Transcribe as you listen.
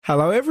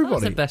Hello,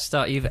 everybody. That's the best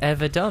start you've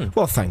ever done.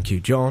 Well, thank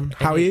you, John.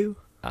 How are you?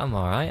 I'm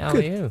all right. How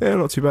Good. are you? Yeah,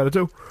 not too bad at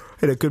all.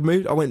 In a good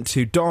mood. I went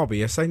to Derby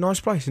yesterday. Nice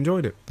place.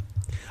 Enjoyed it.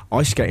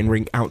 Ice skating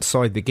rink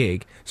outside the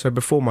gig. So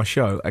before my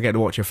show, I get to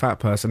watch a fat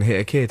person hit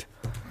a kid.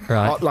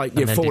 Right. Like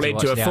you fall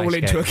into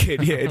a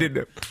kid. Yeah, didn't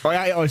it? I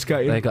hate ice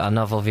skating. They got a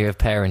novel view of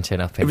parenting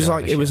up in.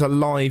 It was a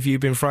live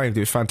You've Been Framed. It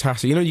was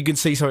fantastic. You know, you can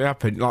see something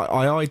happen. Like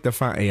I eyed the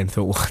fatty and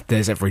thought, well,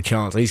 there's every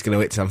chance he's going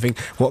to hit something.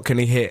 What can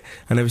he hit?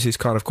 And there was this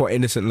kind of quite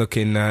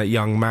innocent-looking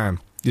young man.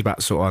 He's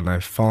about sort of, I don't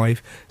know,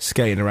 5,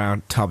 skating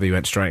around. Tubby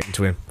went straight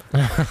into him.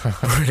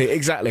 Really,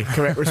 exactly.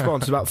 Correct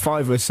response. About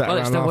 5 of us sat around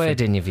laughing. Well, it's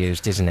the wording you've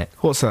used, isn't it?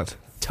 What's that?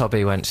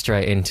 Tubby went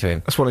straight into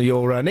him. That's one of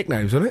your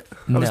nicknames, wasn't it?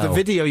 That was the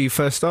video you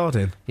first starred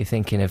in. You're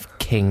thinking of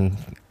King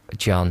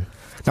John.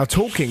 Now,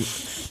 talking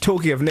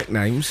of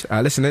nicknames,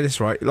 listen to this,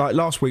 right? Like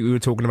last week we were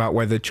talking about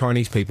whether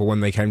Chinese people,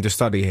 when they came to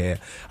study here,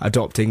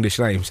 adopt English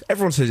names.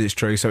 Everyone says it's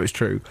true, so it's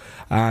true.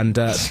 And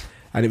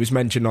it was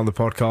mentioned on the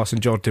podcast,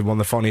 and John did one of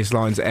the funniest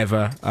lines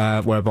ever,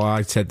 whereby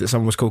I said that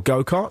someone was called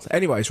Go-Kart.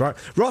 Anyways, right?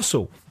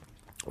 Russell,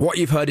 what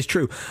you've heard is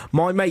true.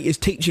 My mate is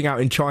teaching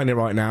out in China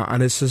right now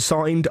and has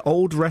assigned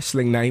old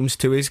wrestling names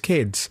to his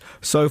kids.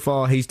 So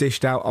far, he's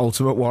dished out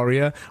Ultimate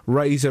Warrior,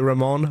 Razor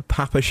Ramon,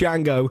 Papa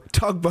Shango,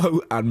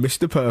 Tugboat, and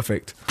Mr.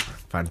 Perfect.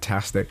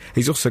 Fantastic.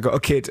 He's also got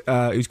a kid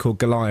who's called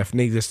Goliath.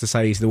 Needless to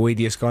say, he's the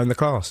weediest guy in the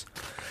class.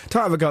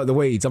 Don't have a go at the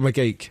weeds. I'm a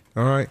geek,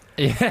 all right?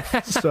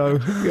 Yeah. So,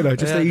 you know,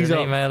 just ease up.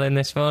 We email in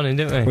this morning,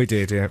 didn't we? We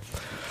did, yeah.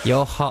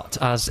 You're hot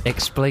as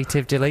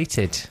expletive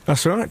deleted.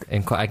 That's right.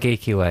 In quite a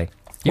geeky way.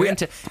 You're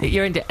into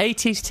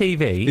 80s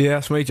TV. Yeah,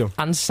 that's me, John.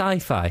 And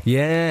sci-fi.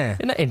 Yeah.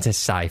 You're not into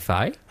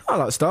sci-fi. I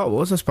like Star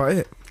Wars, that's about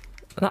it.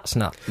 That's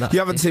not... You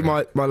haven't seen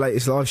my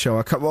latest live show.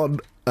 I come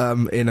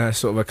on in a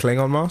sort of a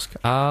Klingon mask.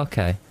 Oh,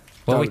 okay.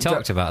 Well, we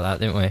talked about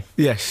that, didn't we?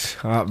 Yes.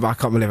 I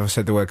can't believe I've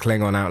said the word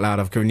Klingon out loud.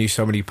 I've given you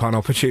so many pun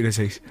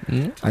opportunities.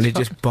 And you're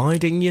just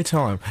biding your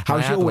time.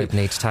 How's your week?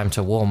 Needs time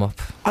to warm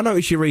up. I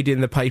noticed you're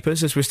reading the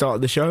papers as we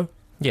started the show.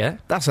 Yeah.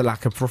 That's a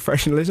lack of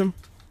professionalism.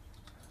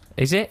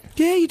 Is it?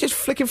 Yeah, you're just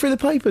flicking through the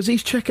papers.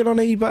 He's checking on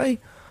eBay.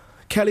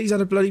 Kelly's had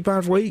a bloody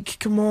bad week.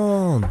 Come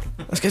on.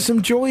 Let's get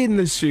some joy in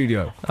the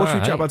studio. What's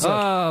your job, I'd say?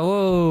 Oh,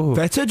 whoa.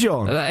 Better,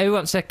 John. Who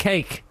wants a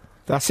cake?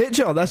 That's it,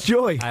 John. That's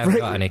joy. I haven't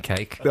got any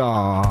cake.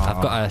 Aww.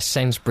 I've got a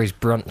Sainsbury's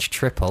brunch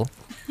triple.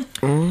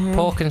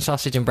 Pork and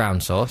sausage and brown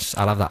sauce.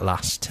 I'll have that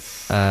last.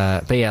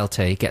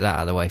 BLT, get that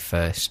out of the way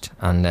first.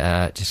 And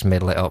just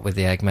middle it up with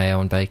the egg, mayo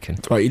and bacon.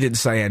 Right, you didn't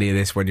say any of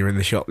this when you were in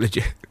the shop, did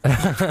you?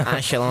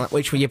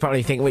 Which will you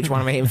probably think, which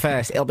one am I eating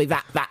first? It'll be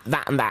that,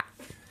 and that.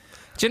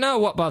 Do you know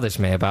what bothers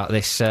me about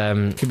this?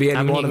 Could be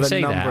any one of a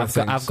number of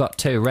things. I've got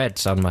 2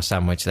 reds on my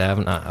sandwich there,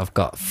 haven't I? I've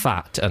got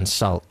fat and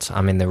salt.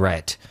 I'm in the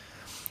red.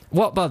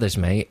 What bothers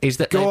me is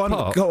that Go on,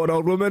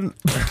 old woman.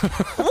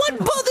 What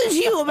bothers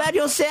you about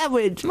your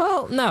sandwich?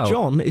 Well, no.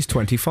 John is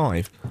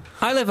 25.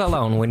 I live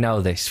alone, we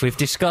know this. We've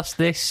discussed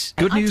this.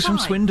 Good news from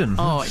Swindon.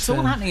 Oh, it's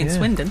all happening in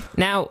Swindon.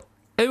 Now,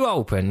 who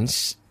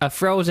opens a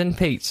frozen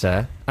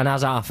pizza and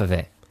has half of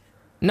it?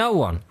 No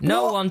one.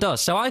 No one does.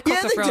 So I cook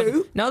a frozen... they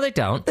do. No, they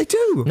don't. They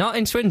do. Not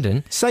in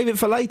Swindon. Save it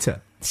for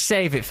later.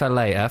 Save it for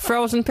later.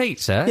 Frozen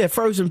pizza? Yeah,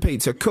 frozen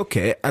pizza, cook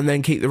it, and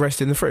then keep the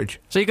rest in the fridge.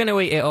 So you're going to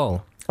eat it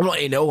all? I'm not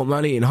eating it all, I'm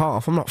only eating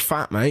half. I'm not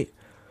fat, mate.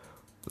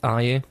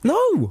 Are you?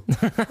 No.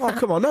 Oh,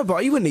 come on, no,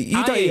 but you wouldn't eat...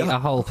 I eat a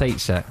whole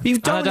pizza. You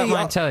don't I don't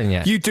mind telling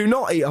you. You do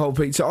not eat a whole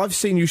pizza. I've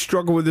seen you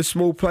struggle with a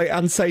small plate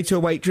and say to a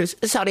waitress,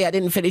 sorry, I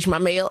didn't finish my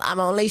meal, I'm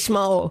only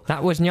small.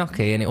 That was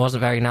gnocchi and it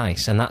wasn't very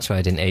nice, and that's why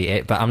I didn't eat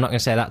it, but I'm not going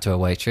to say that to a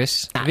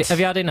waitress. Have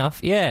you had enough?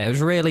 Yeah, it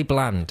was really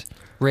bland.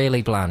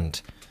 Really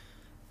bland.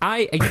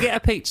 You get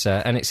a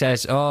pizza and it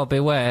says, oh,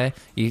 beware.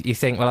 You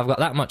think, well, I've got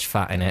that much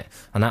fat in it,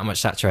 and that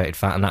much saturated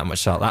fat, and that much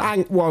salt.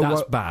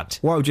 That's bad.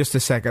 Whoa, just a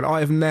second.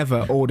 I have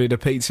never ordered a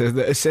pizza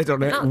that has said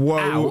on it,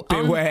 whoa,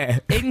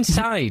 beware.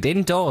 Inside,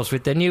 indoors,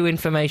 with the new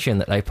information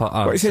that they put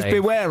on. Well, it says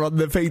beware on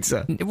the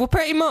pizza. Well,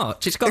 pretty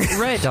much. It's got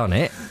red on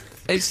it.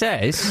 It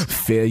says...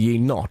 Fear ye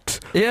not.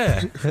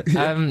 Yeah.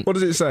 What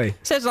does it say? It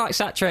says, like,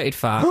 saturated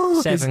fat,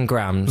 7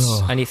 grams.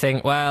 And you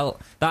think, well,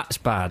 that's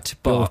bad,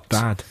 but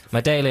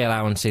my daily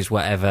allowance is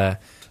whatever.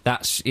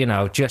 That's,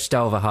 just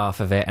over half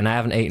of it, and I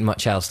haven't eaten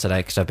much else today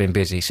because I've been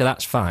busy, so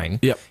that's fine.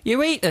 Yep.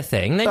 You eat the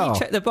thing, then you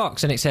check the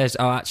box, and it says,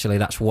 oh, actually,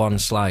 that's 1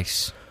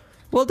 slice.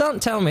 Well,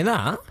 don't tell me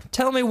that.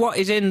 Tell me what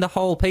is in the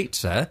whole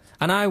pizza,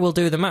 and I will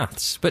do the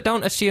maths. But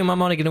don't assume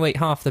I'm only going to eat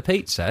half the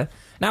pizza.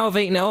 Now I've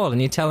eaten it all,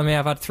 and you're telling me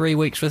I've had 3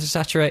 weeks worth of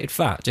saturated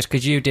fat just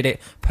because you did it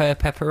per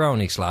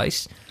pepperoni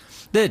slice.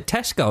 The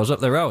Tesco's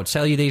up the road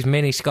sell you these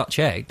mini Scotch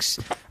eggs,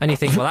 and you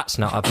think, well, that's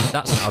not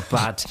a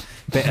bad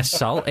bit of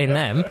salt in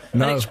them.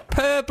 No. And it's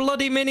per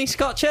bloody mini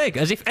Scotch egg,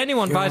 as if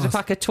anyone buys a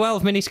pack of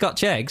 12 mini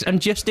Scotch eggs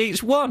and just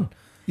eats one.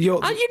 And you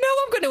know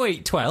I'm going to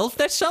eat 12.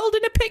 They're sold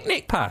in a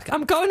picnic pack.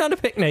 I'm going on a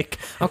picnic.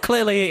 I'm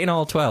clearly eating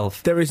all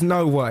 12. There is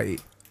no way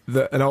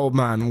that an old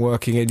man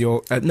working in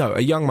your...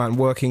 a young man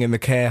working in the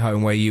care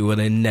home where you will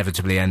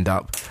inevitably end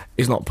up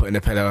is not putting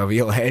a pillow over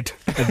your head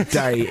a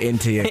day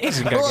into you.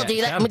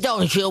 Bloody, let me,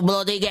 don't you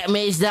bloody get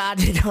me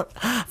started.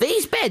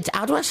 These beds,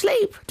 how do I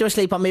sleep? Do I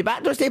sleep on my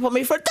back? Do I sleep on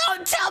my front?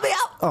 Don't tell me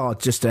how! Oh,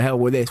 just to hell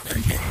with this.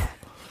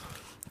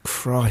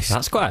 Christ.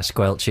 That's quite a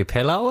squelchy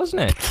pillow,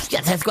 wasn't it? Just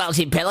a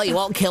squelchy pillow, you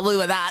won't kill me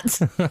with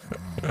that.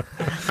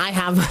 I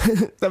have...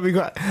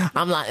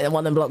 I'm like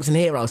one of them blokes in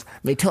Heroes.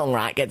 My tongue,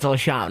 right, gets all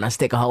sharp and I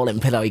stick a hole in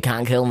the pillow, he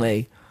can't kill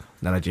me.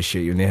 Then I just shoot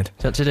you in the head.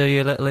 So to do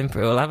your little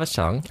we'll have a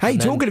song. Hey,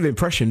 talking of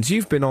impressions,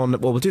 you've been on...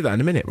 Well, we'll do that in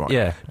a minute, right?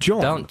 Yeah.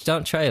 John.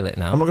 Don't trail it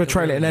now. I'm not going to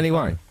trail it in any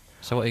way.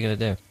 So what are you going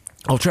to do?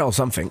 I'll trail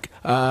something.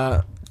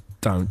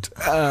 Don't.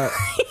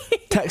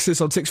 Text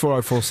us on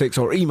 64046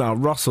 or email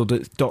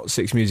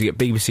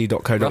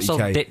russell.6music@bbc.co.uk.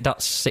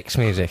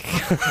 Russell.6music.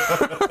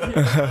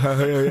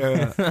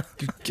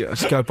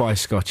 Just go buy a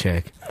Scotch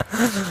egg. I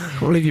can't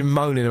believe you're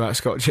moaning about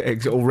Scotch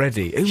eggs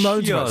already. Who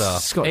moans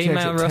about Scotch eggs?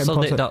 Email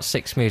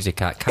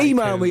russell.6music@.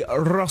 Email me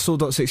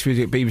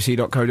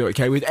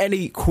russell.6music@bbc.co.uk with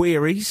any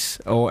queries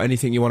or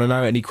anything you want to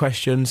know, any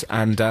questions,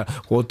 and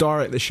we'll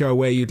direct the show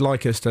where you'd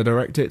like us to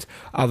direct it.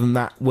 Other than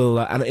that, we'll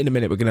and in a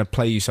minute we're going to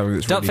play you something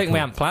that's Don't really think cool. we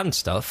haven't planned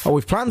stuff. Oh,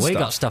 we've planned stuff.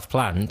 We got stuff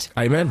planned.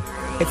 Amen.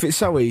 If it's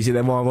so easy,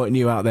 then why weren't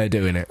you out there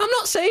doing it? I'm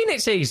not saying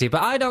it's easy,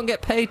 but I don't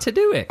get paid to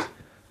do it.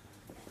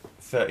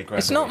 30 grand.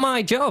 It's not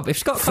my job. If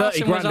Scott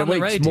Carson was on the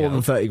radio... 30 grand a week, more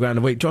than 30 grand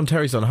a week. John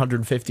Terry's on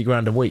 150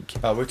 grand a week.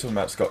 Oh, we're talking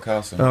about Scott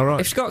Carson. All right.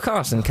 If Scott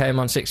Carson came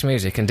on Six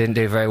Music and didn't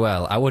do very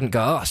well, I wouldn't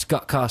go, oh,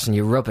 Scott Carson,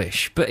 you're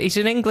rubbish. But he's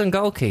an England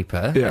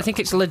goalkeeper. Yeah. I think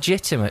it's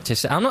legitimate to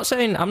say... I'm not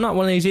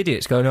one of these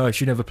idiots going, oh, he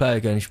should never play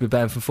again, he should be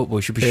banned from football,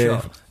 he should be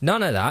shot.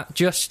 None of that.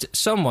 Just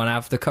someone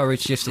have the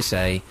courage just to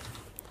say...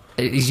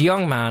 He's a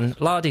young man,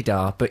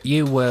 la-di-da, but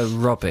you were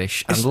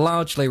rubbish and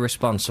largely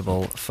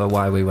responsible for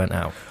why we went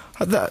out.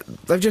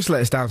 They've just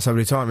let us down so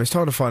many times. It's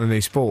time to find a new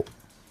sport.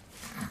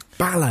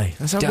 Ballet.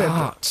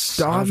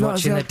 Darts. I was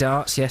watching the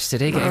darts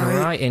yesterday, getting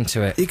right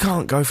into it. You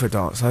can't go for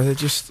darts, though. They're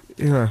just,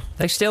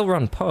 They still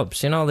run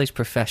pubs. You know, all these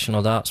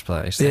professional darts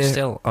players, they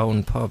still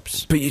own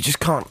pubs. But you just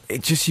can't...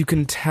 you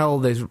can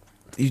tell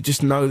you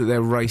just know that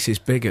they're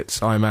racist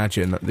bigots, I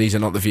imagine. These are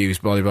not the views,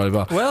 blah, blah,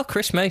 blah. Well,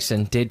 Chris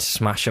Mason did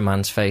smash a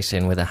man's face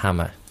in with a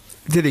hammer.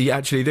 Did he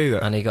actually do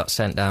that? And he got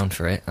sent down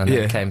for it, and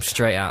then came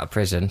straight out of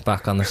prison,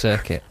 back on the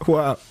circuit.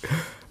 Wow.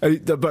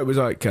 The bloke was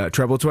like,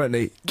 treble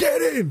 20,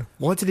 get in!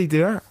 Why did he do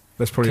that?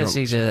 That's probably because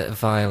he's a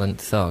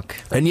violent thug.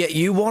 And yet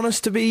you want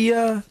us to be...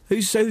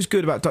 who's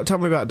good about... Tell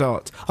me about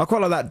darts. I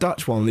quite like that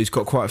Dutch one who's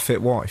got quite a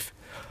fit wife.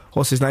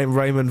 What's his name?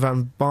 Raymond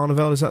van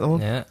Barneveld, is that the one?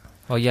 Yeah.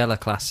 Or Jelle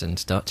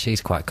Klassen's Dutch.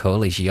 He's quite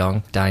cool. He's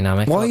young,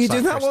 dynamic. Why are you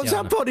doing like that? What's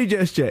that body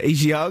gesture?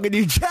 He's young and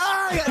you...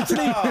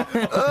 actually...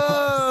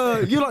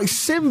 you're like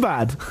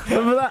Sinbad.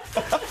 Remember that?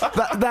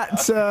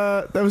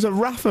 There was a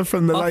rapper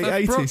from the late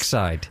 80s.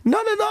 Brookside?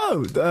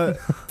 No. There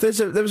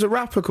was a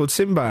rapper called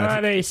Sinbad.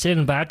 Alright,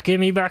 Sinbad,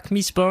 give me back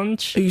me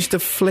sponge. He used to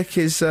flick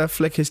his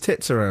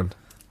tits around.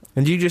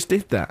 And you just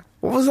did that.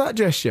 What was that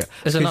gesture?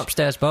 There's an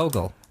upstairs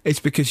bogle. It's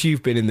because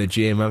you've been in the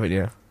gym, haven't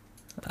you?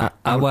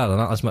 Well,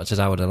 not as much as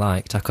I would have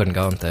liked. I couldn't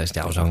go on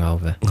Thursday, I was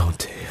hungover. Oh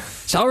dear.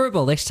 It's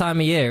horrible this time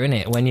of year, isn't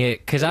it? When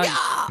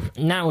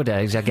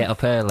nowadays I get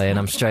up early and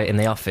I'm straight in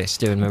the office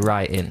doing my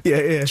writing.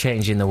 Yeah.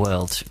 Changing the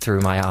world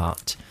through my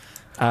art.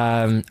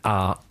 I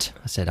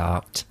said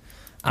art.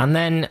 And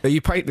then... Are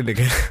you painting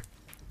again?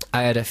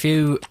 I had a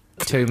few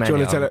too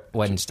many on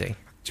Wednesday.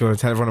 Do you want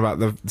to tell everyone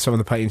about some of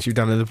the paintings you've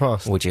done in the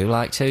past? Would you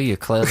like to? You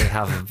clearly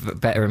have a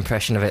better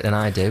impression of it than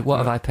I do. What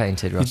have I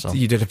painted, Russell?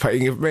 You did a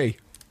painting of me.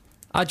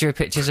 I drew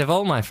pictures of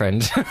all my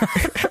friends.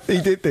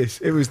 He did this.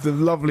 It was the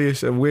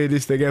loveliest and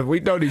weirdest thing ever.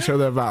 We'd known each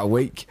other about a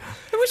week.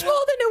 It was more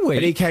than a week.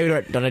 And he came and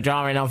went, done a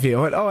drawing of you.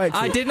 I went, oh,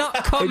 excellent. I did not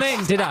come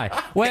in, did I?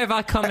 Where have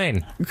I come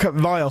in? Come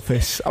to my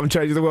office. I'm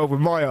changing the world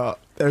with my art.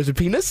 There's a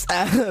penis.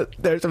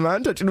 There's a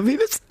man touching a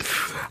penis.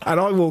 And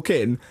I walk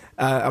in.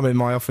 I'm in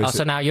my office. Oh,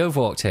 so now you've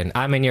walked in.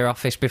 I'm in your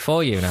office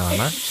before you now,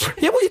 am I?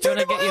 Yeah, what are you doing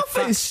in my office? Do you want to get your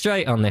facts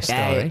straight on this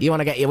story? You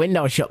want to get your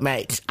window shut,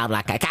 mate? I'm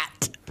like a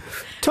cat.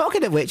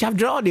 Talking of which, I've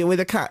drawn you with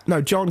a cat. No,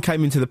 John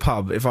came into the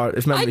pub, if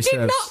memory serves. I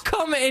did not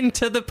come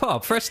into the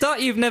pub. For a start,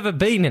 you've never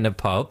been in a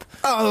pub.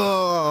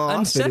 Oh!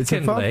 And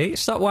secondly,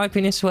 stop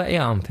wiping your sweaty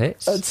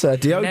armpits. It's a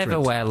deodorant. Never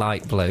wear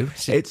light blue.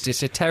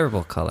 It's a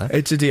terrible colour.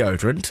 It's a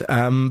deodorant,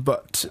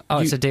 but...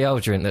 it's a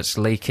deodorant that's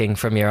leaking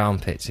from your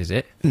armpits, is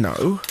it?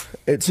 No,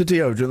 it's a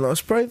deodorant that I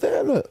sprayed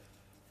there, look.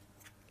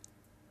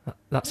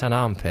 That's an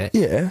armpit.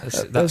 Yeah,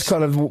 that's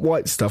kind of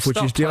white stuff,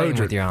 which is deodorant.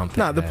 With your armpit.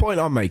 No, the point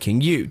I'm making,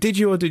 did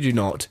you or did you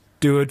not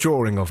do a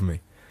drawing of me?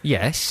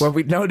 Yes. Well,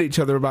 we'd known each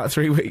other about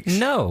 3 weeks.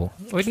 No,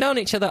 we'd known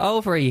each other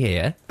over a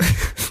year,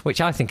 which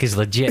I think is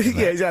legitimate.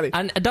 Yeah, exactly.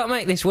 And don't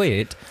make this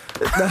weird.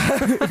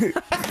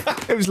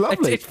 It was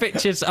lovely. It's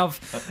pictures of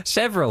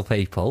several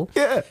people.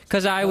 Yeah.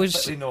 Because I was...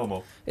 That's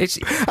normal.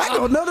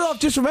 Hang on, no, I've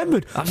just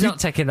remembered. I'm not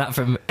taking that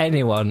from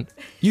anyone.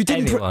 You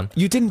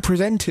didn't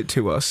present it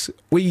to us.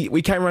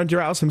 We came around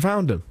your house and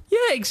found them.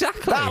 Yeah, Yeah,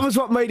 exactly. That was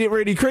what made it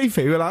really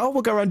creepy. We were like, oh,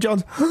 we'll go around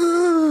John's.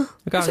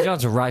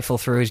 John's a rifle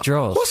through his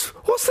drawers.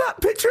 What's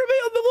that picture of me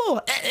on the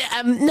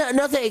wall? No,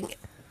 nothing.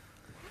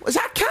 Was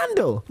that a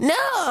candle? No,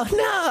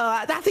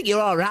 I think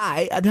you're all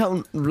right. I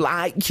don't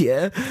like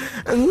you.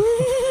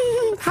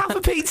 Half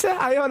a pizza?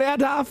 I only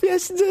had half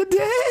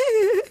yesterday.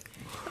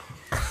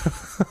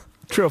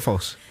 True or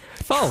false?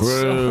 False.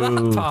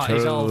 That part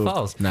is all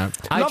false. No.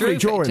 I Lovely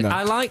drawing, though.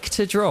 I like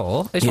to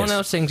draw. It's one of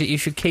those things that you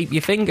should keep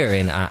your finger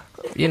in at.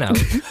 You know.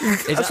 Is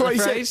That's that what the he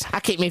phrase? said. I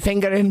keep my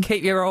finger in.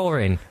 Keep your oar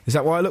in. Is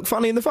that why I look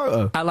funny in the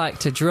photo? I like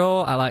to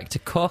draw. I like to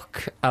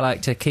cook. I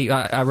like to keep.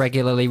 I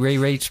regularly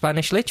reread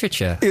Spanish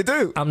literature. You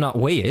do? I'm not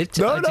weird.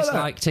 No, I just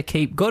like to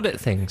keep good at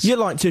things. You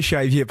like to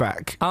shave your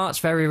back. Art's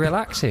very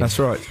relaxing. That's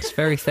right. It's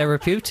very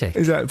therapeutic.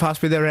 Is that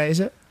pass me the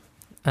razor?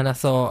 And I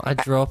thought I'd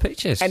draw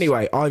pictures.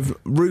 Anyway, I've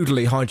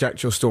rudely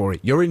hijacked your story.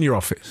 You're in your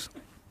office.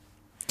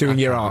 Doing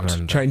your art.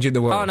 Remember. Changing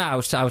the world. Oh, no, I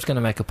was going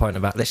to make a point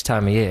about this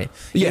time of year.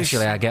 Yes.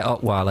 Usually I get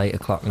up while 8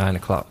 o'clock, 9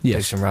 o'clock, do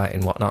Yes. some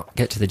writing, whatnot,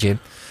 get to the gym.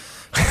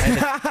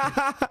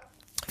 A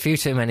few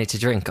too many to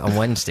drink on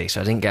Wednesday, so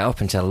I didn't get up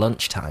until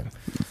lunchtime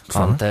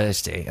on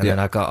Thursday. And then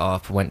I got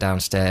up, went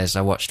downstairs,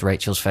 I watched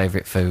Rachel's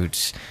Favourite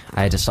Foods,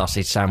 I had a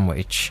sausage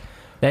sandwich.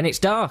 Then it's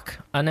dark,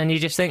 and then you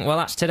just think, well,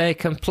 that's today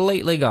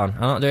completely gone. I'm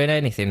not doing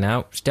anything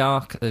now. It's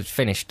dark, it's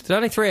finished. It's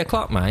only 3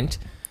 o'clock, mind.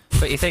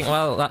 But you think,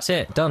 well, that's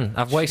it, done.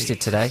 I've wasted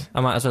today. I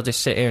might as well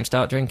just sit here and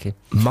start drinking.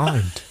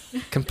 Mind.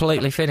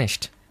 Completely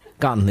finished.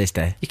 Gone this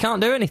day. You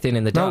can't do anything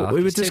in the No, dark.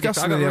 we were It's too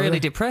discussing I it got the other really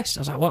day. depressed. I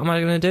was like, what am I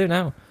going to do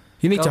now?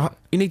 You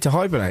need to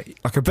hibernate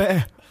like a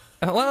bear.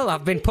 Well,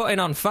 I've been putting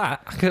on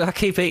fat. I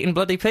keep eating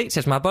bloody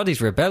pizzas. My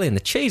body's rebelling. The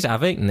cheese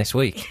I've eaten this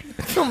week.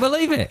 I can't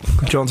believe it.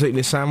 John's eating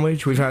his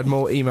sandwich. We've had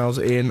more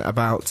emails in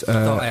about...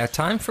 Thought I had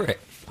time for it.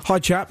 Hi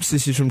chaps,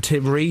 this is from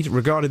Tim Reed.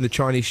 Regarding the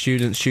Chinese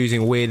students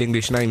choosing weird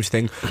English names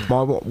thing,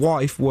 my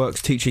wife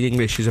works teaching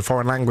English as a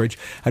foreign language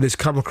and has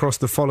come across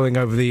the following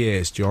over the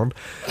years, John.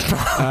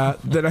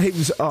 The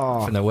names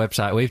are... From the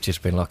website we've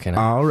just been looking at.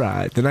 All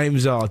right, the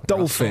names are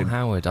Dolphin. Russell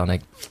Howard on a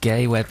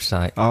gay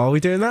website. Oh, are we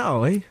doing that, are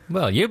we?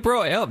 Well, you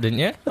brought it up, didn't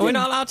you? Are we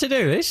not allowed to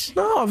do this?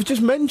 No, I was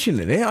just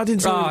mentioning it. I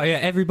didn't say... Oh, yeah,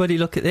 everybody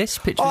look at this.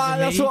 Pictures of me.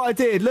 that's what I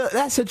did. Look,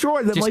 that's a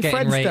drawing that Just my getting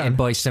friend's rated done.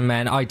 by some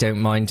men. I don't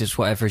mind, just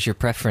whatever is your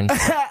preference.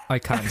 I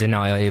can't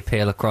deny I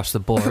appeal across the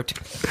board. Do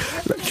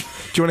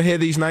you want to hear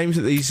these names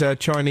that these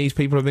Chinese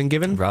people have been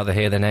given? Rather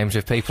hear the names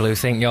of people who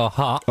think you're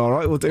hot. All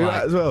right, we'll do Like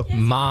that as well.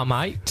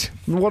 Marmite.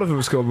 One of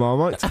them's called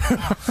Marmite.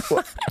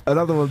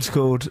 Another one's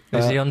called...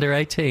 Is he under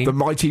 18? The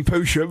Mighty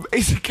Poosham.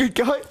 He's a good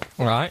guy.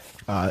 Right.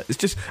 It's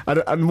just...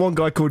 And one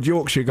guy called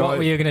Yorkshire Guy. What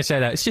were you going to say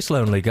that? It's just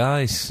lonely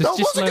guys. It's No, I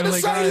just wasn't going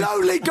to say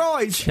lonely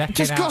guys. Check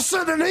Just it got out.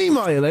 sent an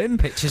email in.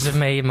 Pictures of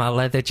me in my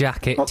leather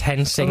jacket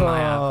tensing my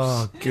abs.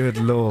 Oh, good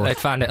lord. They'd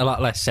find it a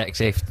lot less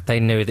sexy if they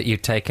knew that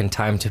you'd taken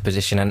time to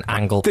position an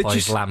angle Did you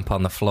poised s- lamp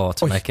on the floor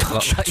to Oh, make it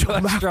look shut like your you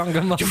had mouth. stronger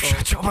You muscles.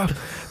 shut your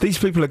mouth. These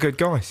people are good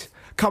guys.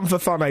 Come for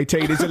Fun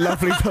 18 is a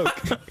lovely book.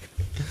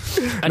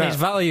 And his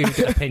valued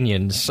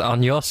opinions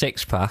on your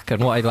six-pack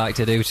and what he'd like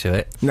to do to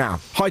it. Now,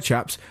 hi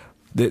chaps.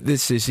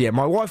 This is,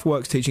 my wife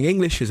works teaching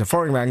English as a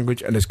foreign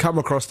language and has come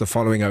across the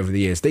following over the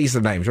years. These are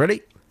the names.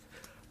 Ready?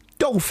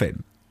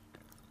 Dolphin.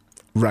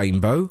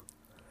 Rainbow.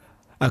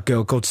 A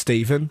girl called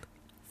Stephen.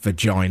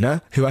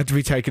 Vagina, who had to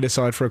be taken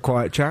aside for a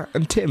quiet chat.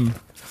 And Tim.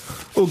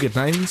 All good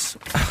names.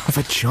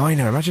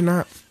 Vagina, imagine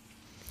that.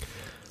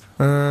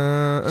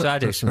 So I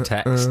do some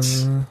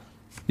texts.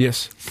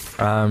 Yes.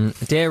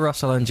 Dear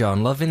Russell and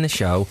John, loving the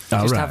show.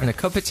 Just right. having a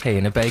cup of tea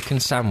and a bacon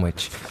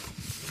sandwich.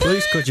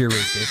 Please could you read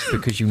this,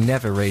 because you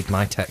never read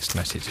my text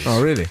messages.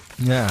 Oh, really?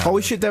 Yeah. Oh,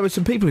 there were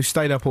some people who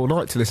stayed up all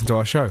night to listen to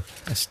our show.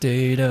 I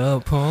stayed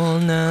up all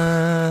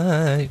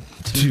night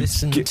to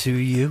listen to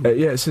you.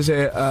 Yeah, it says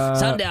here...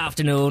 Sunday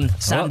afternoon,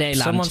 Sunday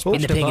someone's lunch,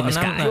 in the pushed a pig in the button,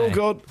 sky. haven't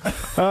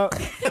Oh,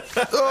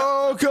 God.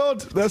 Oh, God.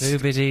 That's... Too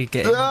busy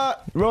getting...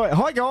 Right,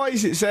 hi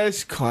guys, it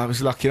says... God, I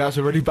was lucky, that's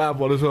a really bad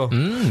one as well.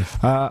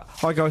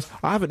 Hi guys,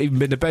 I haven't even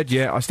been to bed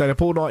yet. I stayed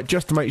up all night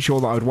just to make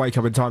sure that I would wake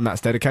up in time. That's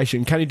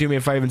dedication. Can you do me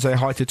a favour and say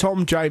hi to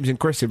Tom, James and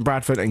Chris in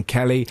Bradford and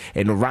Kelly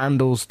in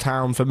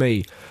Randallstown for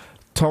me?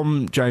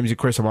 Tom, James and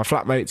Chris are my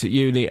flatmates at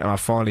uni and I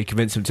finally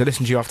convinced them to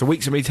listen to you after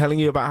weeks of me telling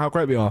you about how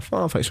great we are.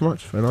 Oh, thanks so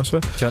much. Very nice, sir.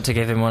 Do you want to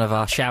give him one of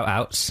our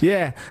shout-outs?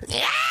 Yeah.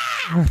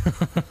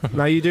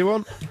 Now you do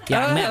one?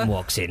 Young man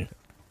walks in.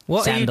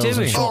 What Sandals are and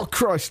you doing? shorts. Oh,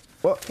 Christ.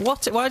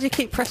 What? Why do you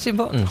keep pressing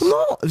buttons?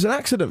 No, it was an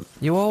accident.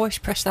 You always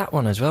press that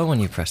one as well when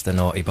you press the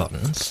naughty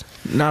buttons.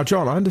 Now,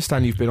 John, I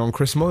understand you've been on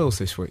Chris Moyles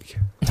this week.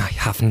 I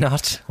have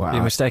not. Wow.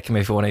 You're mistaking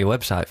me for one of your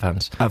website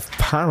fans.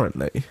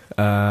 Apparently,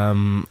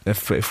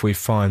 if we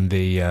find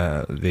the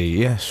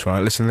yes,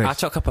 right, listen to I this.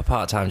 took up a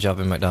part-time job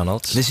in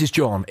McDonald's. This is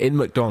John in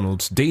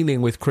McDonald's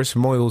dealing with Chris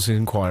Moyles'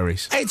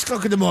 inquiries. 8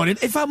 o'clock in the morning.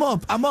 If I'm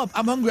up, I'm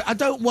hungry. I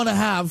don't want to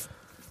have...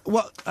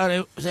 What?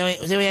 So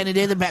we only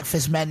do the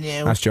breakfast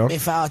menu That's John.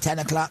 before 10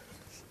 o'clock.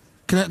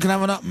 Can I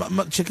have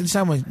a chicken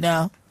sandwich?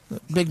 No.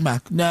 Big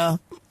Mac? No.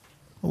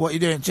 What are you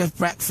doing? Just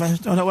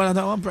breakfast? Oh, no, well, I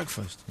don't want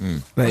breakfast. There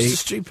That's you-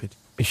 just stupid.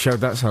 He showed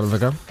that son of a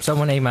gun.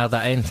 Someone emailed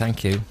that in,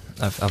 thank you.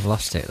 I've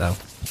lost it though,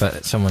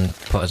 but someone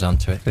put us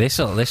onto it.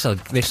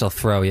 This'll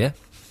throw you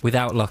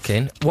without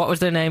looking. What was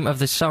the name of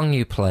the song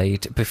you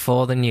played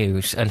before the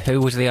news, and who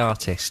was the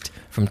artist?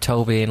 From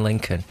Toby in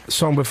Lincoln.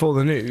 Song before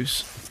the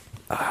news.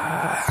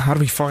 How do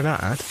we find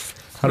out, Ad?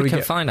 We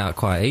can find out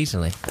quite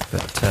easily,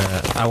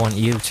 but I want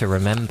you to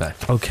remember.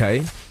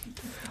 Okay.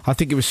 I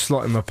think it was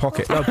Slot in My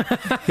Pocket. Yeah,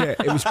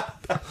 it was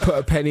Put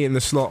a Penny in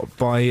the Slot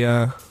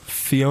by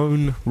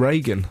Fionn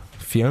Reagan.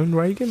 Fionn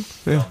Reagan?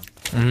 Yeah.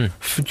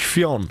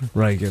 Fionn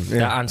Reagan. Yeah.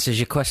 That answers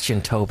your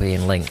question, Toby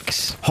in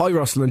Links. Hi,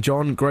 Russell and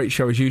John. Great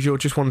show as usual.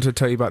 Just wanted to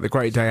tell you about the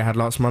great day I had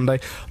last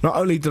Monday. Not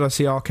only did I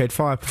see Arcade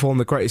Fire perform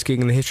the greatest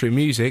gig in the history of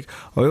music,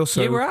 I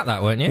also... You were at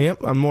that, weren't you?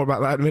 Yep, and more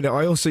about that in a minute.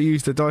 I also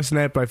used the Dyson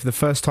Airblade for the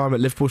first time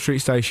at Liverpool Street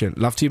Station.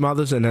 Love to your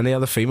mothers and any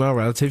other female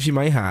relatives you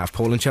may have.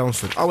 Paul in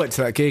Chelmsford. I went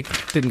to that gig.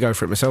 Didn't go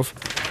for it myself.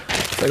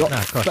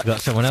 Of course, you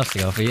got someone else to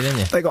go for you, didn't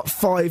you? They got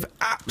 5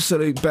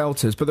 absolute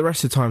belters, but the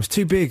rest of the time it's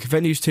too big.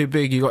 Venue's too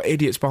big. You got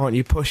idiots behind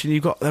you pushing.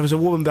 There was a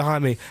woman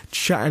behind me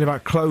chatting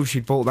about clothes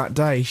she'd bought that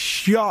day.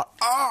 Shut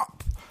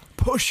up!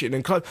 Pushing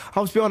and clothes. I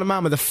was behind a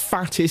man with the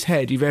fattest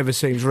head you've ever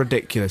seen. It's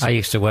ridiculous. I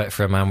used to work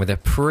for a man with a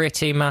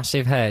pretty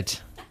massive head.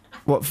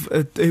 What?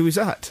 Who was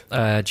that?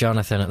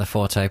 Jonathan at the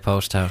Forte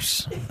Post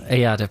House. He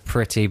had a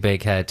pretty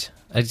big head.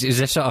 It's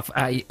a sort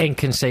of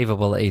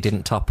inconceivable that he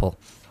didn't topple.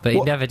 But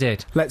he never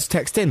did. Let's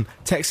text in.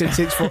 Text in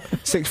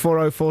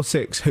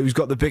 64046. Who's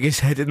got the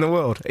biggest head in the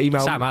world? Email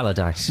Sam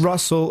Allardyce.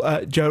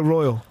 Russell Joe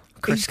Royal.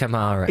 Chris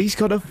Kamara. He's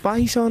got a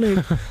face on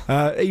him.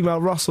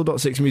 Email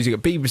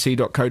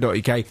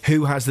russell.6music@bbc.co.uk.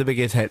 Who has the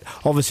biggest head?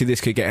 Obviously,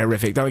 this could get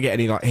horrific. Don't get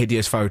any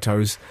hideous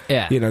photos.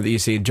 Yeah. That you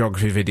see in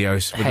geography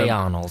videos. Hey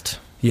Arnold.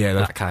 Yeah,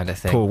 that kind of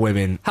thing. Poor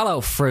women.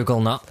 Hello,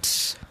 Frugal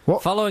Nuts.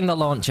 What? Following the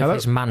launch of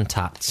his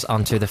Mantats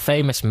onto the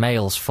famous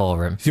Males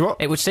Forum,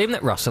 it would seem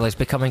that Russell is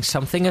becoming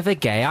something of a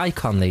gay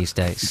icon these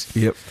days.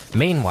 Yep.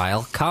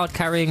 Meanwhile,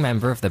 card-carrying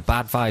member of the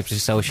Bad Vibes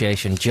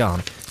Association,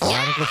 John,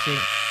 languishing...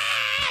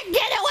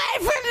 Get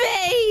away from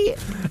me!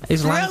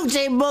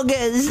 Rooty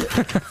buggers!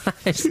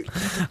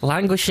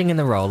 languishing in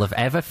the role of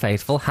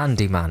ever-faithful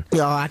handyman.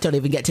 Oh, I don't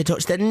even get to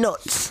touch the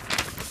nuts.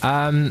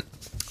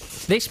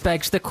 This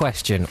begs the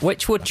question,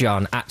 which would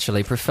John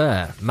actually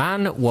prefer?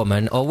 Man,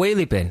 woman, or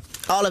wheelie bin?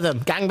 All of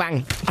them.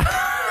 Gangbang.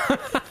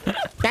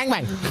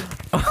 Gangbang.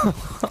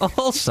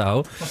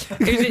 Also,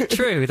 is it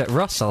true that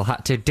Russell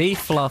had to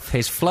defluff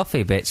his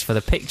fluffy bits for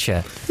the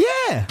picture?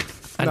 Yeah.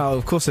 No,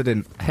 of course I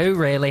didn't. Who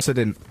really? Of course I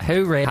didn't.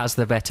 Who really has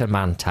the better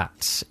man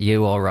tats,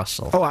 you or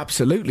Russell? Oh,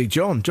 absolutely,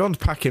 John. John's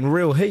packing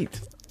real heat.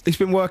 He's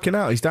been working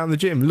out. He's down the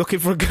gym, looking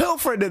for a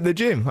girlfriend at the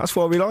gym. That's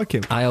why we like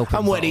him.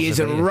 And when he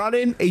isn't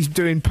running, he's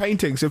doing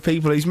paintings of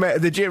people he's met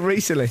at the gym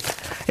recently.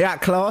 Yeah,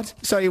 Claude,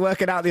 saw you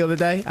working out the other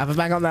day. Have a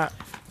bang on that.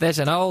 There's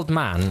an old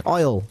man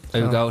who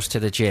goes to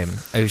the gym,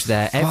 who's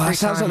there every time. That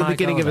sounds like the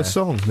beginning of a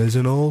song. There's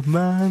an old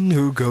man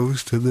who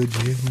goes to the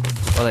gym.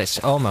 Well,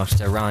 it's almost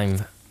a rhyme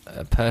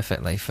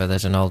perfectly for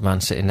there's an old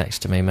man sitting next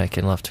to me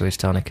making love to his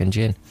tonic and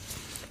gin.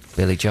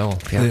 Billy Joel,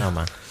 piano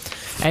man.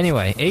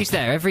 Anyway, he's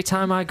there every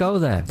time I go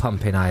there,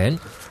 pumping iron.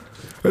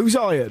 Who's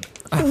iron?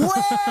 Whoa!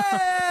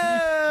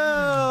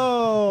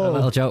 A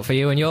little joke for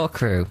you and your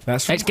crew.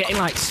 It's getting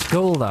like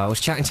school, though. I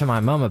was chatting to my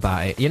mum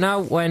about it. You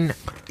know when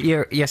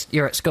you're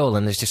at school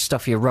and there's just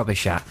stuff you're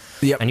rubbish at,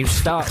 and you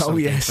start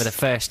something for the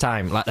first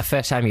time, like the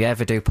first time you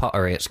ever do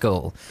pottery at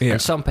school,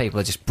 and some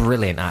people are just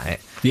brilliant at it.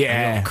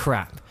 Yeah.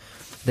 Crap.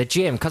 The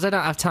gym, because I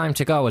don't have time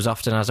to go as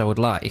often as I would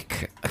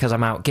like, because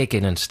I'm out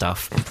gigging and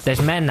stuff,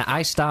 there's men that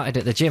I started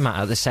at the gym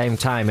at the same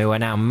time who are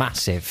now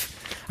massive,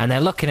 and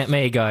they're looking at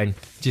me going,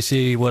 do you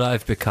see what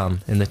I've become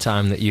in the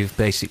time that you've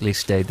basically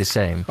stayed the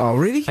same? Oh,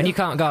 really? And you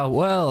can't go,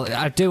 well,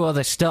 I do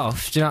other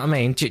stuff, do you know what I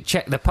mean?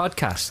 Check the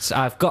podcasts.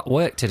 I've got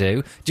work to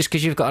do. Just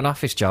because you've got an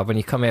office job and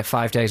you come here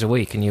 5 days a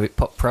week and you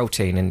put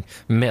protein in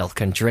milk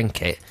and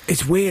drink it.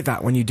 It's weird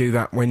that when you do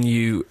that, when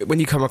you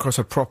come across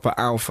a proper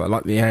alpha,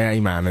 like the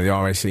AA man and the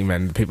RAC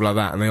men, people like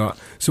that, and they're like,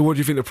 so what do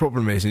you think the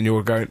problem is? And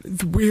you're going,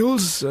 the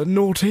wheels are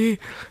naughty.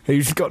 And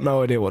you've got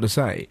no idea what to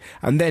say.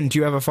 And then do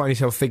you ever find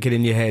yourself thinking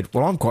in your head,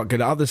 well, I'm quite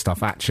good at other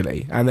stuff,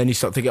 actually. And then you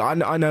start thinking,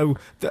 I know,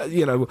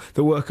 the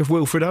work of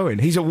Wilfred Owen.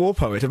 He's a war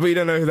poet, but you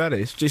don't know who that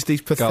is. Just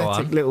these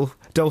pathetic little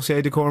dulce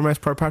decorum est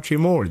pro patria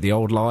mori. The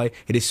old lie,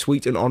 it is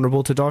sweet and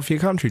honourable to die for your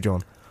country,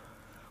 John.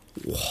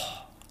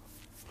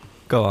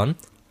 Go on.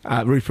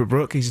 Rupert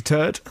Brooke, he's a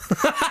turd.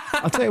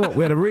 I'll tell you what,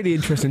 we had a really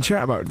interesting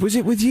chat about it. Was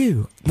it with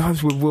you? No, it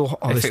was with Will.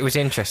 If it was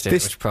interesting,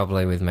 it was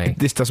probably with me.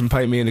 This doesn't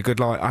paint me in a good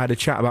light. I had a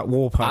chat about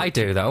war poets. I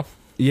do, though.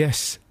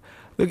 Yes.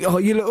 Oh,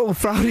 you look all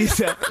proud of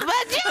yourself.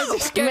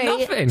 Just get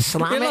nothing.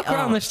 You look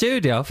around the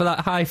studio for like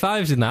high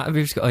fives and that, and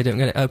we've just got, I don't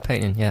get it. Oh,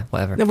 painting, yeah,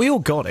 whatever. No, we all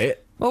got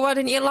it. Well, why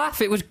didn't you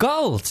laugh? It was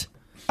gold.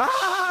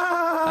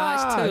 Ah!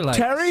 It's too late.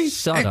 Terry?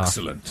 Sod off.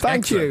 Excellent.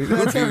 Thank you.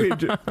 No, Terry,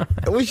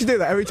 we should do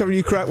that every time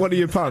you crack one of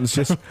your puns.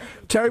 Just,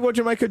 Terry, what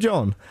do you make of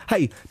John?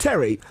 Hey,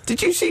 Terry,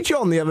 did you see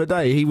John the other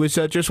day? He was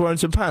just wearing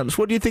some pants.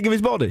 What do you think of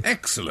his body?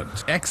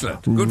 Excellent.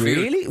 Good for you.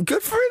 Really?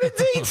 Good for him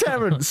indeed,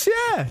 Terence.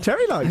 Yeah,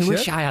 Terry likes I it.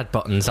 wish I had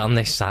buttons on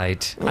this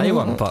side. I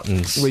want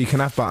buttons. Well, you can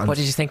have buttons. What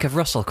did you think of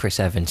Russell, Chris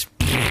Evans?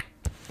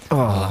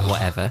 Oh,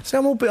 whatever.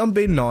 So I'm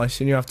being nice,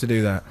 and you have to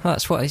do that. Well,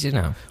 that's what it is, you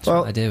know. That's Well-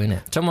 what I do,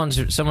 innit? Someone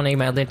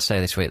emailed in to say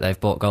this week they've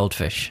bought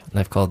goldfish.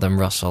 They've called them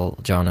Russell,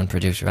 John, and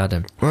producer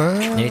Adam.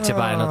 You need to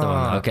buy another one.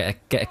 I'll get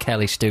a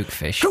Kelly Stook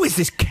fish. Who is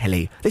this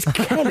Kelly? This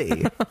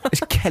Kelly?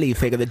 This Kelly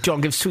figure that John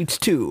gives sweets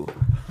to.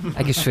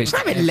 I give sweets.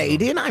 I'm a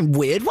lady and I'm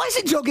weird. Why is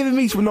it John giving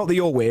me sweets? Not that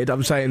you're weird,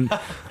 I'm saying,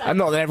 and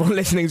not that everyone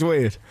listening's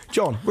weird.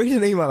 John, read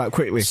an email out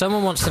quickly.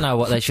 Someone wants to know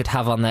what they should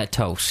have on their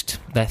toast.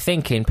 They're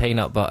thinking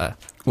peanut butter.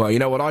 Well, you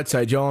know what I'd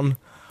say, John?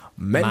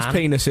 Men's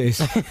Man. penises.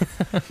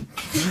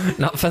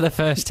 Not for the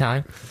first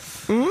time.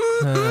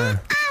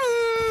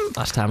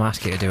 Last time I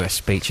asked you to do a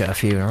speech at a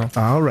funeral.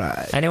 All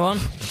right. Anyone?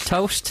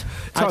 Toast?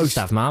 I Toast. just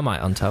have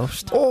Marmite on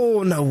toast.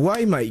 Oh, no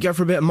way, mate. You go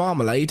for a bit of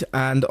marmalade,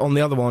 and on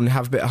the other one,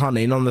 have a bit of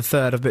honey, and on the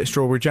third, a bit of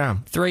strawberry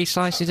jam. 3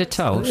 slices of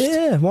toast?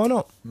 Yeah, why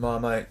not?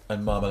 Marmite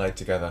and marmalade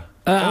together.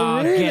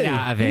 Oh, Really? get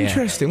out of here.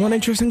 Interesting. What an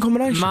interesting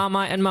combination.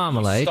 Marmite and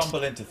marmalade?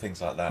 Stumble into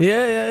things like that.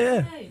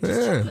 Yeah.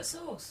 Just chocolate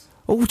sauce.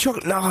 Oh,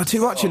 chocolate. No,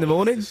 too much in the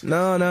morning.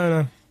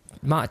 No.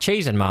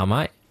 Cheese and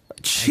marmite?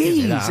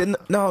 Cheese that. and...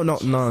 No.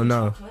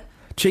 Chocolate.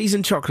 Cheese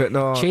and chocolate,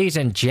 no. Cheese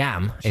and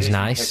jam is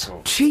nice.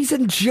 Pickle. Cheese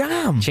and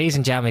jam. Cheese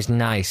and jam is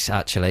nice,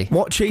 actually.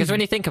 What cheese? Because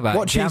when you think about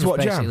what it, cheese, jam's what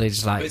jam? basically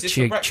just like Is this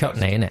for breakfast?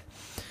 chutney, innit?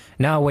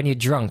 No, when you're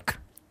drunk.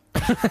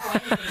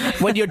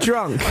 When you're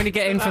drunk. When you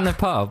get in from the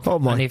pub Oh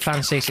my and you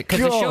fancy... Because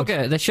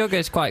God. the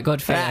sugar's quite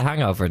good for your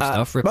hangover and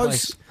stuff.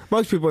 Replace...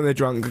 Most people when they're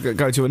drunk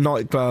go to a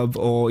nightclub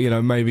or, you know,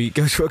 maybe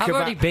go to a kebab. I've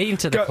already been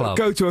to the club.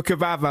 Go to a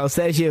kebab house.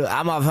 There's you.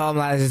 I'm off home,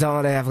 lads.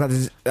 I've got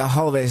this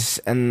hovis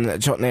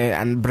and chutney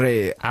and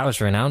brie. I was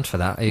renowned for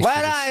that. I used Where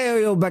to are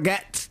you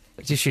baguette?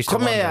 just used to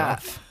Come wander here.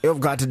 off. You've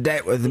got a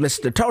date with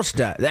Mr.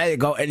 Toaster. There you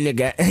go. In you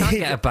get. Can't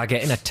get a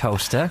baguette in a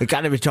toaster. You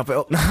can't even chop it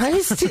up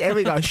nice. There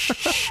we go.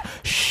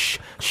 Shh.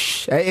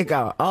 There you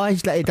go. Oh,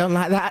 his lady don't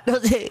like that,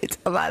 does it?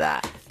 Don't like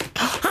that.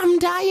 I'm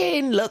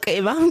dying. Look at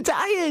him. I'm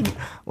dying.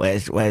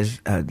 Where's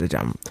the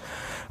jam?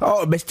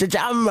 Oh, Mr.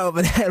 Jam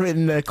over there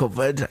in the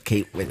cupboard.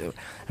 Keep with him.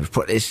 I've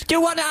put this. Do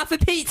you want half a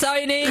pizza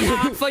in it?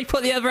 Half, I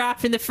put the other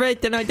half in the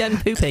fridge, then I done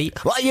poopy.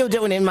 What are you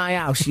doing in my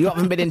house? You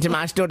haven't been into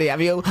my study,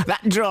 have you?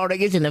 That drawing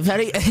is in a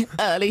very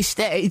early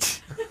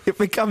stage. It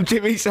becomes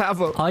Jimmy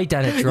Savile. I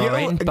done a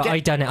drawing, but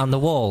I done it on the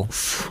wall.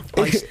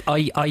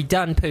 I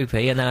done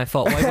poopy, and then I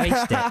thought, why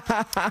waste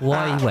it?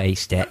 Why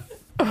waste it?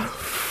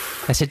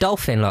 It's a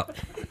dolphin, look.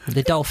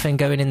 The dolphin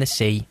going in the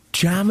sea.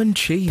 Jam and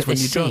cheese But when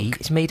the you're sea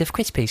drunk. is made of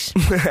Crispies.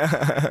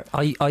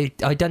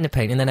 I done the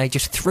paint, and then I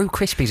just threw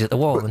Crispies at the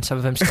wall, and some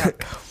of them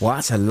stuck. Well,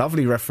 that's a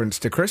lovely reference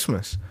to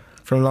Christmas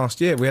from last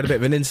year. We had a bit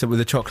of an incident with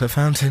the chocolate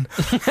fountain.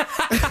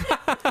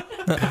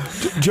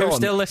 Who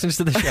still listens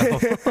to the show?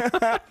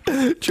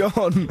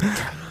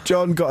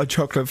 John got a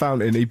chocolate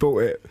fountain. He bought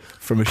it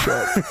from a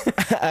shop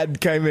and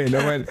came in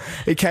and went,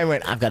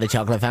 I've got a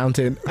chocolate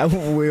fountain.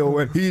 And we all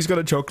went, he's got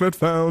a chocolate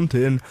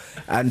fountain.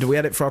 And we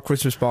had it for our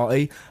Christmas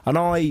party. And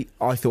I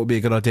thought it'd be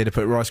a good idea to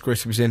put Rice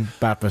Krispies in.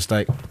 Bad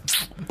mistake.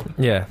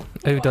 Yeah,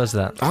 who does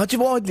that? I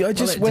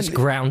just went... Just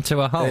ground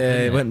to a halt. Yeah,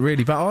 didn't it went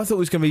really bad. I thought it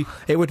was going to be...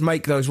 It would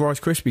make those Rice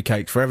Krispie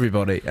cakes for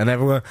everybody. And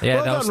everyone... Yeah,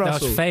 well done,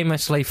 Russell. those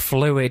famously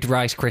fluid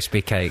Rice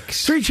Krispie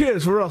cakes. 3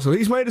 cheers for Russell.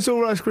 He's made us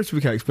all Rice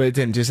Krispie cakes, but it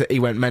didn't. He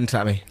went mental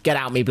at me. Get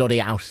out me bloody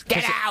house.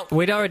 Get out!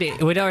 We'd already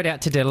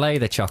had to delay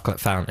the chocolate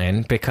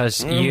fountain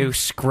because you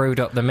screwed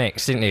up the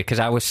mix, didn't you? Because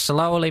I was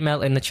slowly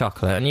melting the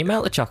chocolate, and you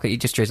melt the chocolate, you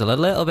just drizzle a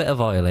little bit of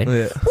oil in.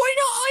 Yeah. Why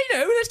not? I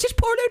know. Let's just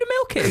pour a load of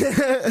milk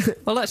in.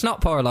 Well, let's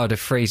not pour a load of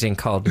freezing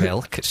cold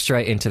milk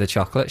straight into the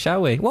chocolate,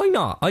 shall we? Why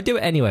not? I do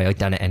it anyway. I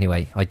done it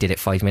anyway. I did it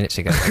 5 minutes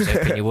ago. I was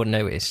hoping you wouldn't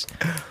notice.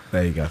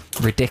 There you go.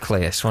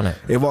 Ridiculous, wasn't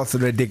it? It was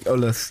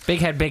ridiculous. Big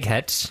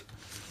heads.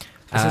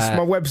 Is this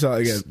my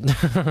website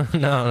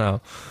again?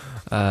 No.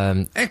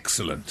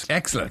 Excellent.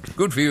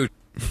 Good for you.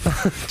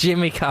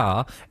 Jimmy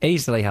Carr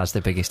easily has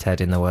the biggest head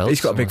in the world. He's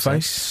got a big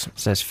someone face.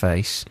 Says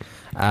face.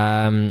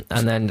 And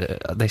then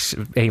this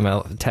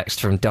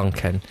text from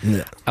Duncan.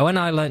 Yeah. When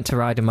I learnt to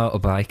ride a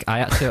motorbike, I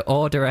had to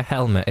order a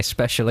helmet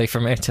especially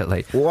from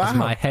Italy. Wow. As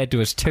my head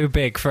was too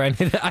big for any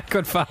that I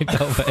could find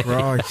over here.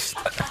 Christ.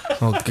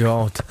 Oh,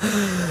 God.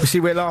 You see,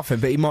 we're laughing,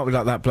 but he might be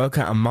like that bloke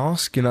out of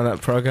Mask, you know,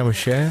 that programme with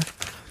Cher?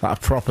 Like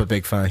a proper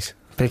big face.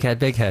 Big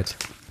head.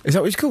 Is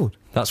that what he's called?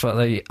 That's what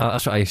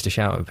I used to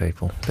shout at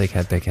people. Big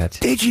head.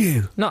 Did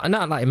you? Not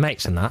like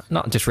mates and that.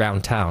 Not just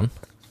round town.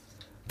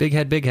 Big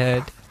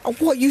head. Oh,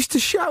 what, used to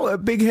shout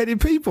at big-headed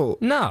people?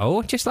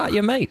 No, just like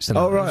your mates. And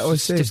Oh, that. right,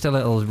 It's I see. Just a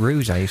little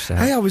ruse I used to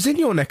have. Hey, I was in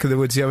your neck of the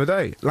woods the other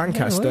day,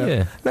 Lancaster. Oh, were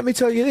you? Let me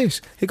tell you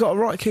this. He got a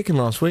right kicking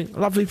last week.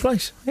 Lovely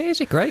place. It is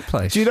a great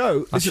place. Do you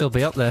know... I shall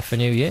be up there for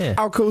New Year.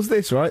 How cool's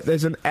this, right?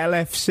 There's an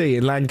LFC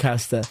in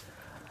Lancaster.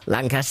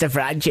 Lancaster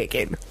fried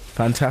chicken.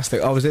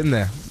 Fantastic. I was in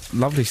there.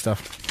 Lovely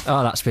stuff.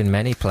 Oh, that's been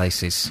many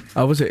places.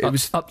 Oh, was it? It Up,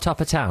 was up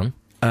top of town.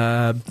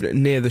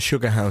 near the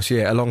Sugar House,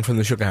 yeah, along from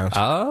the Sugar House.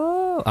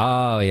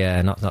 Oh,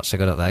 yeah, not so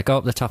good up there. Go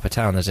up the top of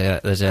town. There's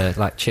a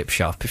like chip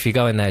shop. If you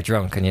go in there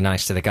drunk and you're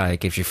nice to the guy, he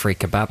gives you free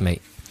kebab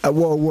meat.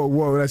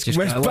 Whoa, let's Just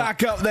go,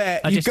 back up there.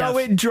 I You just go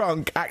have- in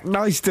drunk, act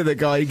nice to the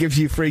guy, he gives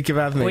you free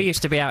kebab meat. We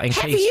used to be out in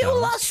Have Keystones.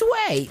 you lost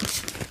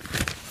weight?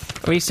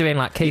 We used to be in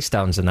like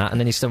Keystones and that, and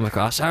then you stumble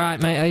across, all right,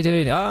 mate, how you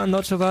doing? Oh,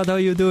 not so bad, how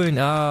you doing?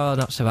 Oh,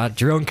 not so bad.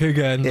 Drunk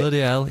again, bloody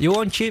hell. You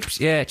want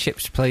chips? Yeah,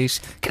 chips, please.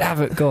 Can I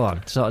have it? Go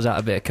on. Sort out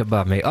a bit of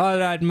kebab meat. All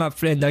right, my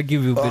friend, I'll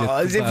give you a bit of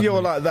kebab as if you're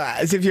meat. like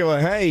that. As if you're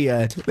like,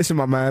 hey, listen,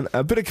 my man,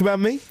 a bit of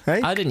kebab meat, hey?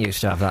 I didn't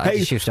used to have that. I Hey.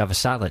 just used to have a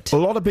salad. A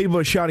lot of people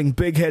are shouting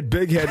big head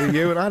at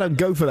you, and I don't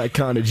go for that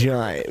kind of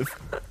jive.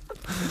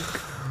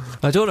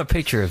 I do want a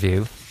picture of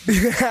you.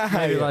 Maybe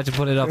I'd like to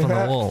put it up on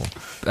the wall.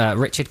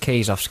 Richard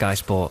Keys off Sky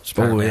Sports.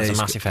 Apparently has he's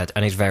a massive head,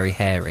 and he's very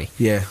hairy.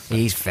 Yeah.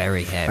 He's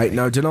very hairy. Ain't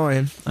no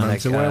denying. And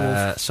Man's a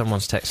werewolf.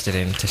 someone's texted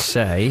in to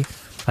say,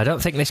 I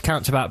don't think this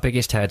counts about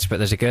biggest heads, but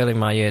there's a girl in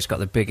my year's got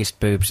the biggest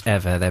boobs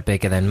ever. They're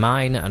bigger than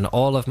mine and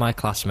all of my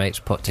classmates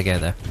put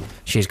together.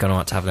 She's going to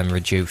want to have them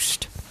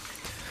reduced.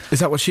 Is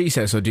that what she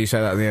says, or do you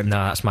say that at the end?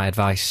 No, that's my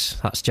advice.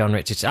 That's Jon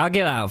Richardson. I'll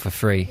get that out for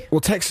free. Well,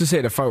 text us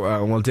in a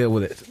photo and we'll deal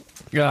with it.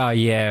 Oh,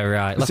 yeah,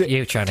 right. Look Is at it-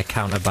 you trying to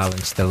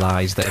counterbalance the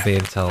lies that are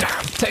being told.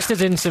 Text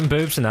us in some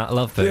boobs and that. I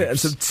love boobs. Yeah,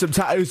 and some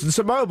tattoos and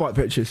some motorbike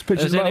pictures.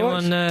 Has of motorbikes.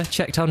 anyone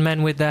checked on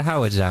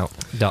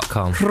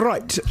menwiththeirhowards.com?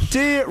 Right.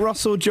 Dear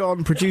Russell,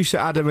 John, producer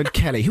Adam and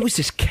Kelly. Who is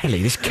this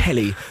Kelly? This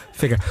Kelly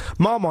figure.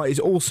 Marmite is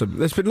awesome.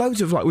 There's been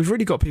loads of, we've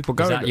really got people Is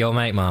going. that your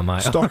mate,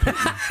 Marmite? Stop it.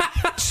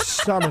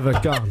 Son of a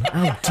gun.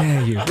 How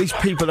dare you? These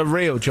people are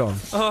real, John.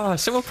 Oh,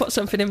 someone put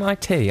something in my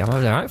tea. I'm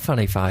having a right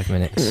funny 5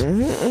 minutes.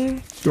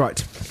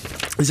 Right.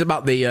 It's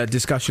about the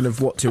discussion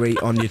of what to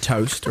eat on your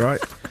toast, right?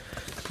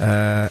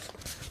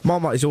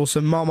 Marmite is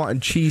awesome. Marmite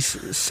and cheese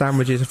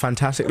sandwiches are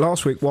fantastic.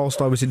 Last week,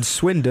 whilst I was in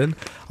Swindon,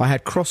 I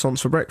had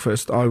croissants for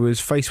breakfast. I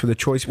was faced with a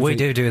choice between...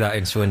 We do that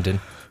in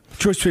Swindon.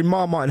 Choice between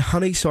Marmite and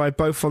honey, so I had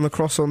both on the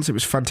croissants. It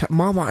was fantastic.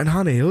 Marmite and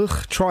honey,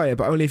 ugh, try it,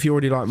 but only if you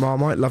already like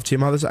Marmite. Love to your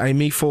mothers.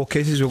 Amy, 4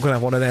 kisses, we're going to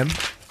have one of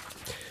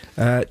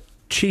them.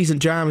 Cheese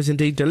and jam is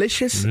indeed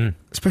delicious,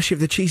 especially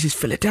if the cheese is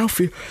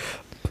Philadelphia.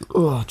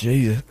 Oh,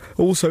 Jesus.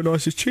 Also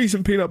nice is cheese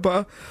and peanut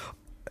butter.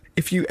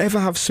 If you ever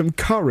have some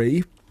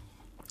curry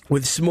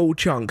with small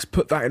chunks,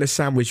 put that in a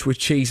sandwich with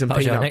cheese and That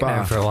was your peanut nickname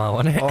butter. for a while,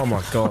 wasn't it? Oh,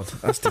 my God.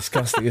 That's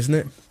disgusting, isn't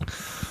it?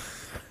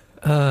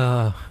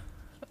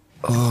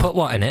 Put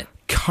what in it?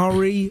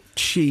 Curry,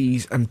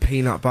 cheese and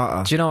peanut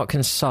butter. Do you know what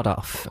can sod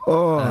off?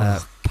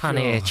 Oh,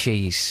 Paneer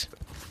cheese.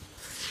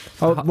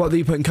 oh, what do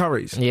you put in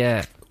curries?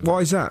 Yeah. Why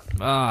is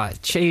that?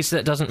 Cheese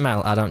that doesn't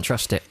melt, I don't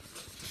trust it.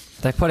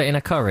 They put it in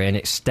a curry and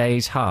it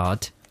stays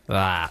hard.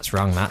 That's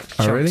wrong, that.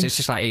 Oh, really? It's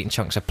just like eating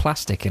chunks of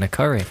plastic in a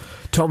curry.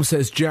 Tom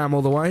says jam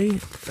all the way.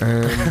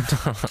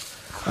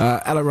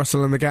 And Ella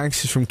Russell and the gang,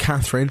 this is from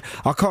Catherine.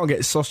 I can't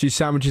get sausage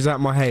sandwiches out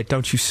of my head.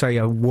 Don't you say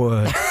a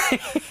word.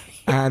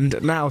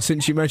 And now,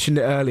 since you mentioned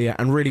it earlier,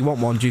 and really want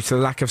one due to the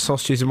lack of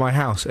sausages in my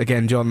house,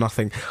 again, John,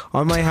 nothing,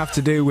 I may have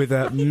to do with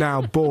a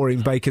now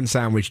boring bacon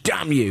sandwich.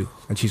 Damn you!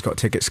 And she's got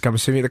tickets to come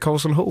and see me at the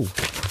Colston Hall.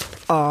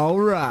 All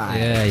right.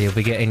 Yeah, you'll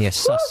be getting your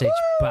sausage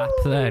bap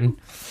then.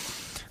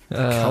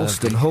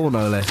 Colston Hall,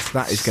 no less.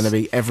 That is going to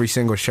be every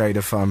single shade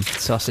of fun.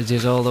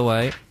 Sausages all the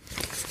way.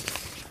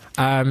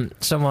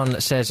 Someone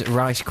says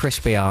Rice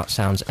Krispie art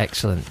sounds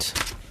excellent.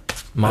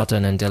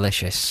 Modern and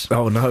delicious.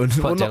 Oh, no.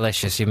 Put Well, not-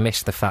 delicious, you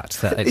missed the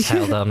fact that it's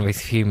held on with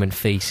human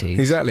feces.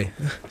 Exactly.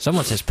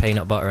 Someone says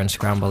peanut butter and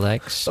scrambled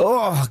eggs.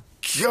 Oh,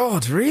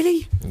 God,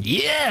 really?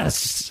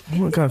 Yes!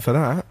 I'm not going for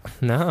that.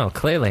 No,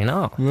 clearly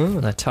not.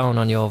 No. The tone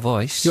on your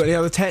voice. You got any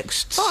other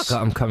texts? I got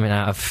them coming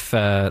out of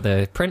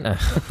the printer.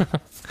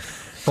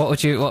 What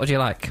would you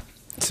like?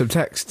 Some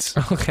texts.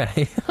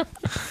 Okay.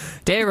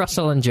 Dear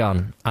Russell and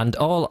John, and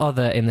all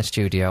other in the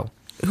studio.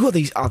 Who are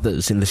these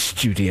others in the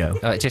studio?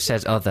 It just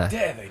says other.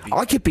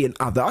 I could be an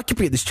other. I could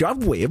be in the studio. I'm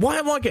weird. Why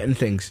am I getting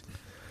things?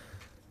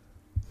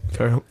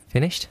 Carry on.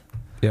 Finished?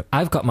 Yep.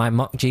 I've got my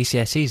mock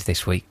GCSEs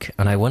this week,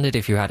 and I wondered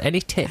if you had any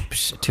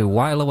tips to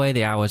while away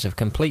the hours of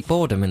complete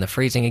boredom in the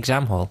freezing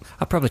exam hall.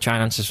 I'll probably try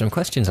and answer some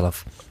questions,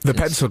 love. The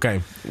pencil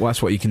game. Well,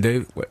 that's what you can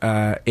do.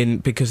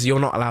 Because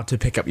you're not allowed to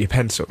pick up your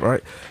pencil,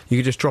 right? You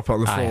can just drop it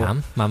on the I floor.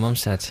 am. My mum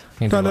said.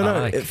 You No, do no, what I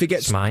no. like. If it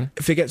gets It's mine.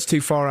 if it gets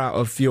too far out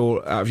of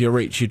your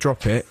reach, you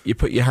drop it. You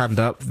put your hand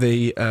up.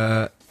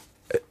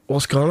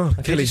 What's going on?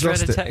 Have you Kelly's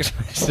just read lost a it. text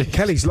message?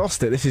 Kelly's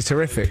lost it. This is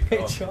terrific.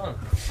 Which one?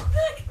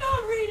 I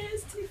can't read it,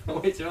 it's too far.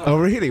 Which one? Oh,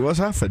 really? What's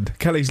happened?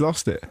 Kelly's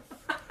lost it.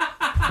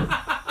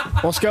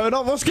 What's going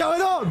on? What's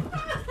going on?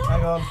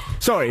 Hang on.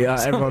 Sorry,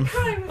 everyone.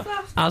 Crying with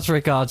laughter. As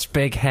regards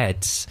big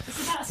heads,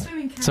 It's about a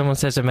swimming camp. someone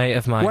says a mate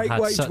of mine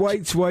had such...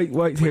 Wait.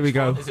 Here we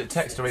go. Is it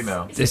text or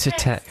email? It's a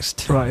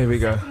text. Right, here we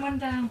go. Second one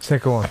down.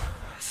 Second one.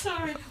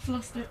 Sorry, I've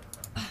lost it.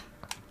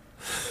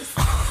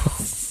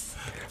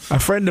 A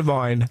friend of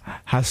mine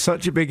has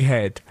such a big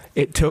head,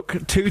 it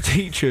took 2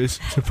 teachers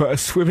to put a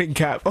swimming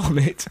cap on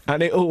it,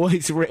 and it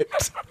always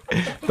ripped.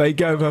 They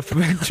gave up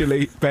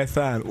eventually, Beth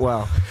Ann.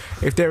 Wow.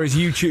 If there is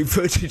YouTube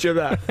footage of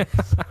that,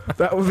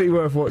 that would be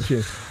worth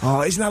watching.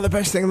 Oh, isn't that the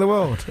best thing in the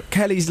world?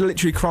 Kelly's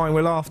literally crying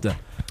with laughter.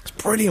 It's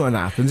brilliant when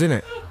that happens, isn't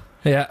it?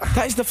 Yeah.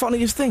 That is the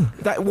funniest thing.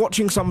 That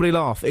watching somebody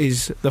laugh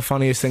is the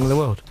funniest thing in the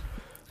world.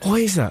 Why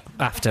is that?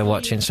 After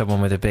watching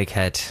someone with a big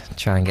head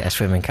try and get a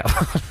swimming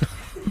cap on.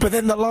 But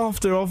then the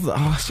laughter of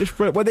that, it's just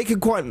brilliant. Well,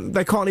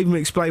 they can't even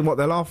explain what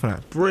they're laughing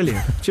at.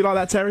 Brilliant. Do you like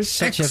that, Terry?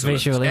 Such a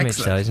visual image,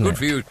 though, isn't Good it?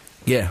 for you.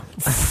 Yeah.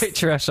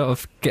 Picture her sort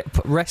of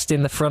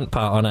resting the front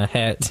part on her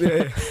head,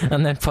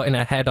 and then putting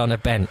her head on a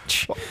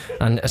bench,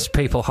 and as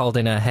people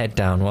holding her head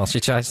down while she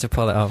tries to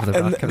pull it over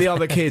the And back. the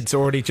other kid's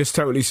already just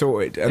totally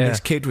sorted, and this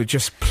kid with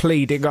just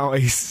pleading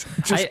eyes,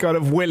 just kind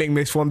of willing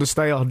this one to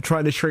stay on,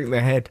 trying to shrink their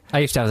head. I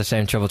used to have the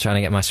same trouble trying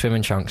to get my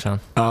swimming trunks on.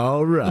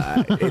 All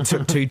right. It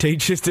took 2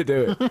 teachers to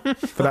do it.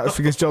 But that was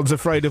because John's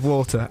afraid of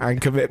water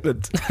and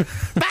commitment.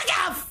 Back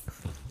off!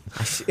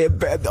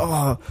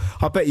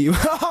 I bet you.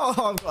 I've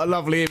got a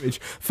lovely image.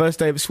 First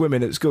day of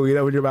swimming at school, you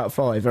know, when you're about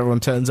 5, everyone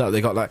turns up, they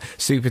got like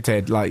Super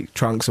Ted, like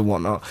trunks and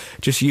whatnot.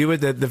 Just you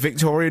with the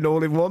Victorian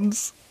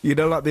all-in-ones, you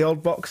know, like the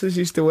old boxers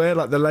used to wear,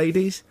 like the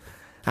ladies.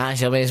 I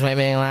shall be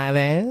swimming like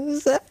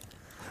this.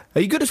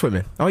 Are you good at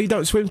swimming? Oh, you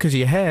don't swim because of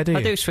your hair, do you?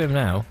 I do swim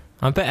now.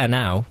 I'm better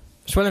now.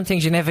 It's one of them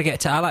things you never get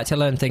to. I like to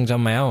learn things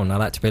on my own. I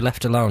like to be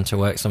left alone to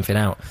work something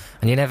out,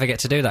 and you never get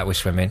to do that with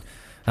swimming.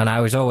 And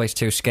I was always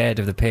too scared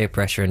of the peer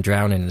pressure and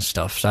drowning and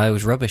stuff, so I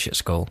was rubbish at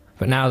school.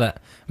 But now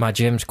that my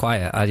gym's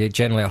quiet, I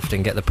generally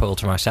often get the pool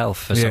to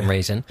myself for some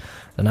reason.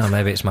 And now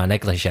maybe it's my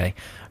negligee.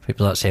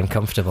 People don't seem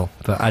comfortable.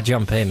 But I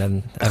jump in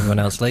and everyone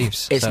else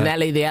leaves. It's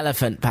Nelly the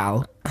elephant,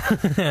 pal.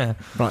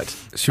 Right.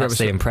 That's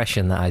the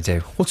impression that I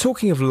do. Well,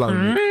 talking of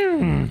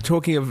alone,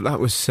 talking of... That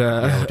was...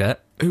 Yoda.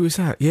 Who was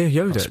that? Yeah,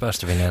 Yoda. It's supposed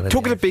to be Nelly.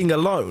 Talking of being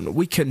alone,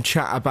 we can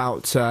chat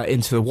about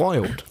Into the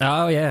Wild.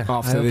 Oh, yeah.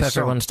 After I hope this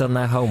everyone's done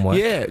their homework.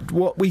 Yeah,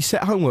 what we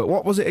set homework.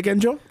 What was it again,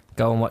 John?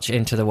 Go and watch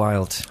Into the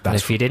Wild. And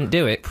if you didn't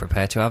do it,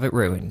 prepare to have it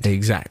ruined.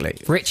 Exactly.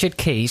 Richard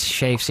Keys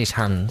shaves his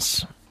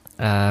hands.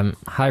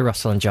 Hi,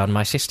 Russell and John.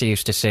 My sister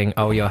used to sing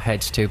 "Oh, Your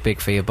Head's Too Big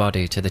for Your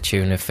Body" to the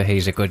tune of "For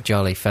He's a Good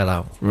Jolly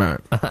Fellow." Right.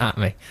 At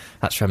me.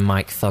 That's from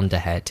Mike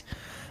Thunderhead.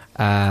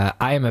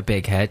 I am a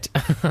big head.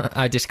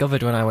 I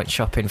discovered when I went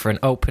shopping for an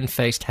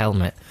open-faced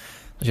helmet.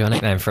 Was your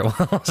nickname for a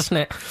while, wasn't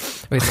it?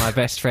 With my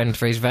best friend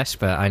for his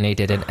Vespa, I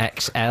needed an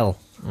XL.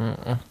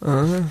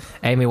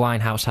 Amy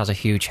Winehouse has a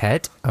huge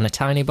head and a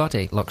tiny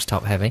body. Looks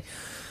top-heavy.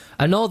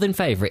 A northern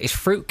favourite is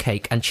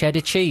fruitcake and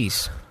cheddar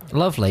cheese.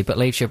 Lovely, but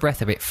leaves your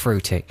breath a bit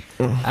fruity.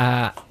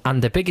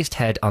 And the biggest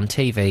head on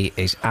TV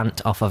is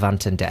Ant off of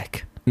Ant and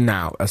Dec.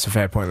 Now, that's a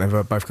fair point.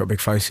 They've both got big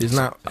faces.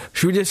 Now,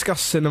 should we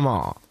discuss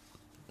cinema?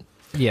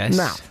 Yes.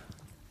 Now,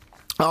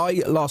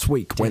 I last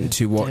week went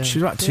to watch... It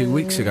was about 2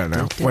 weeks ago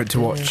now. Went to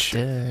watch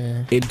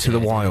Into the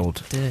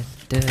Wild.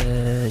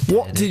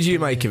 What did you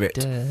make of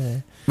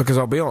it? Because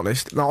I'll be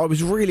honest, I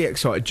was really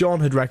excited. John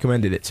had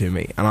recommended it to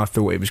me, and I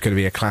thought it was going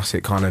to be a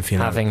classic kind of, you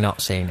know... Having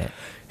not seen it.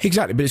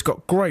 Exactly, but it's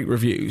got great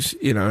reviews,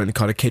 you know, and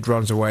kind of kid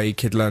runs away,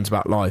 kid learns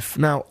about life.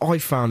 Now, I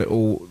found it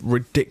all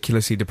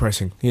ridiculously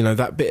depressing. You know,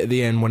 that bit at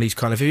the end when he's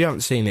kind of, if you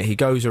haven't seen it, he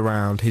goes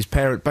around, his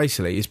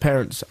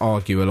parents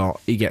argue a lot,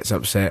 he gets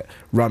upset,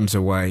 runs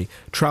away,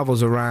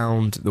 travels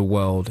around the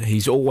world,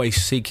 he's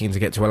always seeking to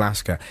get to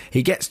Alaska.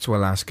 He gets to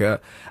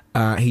Alaska,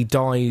 he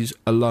dies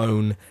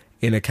alone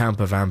in a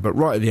camper van, but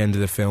right at the end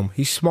of the film,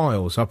 he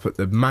smiles up at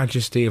the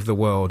majesty of the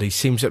world. He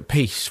seems at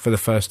peace for the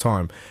first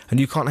time, and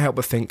you can't help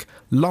but think,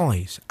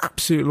 lies,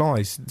 absolute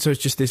lies. So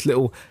it's just this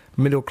little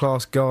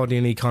middle-class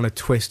guardian-y kind of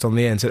twist on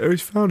the end. So,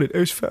 who's found it?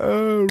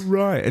 Oh,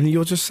 right. And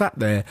you're just sat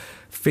there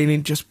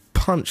feeling just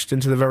punched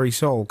into the very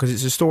soul, because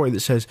it's a story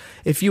that says,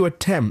 if you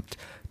attempt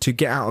to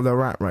get out of the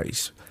rat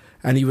race,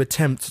 and you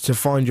attempt to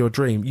find your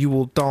dream, you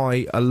will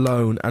die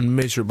alone and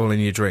miserable in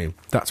your dream.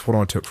 That's what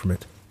I took from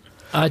it.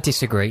 I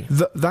disagree.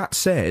 That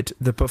said,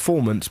 the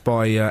performance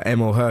by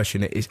Emil Hirsch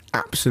in it is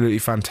absolutely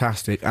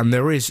fantastic, and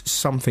there is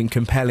something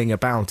compelling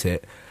about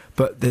it,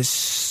 but there's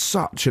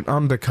such an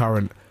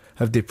undercurrent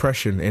of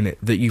depression in it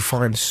that you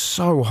find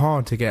so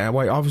hard to get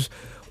away. I was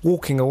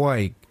walking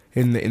away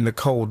in the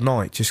cold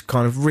night, just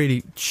kind of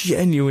really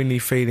genuinely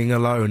feeling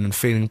alone and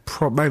feeling...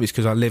 maybe it's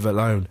because I live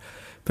alone,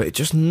 but it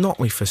just knocked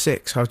me for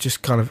 6. I was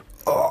just kind of...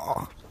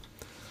 oh.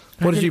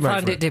 What did you make? I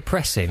find it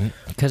depressing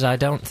because I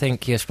don't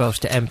think you're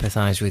supposed to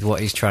empathise with what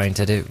he's trying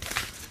to do.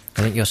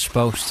 I think you're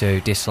supposed to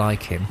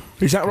dislike him.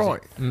 Is that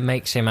right? It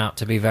makes him out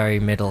to be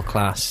very middle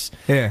class,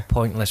 yeah,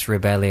 pointless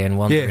rebellion,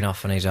 wandering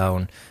off on his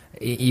own.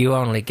 You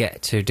only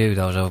get to do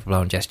those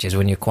overblown gestures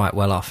when you're quite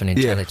well off and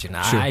intelligent.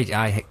 Yeah, sure.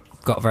 I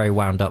got very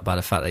wound up by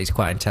the fact that he's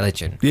quite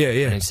intelligent. Yeah.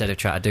 And instead of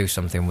trying to do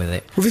something with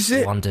it, well, this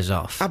is wanders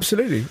off.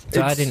 Absolutely.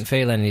 So I didn't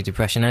feel any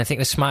depression. And I think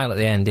the smile at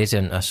the end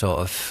isn't a sort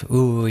of,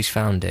 ooh, he's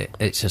found it.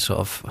 It's a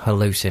sort of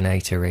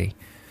hallucinatory.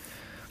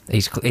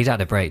 He's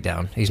had a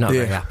breakdown. He's not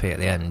very happy at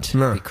the end.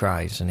 No. He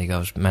cries and he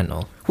goes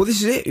mental. Well,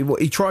 this is it.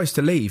 He tries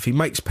to leave. He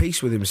makes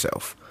peace with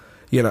himself.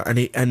 You know,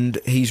 and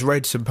he's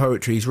read some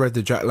poetry, he's read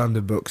the Jack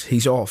London books,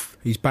 he's off,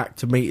 he's back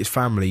to meet his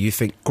family. You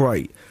think,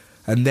 great.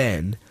 And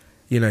then,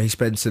 you know, he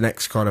spends the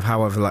next kind of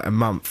however, like a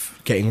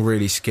month getting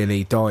really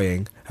skinny,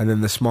 dying, and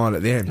then the smile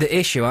at the end. The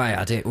issue I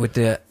had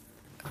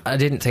I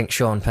didn't think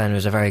Sean Penn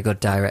was a very good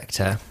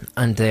director,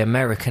 and the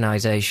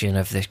Americanisation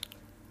of the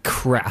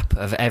crap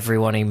of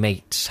everyone he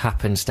meets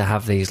happens to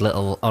have these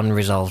little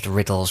unresolved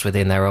riddles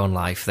within their own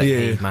life that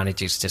he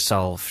manages to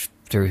solve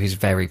through his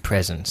very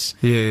presence.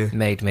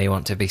 Made me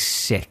want to be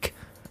sick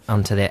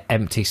onto the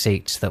empty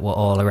seats that were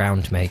all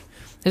around me.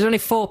 There's only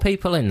 4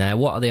 people in there.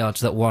 What are the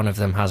odds that one of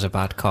them has a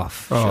bad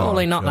cough?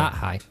 Surely not that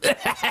high.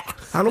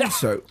 And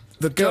also,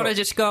 the girl... Do you want to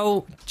just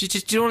go... Do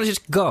you want to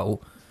just go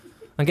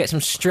and get some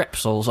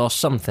strepsils or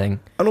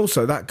something? And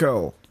also, that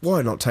girl,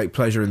 why not take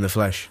pleasure in the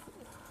flesh?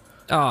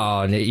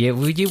 Oh,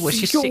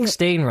 she's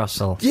 16,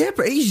 Russell. Yeah,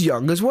 but he's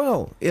young as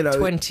well, you know.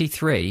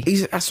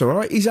 23. That's all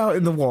right. He's out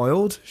in the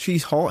wild.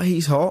 She's hot.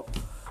 He's hot.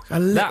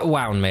 That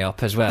wound me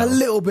up as well. A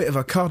little bit of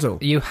a cuddle.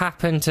 You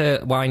happen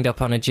to wind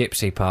up on a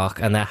gypsy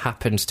park, and there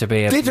happens to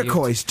be a...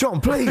 Didacoys,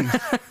 John, please.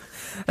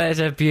 There's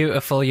a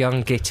beautiful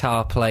young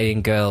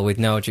guitar-playing girl with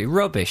no...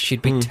 Rubbish.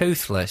 She'd be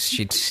toothless.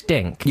 She'd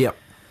stink. Yep.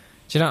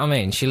 Do you know what I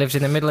mean? She lives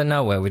in the middle of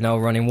nowhere with no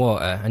running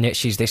water, and yet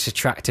she's this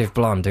attractive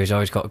blonde who's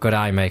always got good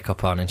eye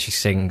makeup on, and she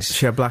sings...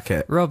 She had black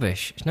hair.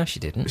 Rubbish. No,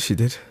 she didn't. She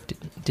did.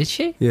 Did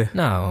she? Yeah.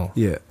 No.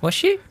 Yeah. Was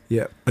she?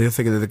 Yeah. You're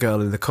thinking of the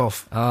girl in the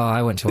cough. Oh,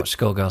 I went to watch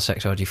Schoolgirl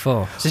Sex Orgy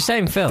 4. It's the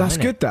same film, That's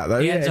isn't good, it? that, though.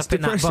 He Yeah, ends it's up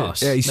in that depressing.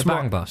 bus. Yeah, the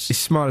bang bus. He's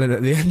smiling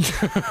at the end.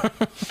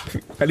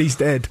 And he's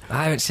dead.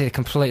 I haven't seen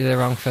completely the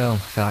wrong film. I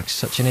feel like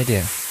such an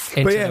idiot.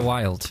 Into the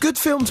wild. Good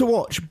film to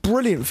watch.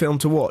 Brilliant film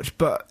to watch,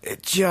 but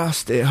it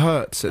hurts at Have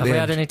the we end.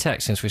 had any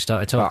texts since we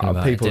started talking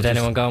about it? Did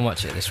anyone go and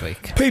watch it this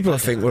week? People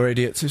think we're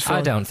idiots. It's fine.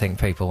 I don't think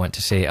people went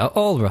to see it at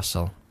all,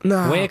 Russell.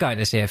 No. We're going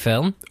to see a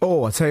film.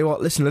 Oh, I tell you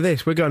what, listen to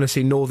this. We're going to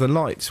see Northern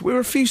Lights. We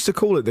refuse to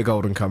call it the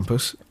Golden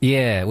Compass.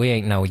 Yeah, we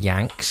ain't no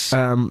Yanks.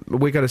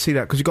 We're going to see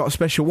that because we've got a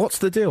special... What's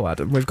the deal,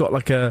 Adam? We've got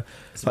like a...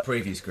 It's a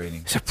preview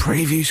screening. It's a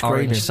preview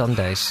screening. Orange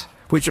Sundays.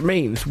 Which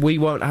means we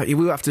won't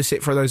have to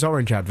sit for those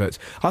orange adverts.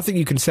 I think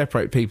you can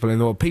separate people in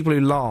the world. People who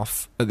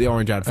laugh at the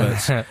orange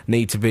adverts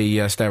need to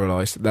be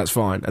sterilised. That's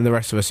fine. And the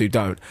rest of us who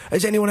don't.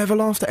 Has anyone ever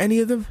laughed at any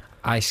of them?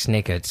 I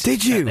sniggered.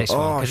 Did you?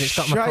 Because it's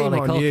got shame Macaulay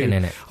on Culkin you.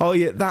 in it. Oh,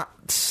 yeah, that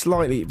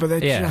slightly, but they're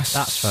just...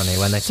 that's funny,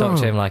 when they talk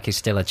to him like he's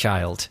still a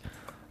child.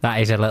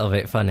 That is a little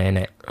bit funny, isn't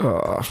it?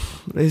 Oh,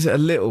 is it a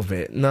little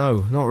bit?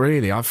 No, not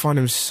really. I find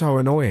him so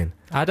annoying.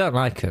 I don't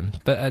like him.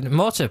 But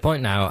more to the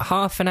point now,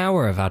 half an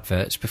hour of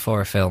adverts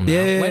before a film now.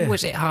 Yeah. When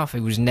was it half?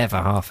 It was never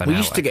half an hour. We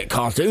used to get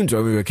cartoons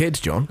when we were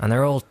kids, John. And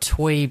they're all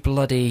twee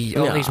bloody...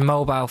 All these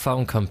mobile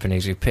phone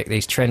companies who pick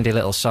these trendy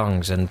little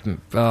songs and...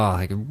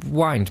 Oh,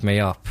 wind me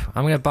up.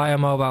 I'm going to buy a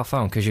mobile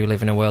phone because you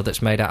live in a world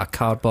that's made out of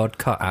cardboard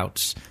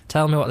cutouts.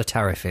 Tell me what the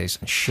tariff is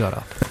and shut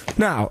up.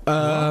 Now,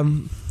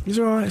 it's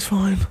alright, it's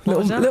fine.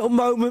 Little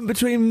moment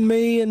between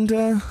me and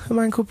a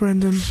man called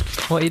Brendan.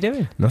 What are you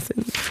doing?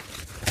 Nothing.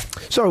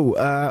 So,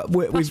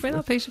 Pass me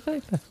that piece of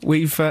paper.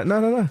 We've...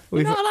 no.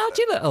 You're not allowed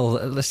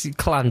your little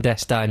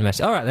clandestine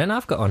message. All right, then,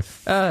 I've got one.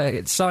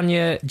 It's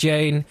Sonia,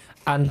 Jane,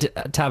 and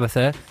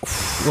Tabitha.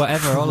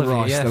 Whatever, all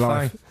of you. Yeah,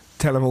 fine.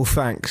 Tell them all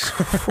thanks.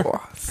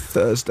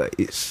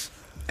 Thursdays.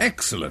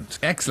 Excellent.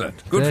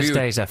 Good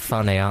Thursdays are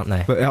funny, aren't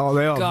they? But, they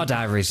are. God,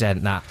 I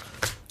resent that.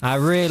 I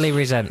really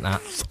resent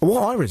that.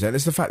 What I resent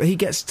is the fact that he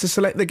gets to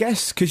select the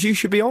guests, because you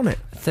should be on it.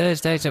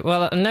 Thursdays are...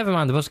 Well, never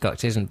mind, the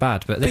Buzzcocks isn't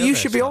bad, but... But you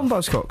should be on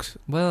Buzzcocks.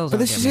 Well, but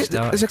this is it.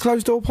 There's a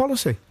closed-door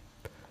policy.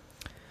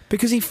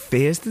 Because he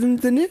fears the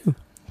new.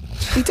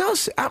 He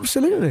does,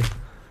 absolutely.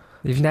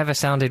 You've never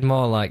sounded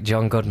more like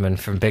John Goodman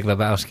from Big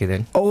Lebowski,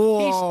 then.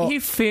 Oh, he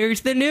fears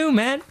the new,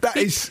 man. That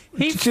is...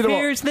 He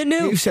fears the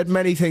new. You've said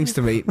many things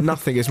to me.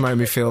 Nothing has made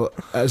me feel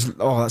as...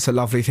 Oh, that's a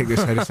lovely thing to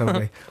say to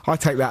somebody. I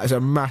take that as a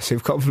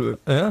massive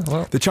compliment. Yeah,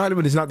 well... The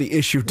Chinaman is not the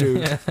issue,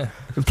 dude. Yeah.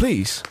 And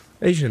please,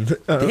 Asian...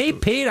 He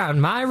peed on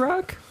my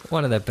rug?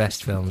 One of the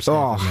best films.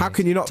 Oh, how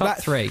can you not... Top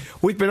 3.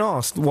 We've been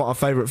asked what our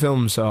favourite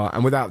films are,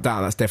 and without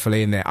doubt, that's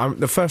definitely in there.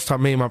 The first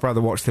time me and my brother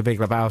watched The Big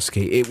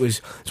Lebowski,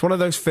 it's one of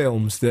those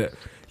films that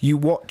you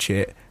watch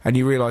it and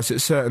you realise at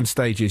certain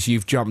stages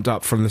you've jumped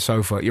up from the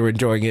sofa, you're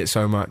enjoying it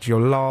so much,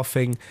 you're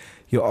laughing,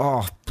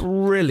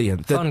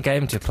 brilliant. Fun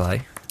game to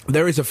play.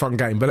 There is a fun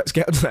game, but let's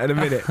get to that in a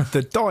minute.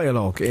 The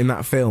dialogue in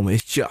that film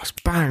is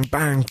just bang,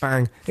 bang,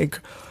 bang.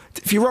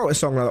 If you wrote a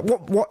song like that,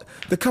 what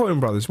the Coen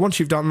brothers, once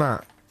you've done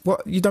that,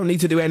 you don't need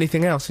to do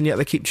anything else, and yet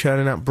they keep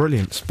churning out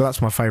brilliance. But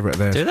that's my favourite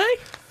there. Do they?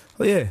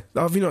 Oh, yeah.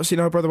 Have you not seen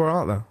Oh Brother Where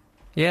Art Thou?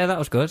 Yeah, that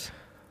was good.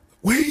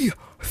 We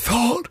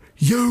thought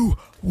you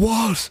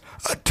was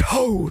a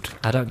toad.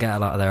 I don't get a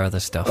lot of their other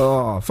stuff.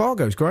 Oh,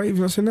 Fargo's great. Have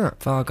you not seen that?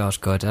 Fargo's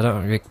good. I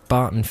don't...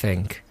 Barton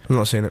Fink. I've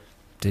not seen it.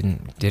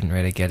 Didn't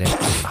really get it.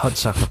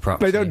 Hudsucker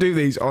Proxy. They don't do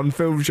these on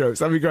film shows.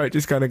 That'd be great.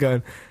 Just kind of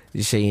going,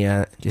 you see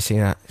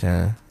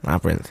that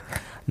Labyrinth?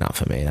 Not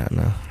for me, that,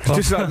 no.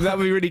 Just like, that'd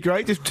be really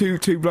great. Just two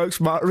blokes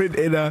muttering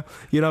in a,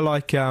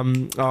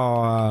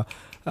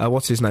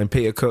 what's his name,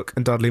 Peter Cook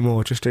and Dudley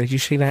Moore. Just did you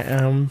see that?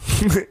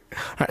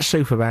 That's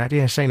super bad.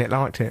 Yeah, seen it,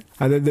 liked it.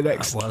 And then the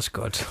next That was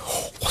good.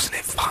 wasn't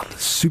it fun?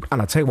 Super.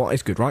 And I'll tell you what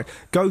is good, right?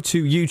 Go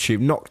to YouTube,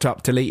 knocked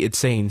up deleted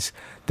scenes.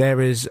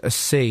 There is a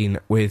scene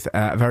with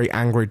a very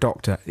angry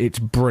doctor. It's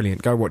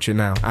brilliant. Go watch it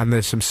now. And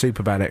there's some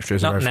super bad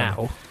extras. Not very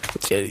now.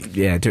 funny.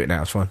 Yeah, do it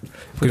now. It's fine.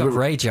 We've got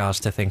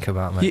Rayjars to think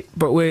about, mate. Yeah,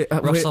 but we're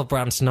Russell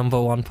Brand's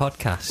 #1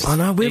 podcast. I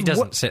know, he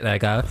doesn't sit there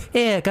and go,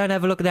 yeah, go and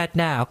have a look at that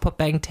now. Pop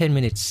bang 10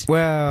 minutes.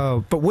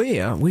 Well, but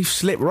we've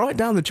slipped right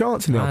down the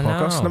charts in our I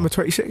podcast. know. Number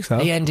 26, though.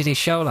 He ended his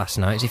show last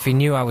night as if he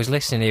knew I was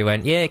listening. He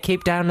went, yeah,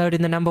 keep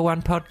downloading the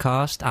 #1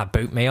 podcast.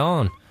 Boot me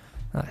on.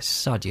 Oh,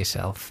 sod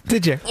yourself.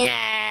 Did you?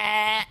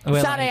 Yeah.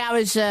 Well, Sorry, I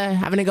was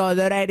having a go at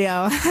the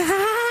radio.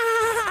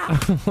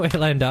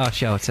 We'll end our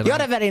show tonight.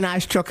 You're a very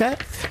nice trucker.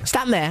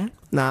 Stand there.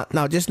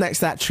 No, just next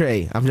to that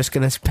tree. I'm just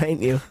going to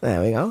paint you.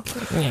 There we go.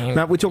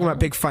 Now, we're talking about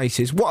big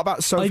faces. What about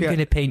I'm Sophie... going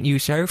to paint you,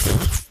 sir.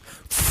 I've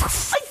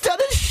done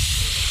it.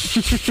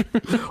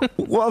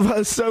 What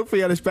about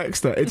Sophie Ellis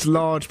Bextor? It's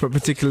large but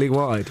particularly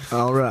wide.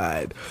 All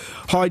right.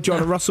 Hi, John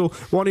and Russell.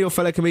 One of your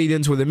fellow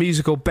comedians with a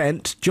musical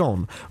bent,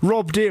 John.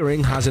 Rob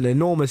Deering has an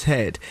enormous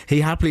head.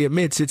 He happily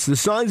admits it's the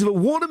size of a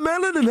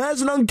watermelon and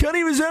has an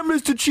uncanny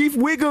resemblance to Chief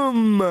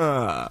Wiggum.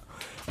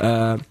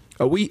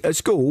 At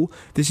school,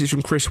 this is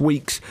from Chris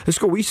Weeks, at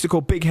school we used to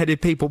call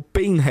big-headed people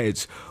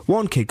beanheads.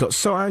 One kid got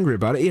so angry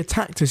about it, he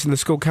attacked us in the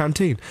school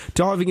canteen,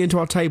 diving into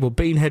our table,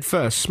 beanhead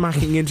first,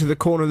 smacking into the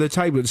corner of the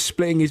table and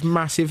splitting his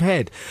massive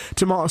head.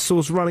 Tomato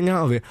sauce running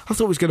out of it. I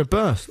thought it was going to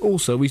burst.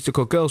 Also, we used to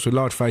call girls with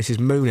large faces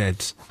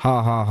moonheads.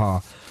 Ha ha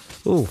ha.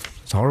 Oh,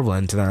 it's a horrible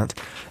end to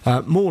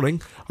that.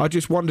 Morning. I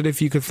just wondered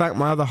if you could thank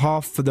my other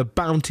half for the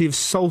bounty of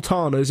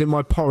sultanas in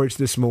my porridge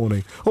this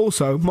morning.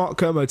 Also, Mark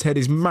Kermode's head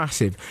is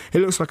massive. It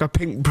looks like a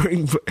pink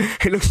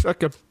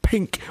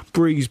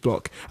breeze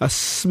block. A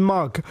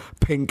smug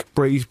pink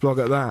breeze block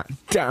at that.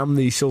 Damn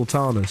these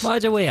sultanas. Why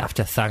do we have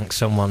to thank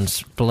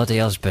someone's bloody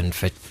husband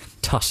for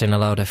tossing a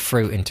load of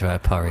fruit into her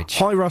porridge?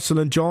 Hi, Russell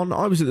and John.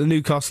 I was at the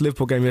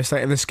Newcastle-Liverpool game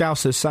yesterday and the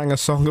Scousers sang a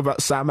song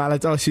about Sam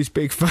Allardyce's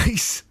big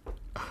face.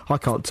 I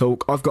can't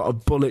talk. I've got a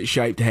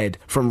bullet-shaped head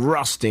from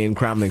Rusty in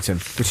Cramlington,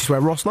 which is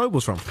where Ross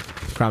Noble's from.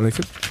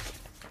 Cramlington.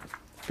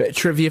 Bit of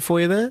trivia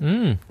for you there.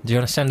 Do you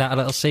want to send out a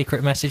little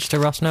secret message to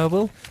Ross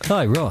Noble?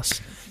 Hi,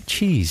 Ross.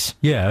 Cheese.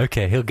 Yeah,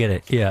 okay, he'll get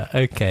it. Yeah,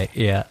 okay,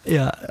 yeah.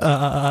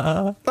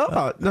 Oh,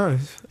 no.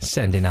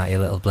 Sending out your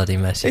little bloody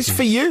message. It's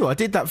for you. I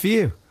did that for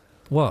you.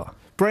 What?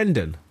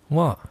 Brendan.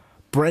 What?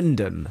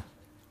 Brendan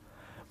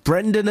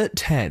at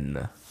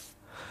 10.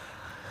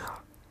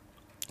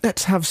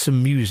 Let's have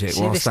some music.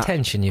 See this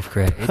tension you've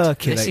created?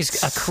 Percolates. This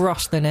is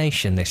across the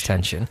nation, this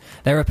tension.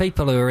 There are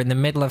people who are in the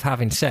middle of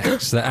having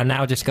sex that are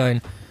now just going,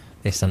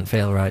 this doesn't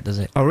feel right, does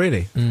it? Oh,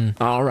 really?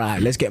 All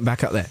right, let's get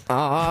back up there.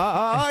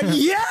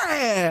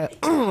 Yeah!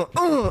 Go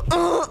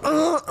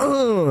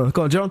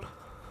on, John.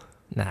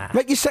 Nah.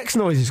 Make your sex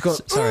noises. Go on.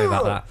 Sorry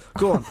about that.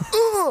 Go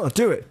on.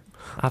 Do it.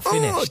 I've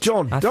finished.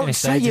 John, I've don't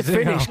finished say you ages ago.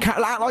 finished.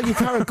 Act like you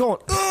carry. Go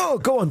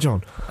on. Go on,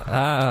 John.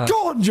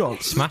 Go on,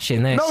 John.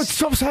 Smashing this. No,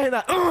 stop saying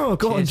that. Go on,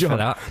 Cheers John. for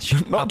that.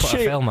 I'll put a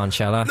film on,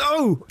 shall I?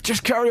 No,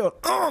 just carry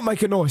on.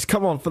 Make a noise.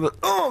 Come on.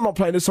 I'm not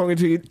playing a song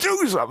until you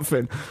do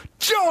something.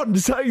 John,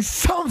 say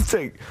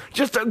something.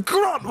 Just a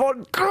grunt.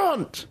 One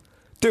grunt.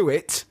 Do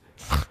it.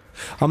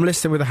 I'm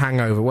listening with a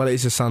hangover. Well, it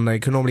is a Sunday. You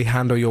can normally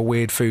handle your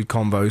weird food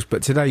combos,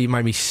 but today you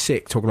made me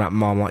sick talking about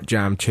Marmite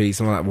jam, cheese,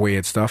 and all that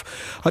weird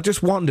stuff. I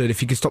just wondered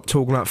if you could stop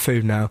talking about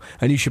food now,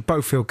 and you should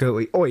both feel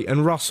guilty. Oi,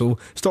 and Russell,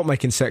 stop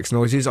making sex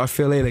noises. I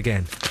feel ill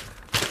again.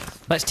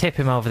 Let's tip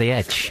him over the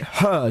edge.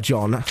 Her,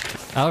 John.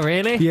 Oh,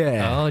 really?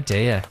 Yeah. Oh,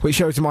 dear. Which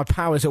shows my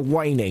powers are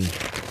waning.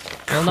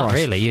 Well, not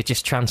really. You're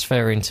just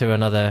transferring to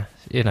another,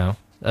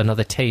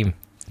 another team,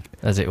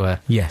 as it were.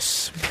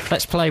 Yes.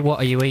 Let's play What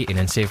Are You Eating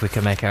and see if we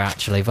can make her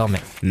actually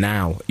vomit.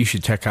 Now, you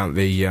should check out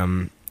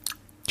the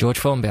George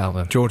Formby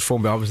album. George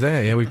Formby. I was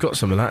there. Yeah, we've got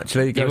some of that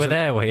actually. You were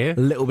there, were you? A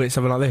little bit,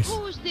 something like this.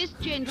 Who's this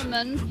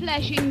gentleman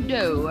flashing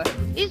dough?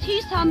 Is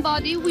he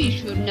somebody we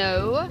should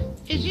know?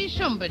 Is he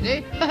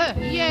somebody?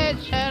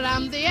 Yes, sir,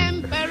 I'm the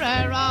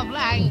Emperor of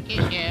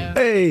Lancashire.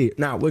 Hey,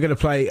 now we're going to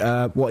play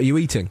What Are You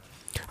Eating?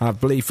 I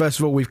believe first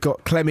of all we've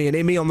got Clemmy and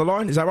Immy on the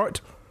line. Is that right?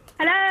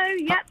 Hello,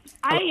 yep.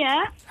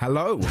 Hiya.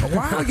 Hello. Oh,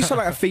 wow, you sound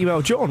like a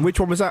female John. Which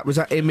one was that? Was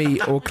that Immy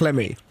or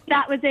Clemmy?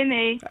 That was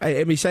Immy.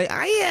 Hey, Immy, say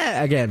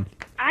hiya again.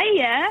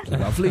 Hiya.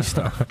 Lovely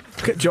stuff.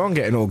 Look at John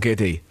getting all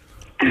giddy.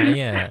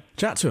 Yeah.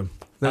 Chat to him.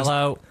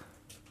 Hello.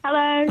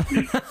 Hello.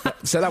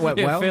 So that went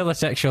You well. feel the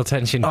sexual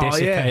tension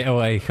dissipate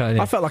away, can't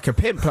you? I felt like a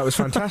pimp. That was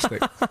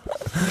fantastic.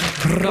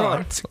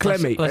 Right,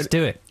 Clemmy. Let's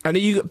do it. And are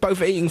you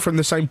both eating from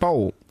the same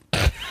bowl?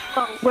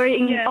 We're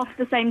eating off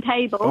the same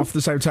table. Off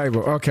the same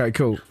table. Okay,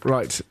 cool.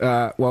 Right.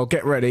 Well,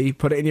 get ready.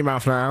 Put it in your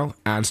mouth now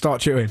and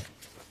start chewing.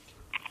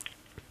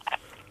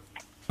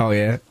 Oh,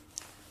 yeah.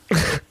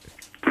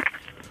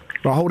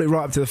 Right, hold it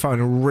right up to the phone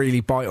and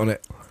really bite on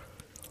it.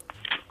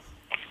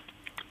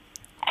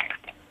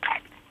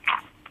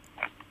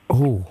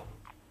 Oh.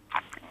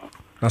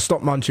 Now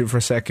stop munching for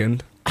a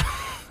second.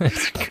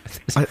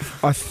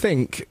 I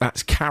think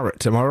that's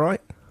carrot, am I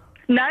right?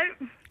 No.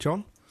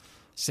 John?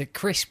 Is it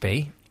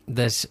crispy?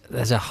 There's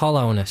a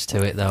hollowness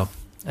to it, though.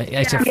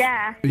 It's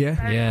Yeah.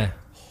 yeah.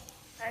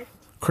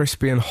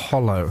 Crispy and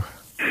hollow.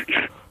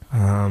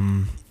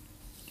 Like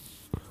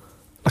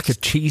a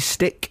cheese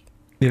stick?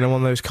 You know,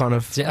 one of those kind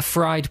of... Is it a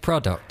fried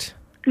product?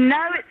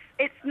 No,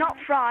 it's not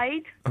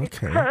fried.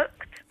 Okay. It's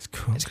cooked. It's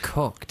cooked. It's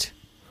cooked.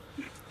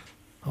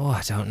 Oh,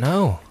 I don't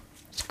know.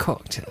 It's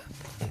cooked.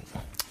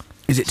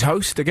 Is it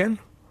toast again?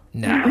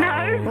 No.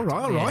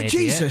 All right. Idiot.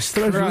 Jesus,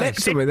 throw the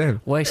lips at me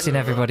then. Wasting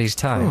everybody's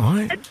time. All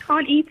right. Birds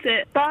can't eat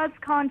it. Birds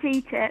can't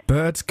eat it.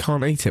 Birds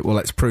can't eat it. Well,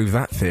 let's prove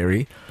that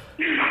theory.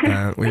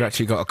 We've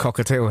actually got a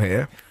cockatiel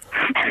here,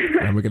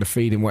 and we're going to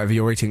feed him whatever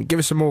you're eating. Give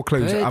us some more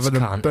clues Birds other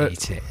than can't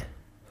eat it.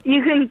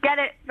 You can get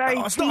it very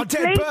Oh, it's not a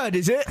dead cheaply. bird,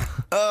 is it?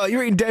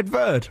 You're eating dead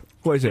bird.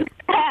 What is it?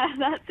 Yeah,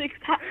 that's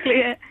exactly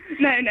it.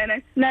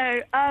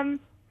 No.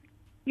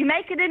 You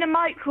make it in a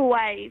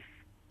microwave.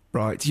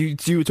 Right, you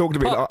were talking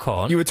to me Popcorn?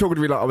 like you were talking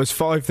to me like I was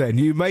 5 then.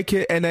 You make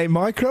it in a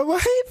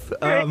microwave?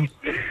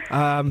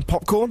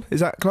 Popcorn?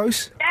 Is that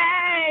close?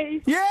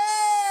 Yay!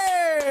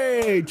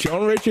 Yay!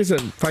 Jon Richardson.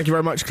 Thank you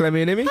very much,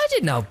 Clemmy and Immy. I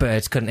didn't know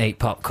birds couldn't eat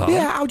popcorn.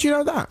 Yeah, how do you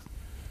know that?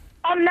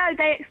 Oh no,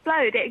 they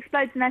explode. It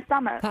explodes in their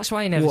stomach. That's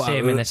why you never see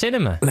them in the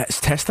cinema.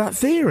 Let's test that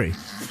theory.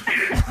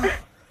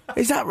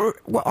 Is that...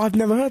 Well, I've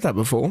never heard that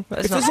before.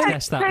 Let's If not there's any-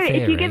 test that So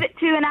theory. if you give it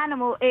to an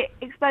animal, it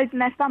explodes in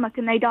their stomach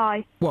and they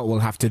die. Well,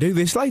 we'll have to do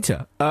this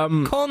later.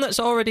 Corn that's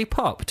already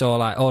popped, or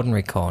like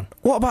ordinary corn?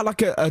 What about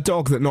like a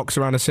dog that knocks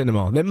around a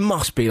cinema? There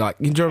must be like,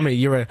 you know what I mean?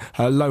 You're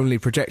a lonely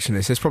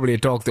projectionist. There's probably a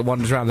dog that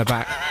wanders around the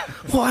back.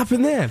 What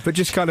happened there? But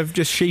just kind of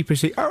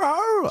sheepishly,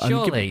 and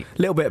Surely.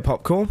 a little bit of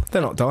popcorn.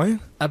 They're not dying.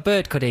 A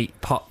bird could eat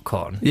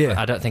popcorn. Yeah. But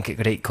I don't think it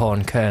could eat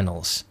corn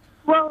kernels.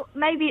 Well,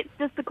 maybe it's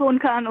just the corn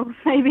kernels.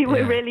 Maybe we're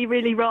Yeah. really,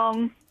 really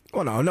wrong.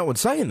 Well, no one's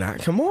saying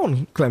that. Come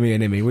on, Clemmy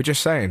and Immy. We're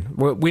just saying.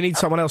 We need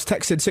someone else.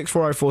 Texted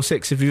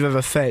 64046 if you've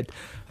ever fed.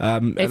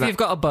 If you've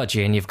got a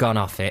budgie and you've gone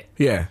off it,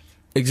 Yeah,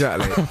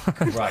 exactly.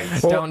 Right.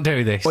 don't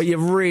do this. Well, you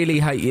really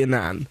hate your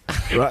nan,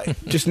 right?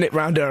 Just nip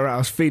round her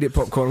house, feed it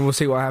popcorn, and we'll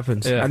see what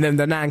happens. Yeah. And then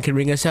the nan can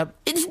ring us up.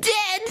 It's dead!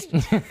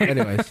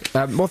 Anyways,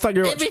 well, thank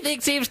you very much. Everything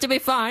seems to be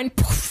fine.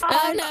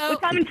 We're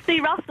coming to see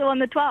Russell on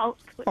the 12th.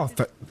 Oh,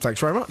 thanks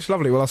very much.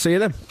 Lovely. Well, I'll see you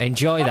then.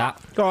 Enjoy that.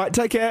 All right,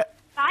 take care.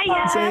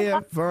 Bye. See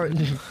ya. Bye.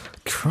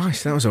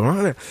 Christ, that was all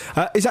right.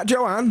 Is that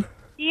Joanne?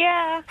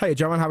 Yeah, Hey,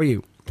 Joanne, how are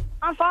you?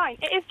 I'm fine.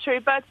 It is true,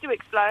 birds do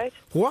explode.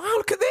 Wow,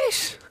 look at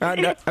this.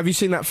 Have you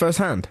seen that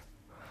firsthand?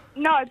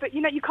 No, but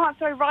you know, you can't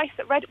throw rice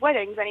at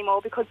weddings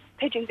anymore because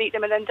pigeons eat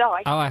them and then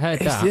die. Oh, I heard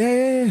that.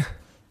 Yeah.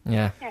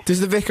 Yeah.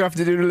 Does the vicar have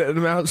to do a little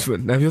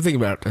announcement? Now, if you're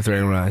thinking about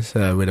throwing rice, we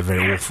had a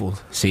very awful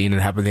scene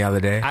that happened the other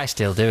day. I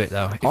still do it,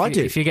 though.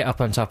 do. If you get up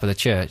on top of the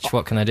church,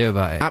 what can I do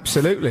about it?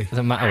 Absolutely.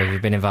 Doesn't matter whether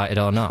you've been invited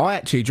or not. I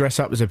actually dress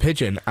up as a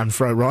pigeon and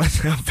throw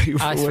rice at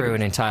people. I threw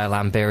an entire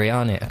lamb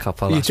biryani a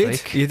couple last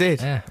week. You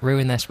did? Yeah,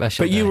 ruined their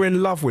special But you day. were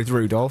in love with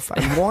Rudolph,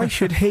 and why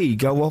should he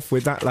go off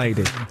with that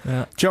lady?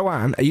 Yeah.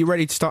 Joanne, are you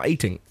ready to start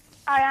eating?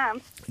 I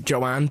am.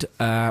 Joanne,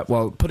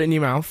 well, put it in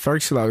your mouth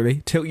very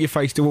slowly, tilt your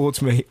face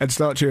towards me, and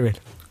start chewing.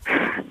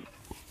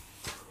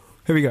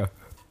 Here we go.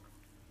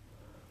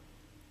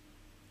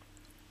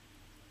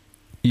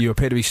 You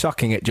appear to be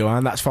sucking it,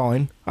 Joanne. That's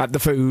fine. At the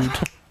food.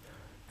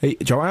 Hey,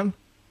 Joanne,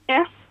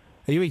 Yeah?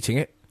 are you eating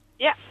it?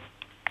 Yeah.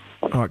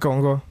 All right, go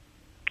on.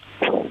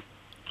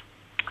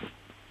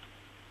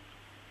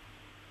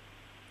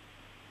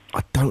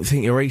 I don't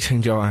think you're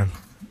eating, Joanne.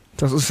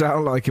 Doesn't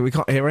sound like it. We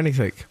can't hear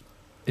anything.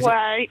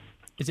 Wait.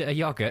 Is it a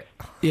yoghurt?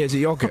 Yeah, is it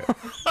yogurt?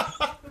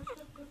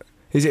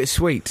 Is it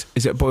sweet?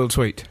 Is it boiled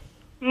sweet?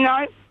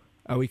 No.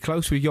 Are we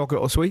close with yogurt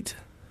or sweet?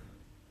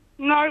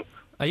 No.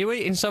 Are you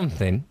eating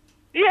something?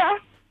 Yeah.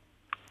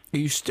 Are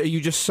you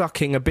just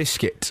sucking a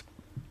biscuit?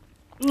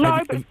 No,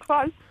 Have- but it's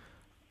close.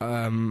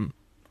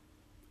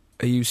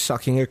 Are you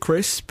sucking a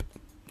crisp?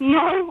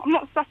 No, I'm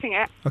not sucking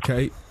it.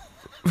 Okay.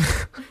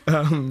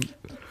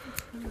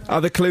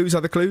 Other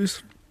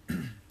clues?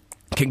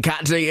 Can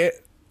cats eat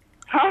it?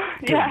 Huh?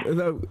 Yeah.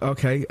 No.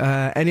 Okay.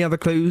 Any other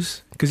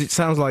clues? Because it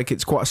sounds like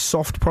it's quite a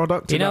soft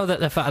product. You know that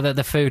the fact that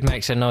the food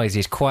makes a noise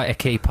is quite a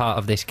key part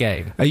of this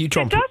game. Are you It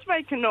trying? does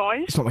make a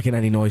noise. It's not making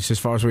any noise as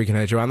far as we can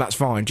hear, Joanne. That's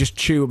fine. Just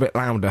chew a bit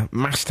louder.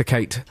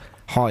 Masticate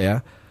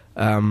higher.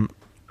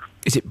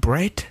 Is it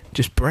bread?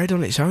 Just bread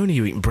on its own? Are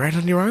you eating bread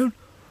on your own?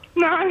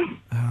 No.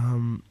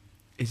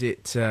 Is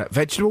it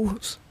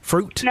vegetables?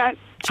 Fruit? No.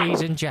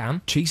 Cheese and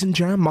jam? Cheese and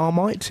jam?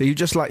 Marmite? Are you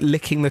just like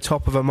licking the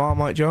top of a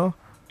Marmite jar?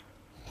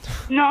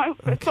 No,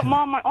 but it's got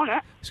Marmite on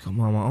it. It's got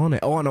Marmite on it.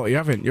 Oh, I know what you're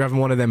having. You're having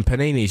one of them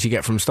paninis you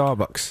get from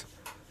Starbucks.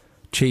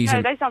 Cheese No,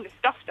 and... they sound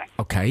disgusting.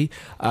 Okay.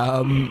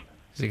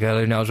 It's a girl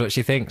who knows what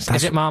she thinks.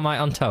 That's- Is it Marmite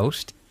on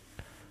toast?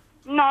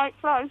 No,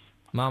 close.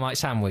 Marmite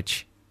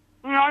sandwich?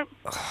 No.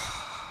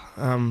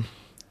 Have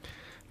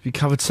you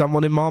covered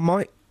someone in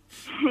Marmite?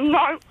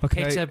 No.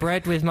 Okay. Pita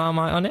bread with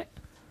Marmite on it?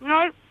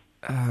 No.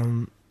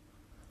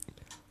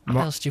 What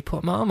else do you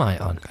put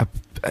Marmite on?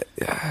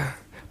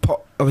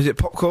 Is it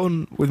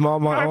popcorn with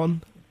Marmite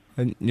on?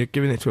 and you're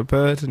giving it to a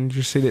bird and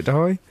you just seen it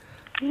die?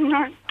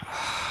 No.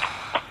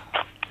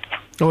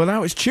 Oh, well,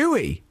 now it's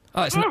chewy.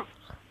 Oh, it's not.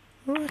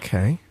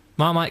 Okay.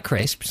 Marmite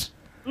crisps.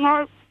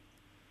 No.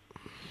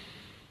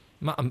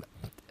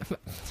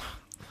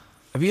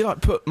 Have you,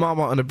 like, put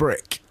Marmite on a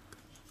brick?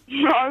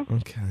 No.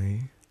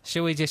 Okay.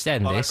 Shall we just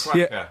end this?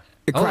 Cracker. Yeah.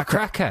 A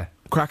cracker.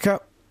 Cracker?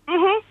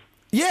 Mhm.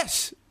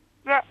 Yes!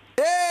 Yeah.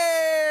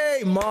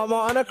 Hey!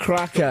 Marmite and a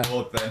cracker.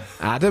 Bored then.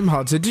 Adam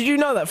Hudson. Did you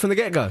know that from the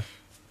get-go?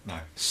 No.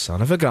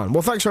 Son of a gun.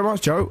 Well, thanks very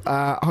much, Joe.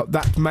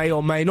 That may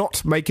or may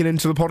not make it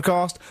into the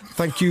podcast.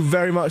 Thank you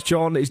very much,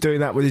 John. He's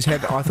doing that with his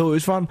head. I thought it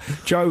was fun.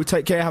 Joe,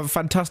 take care. Have a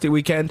fantastic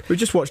weekend. We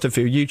just watched a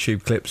few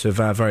YouTube clips of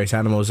various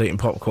animals eating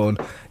popcorn.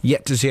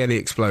 Yet to see any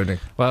exploding.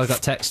 Well, I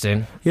got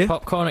texting. Yeah?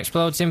 Popcorn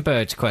explodes in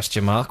birds, ? What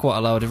a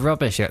load of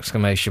rubbish, !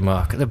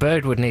 The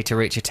bird would need to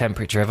reach a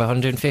temperature of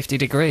 150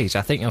 degrees.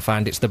 I think you'll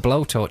find it's the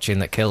blowtorching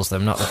that kills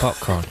them, not the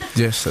popcorn.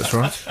 Yes, that's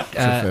right. That's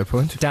a fair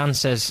point. Dan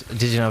says,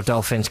 did you know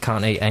dolphins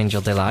can't eat Angel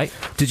Delight?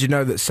 Did you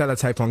know that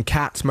sellotape on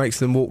cats makes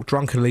them walk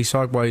drunkenly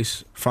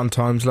sideways? Fun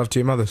times, love to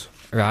your mothers.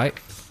 Right.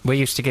 We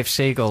used to give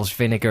seagulls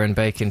vinegar and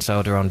baking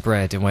soda on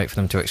bread and wait for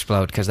them to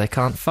explode because they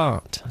can't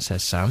fart,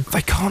 says Sam.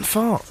 They can't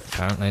fart?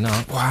 Apparently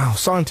not. Wow,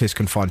 scientists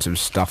can find some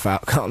stuff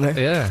out, can't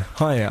they? Yeah.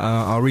 Hi,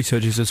 our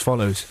research is as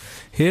follows.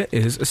 Here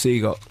is a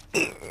seagull.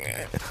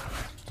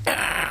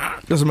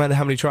 Doesn't matter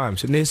how many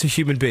times. And here's a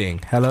human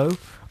being. Hello?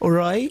 All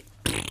right?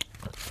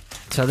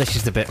 So this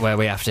is the bit where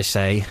we have to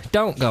say,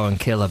 don't go and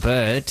kill a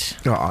bird.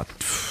 Oh,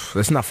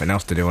 there's nothing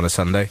else to do on a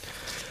Sunday.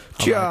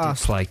 I did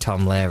play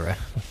Tom Lehrer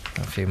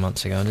a few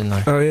months ago, didn't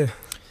I? Oh, yeah.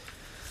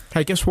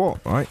 Hey, guess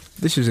what, right?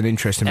 This is an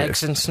interesting bit.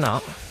 Eggs and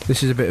snot.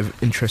 This is a bit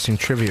of interesting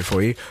trivia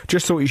for you.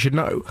 Just thought you should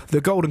know. The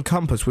Golden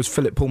Compass was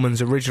Philip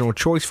Pullman's original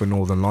choice for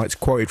Northern Lights,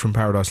 quoted from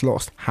Paradise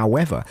Lost.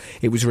 However,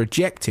 it was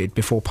rejected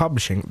before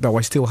publishing, though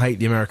I still hate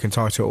the American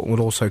title and would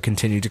also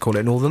continue to call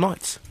it Northern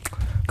Lights.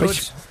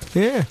 Good.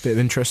 Yeah, bit of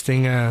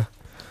interesting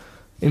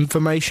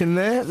information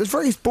there. There's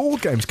various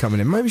board games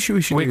coming in. Maybe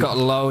we should We've got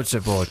loads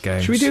of board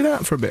games. Should we do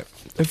that for a bit?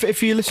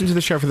 If you listen to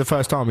the show for the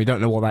first time, you don't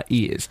know what that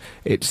is.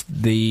 It's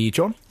the...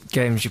 John?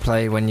 Games you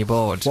play when you're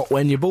bored. What,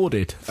 when you're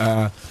boarded?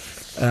 Have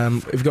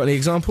you got any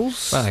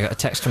examples? Well, I got a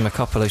text from a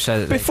couple who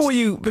said that... Before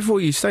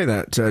you say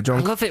that, John...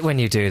 I love it when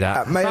you do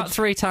that. About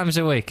 3 times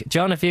a week.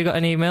 John, have you got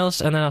any emails?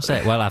 And then I'll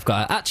say, well, I've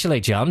got...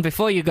 Actually, John,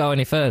 before you go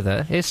any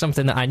further, here's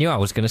something that I knew I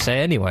was going to say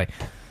anyway.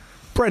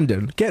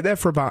 Brendan, get there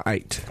for about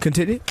 8.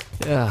 Continue.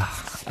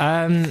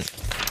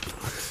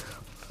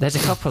 There's a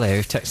couple here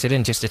who've texted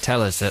in just to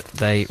tell us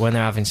that when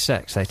they're having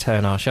sex, they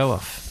turn our show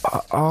off.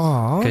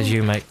 Because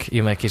you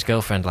make his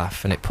girlfriend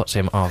laugh and it puts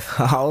him off.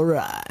 All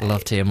right.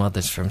 Love to your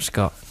mothers from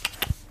Scott.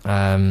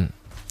 Never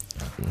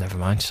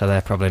mind. So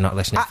they're probably not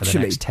listening for the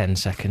next 10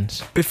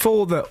 seconds.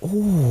 Before the...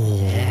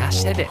 Ooh. Yeah,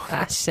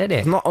 I said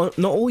it. Not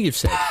all you've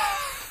said.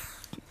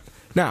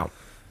 Now...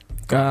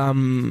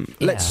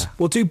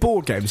 we'll do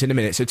board games in a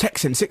minute. So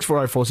text in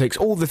 64046,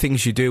 all the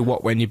things you do,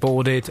 when you're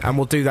boarded, and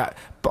we'll do that.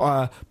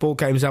 Board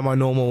games are my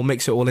normal, we'll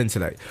mix it all in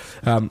today.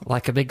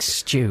 Like a big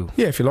stew.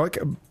 Yeah, if you like.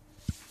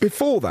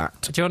 Before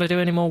that... Do you want to do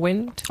any more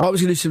wind? I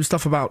was going to do some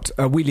stuff about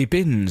wheelie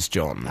bins,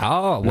 John.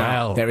 Oh, well.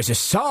 Now, there is a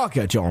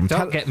saga, John.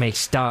 Don't get me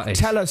started.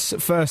 Tell us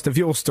first of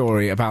your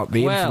story about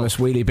the infamous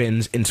wheelie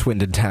bins in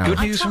Swindon Town. Good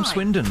news from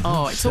Swindon.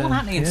 Oh, it's all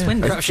happening in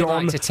Swindon. Perhaps you'd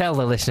like to tell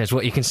the listeners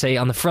what you can see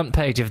on the front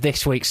page of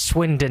this week's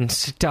Swindon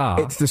Star.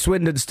 It's the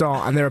Swindon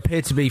Star, and there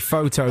appear to be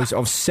photos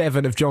of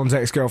 7 of John's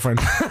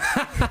ex-girlfriends.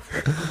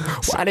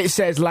 And it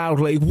says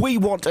loudly, "We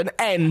want an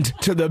end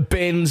to the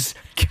bins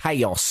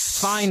chaos."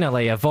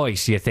 Finally, a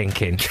voice, you're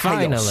thinking. Chaos.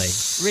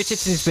 Finally.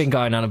 Richardson's been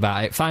going on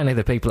about it. Finally,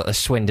 the people at the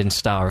Swindon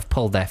Star have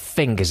pulled their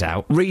fingers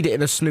out. Read it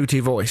in a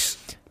snooty voice.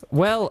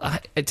 Well,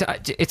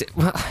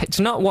 it's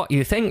not what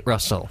you think,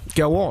 Russell.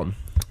 Go on.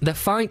 The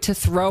fight to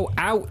throw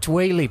out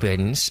wheelie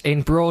bins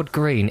in Broad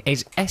Green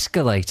is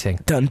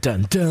escalating. Dun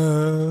dun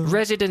dun.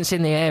 Residents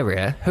in the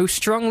area who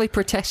strongly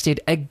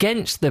protested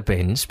against the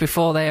bins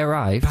before they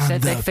arrived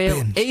said they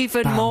feel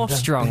even more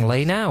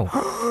strongly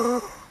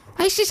now.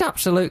 This is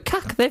absolute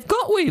cack. They've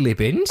got wheelie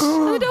bins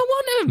and they don't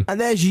want them.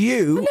 And there's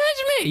you. And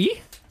there's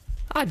me.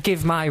 I'd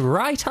give my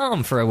right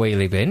arm for a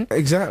wheelie bin.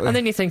 Exactly. And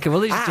then you're thinking,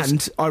 well,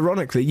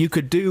 ironically, you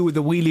could do with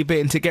a wheelie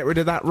bin to get rid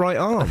of that right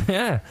arm.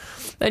 Yeah.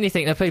 Then you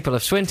think, the people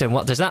of Swindon,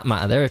 what does that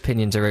matter? Their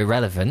opinions are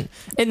irrelevant.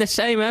 In the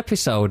same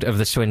episode of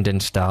the Swindon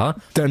Star...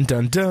 Dun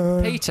dun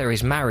dun. Peter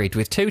is married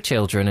with 2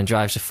 children and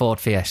drives a Ford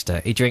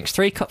Fiesta. He drinks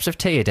 3 cups of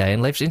tea a day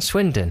and lives in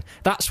Swindon.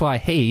 That's why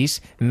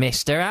he's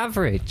Mr.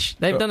 Average.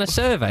 They've done a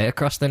survey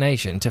across the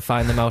nation to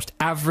find the most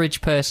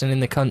average person in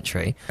the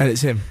country. And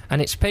it's him.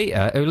 And it's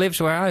Peter, who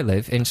lives where I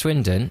live, in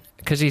Swindon,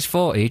 because he's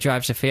 40,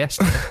 drives a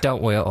Fiesta,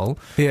 don't we all?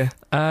 Yeah.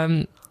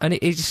 And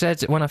he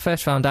said, when I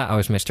first found out I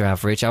was Mr.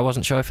 Average, I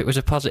wasn't sure if it was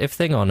a positive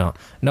thing or not.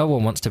 No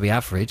one wants to be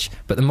average,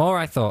 but the more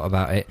I thought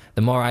about it,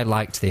 the more I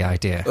liked the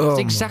idea. It's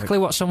exactly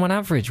what someone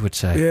average would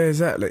say. Yeah,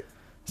 exactly.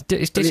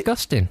 It's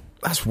disgusting.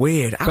 That's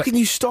weird. How can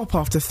you stop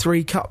after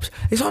 3 cups?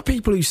 It's like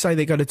people who say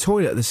they go to the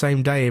toilet at the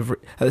same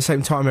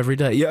time every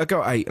day. Yeah, I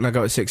go at 8 and I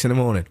go at 6 in the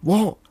morning.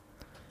 What?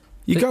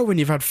 You go when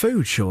you've had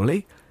food,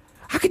 surely.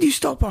 How can you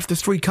stop after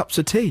 3 cups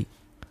of tea?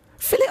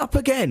 Fill it up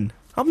again.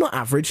 I'm not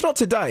average, not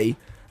today.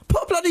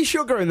 Put bloody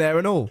sugar in there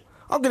and all.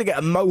 I'm going to get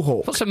a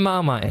mohawk. Put some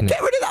Marmite in it.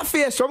 Get rid of that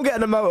Fiesta, I'm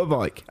getting a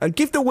motorbike. And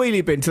give the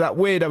wheelie bin to that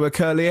weirdo with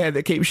curly hair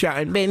that keeps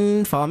shouting,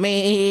 bin for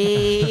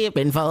me,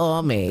 bin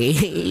for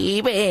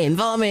me, bin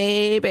for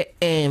me,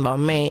 bin for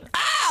me.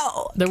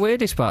 Ow! The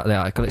weirdest part of the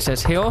article, it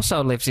says he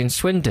also lives in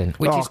Swindon,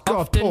 which is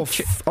often...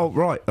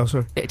 sorry.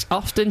 It's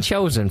often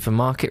chosen for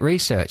market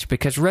research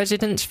because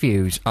residents'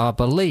 views are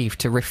believed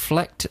to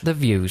reflect the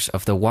views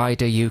of the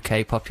wider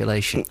UK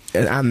population.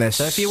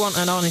 So if you want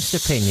an honest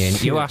opinion,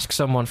 you ask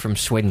someone from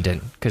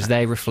Swindon, because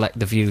they reflect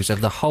the views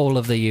of the whole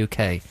of the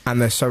UK.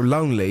 And they're so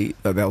lonely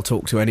that they'll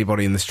talk to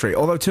anybody in the street.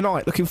 Although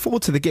tonight, looking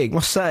forward to the gig,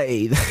 must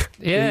say.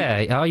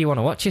 Yeah, you want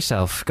to watch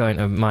yourself going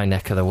to my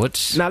neck of the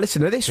woods. Now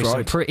listen to this, With right?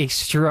 some pretty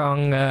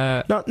strong...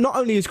 Now, not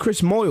only has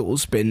Chris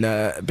Moyles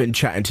been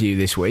chatting to you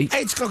this week...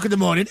 8 o'clock in the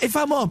morning. If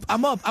I'm up,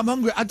 I'm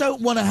hungry. I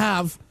don't want to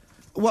have...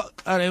 What?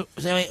 So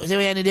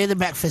we only do the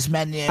breakfast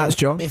menu. That's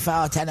John.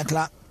 Before 10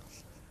 o'clock.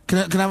 Can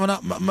I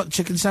have a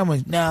chicken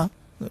sandwich? No.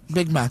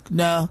 Big Mac?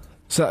 No.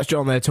 So that's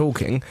John there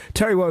talking.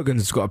 Terry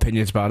Wogan's got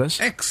opinions about us.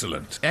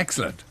 Excellent.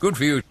 Good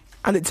for you.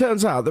 And it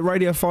turns out that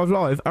Radio 5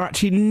 Live are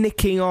actually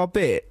nicking our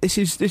bit. This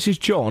is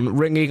John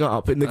ringing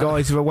up in the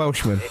guise of a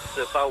Welshman.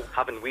 It's about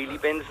having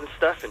wheelie bins and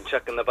stuff and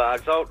chucking the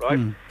bags out,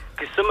 right?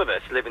 Because some of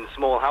us live in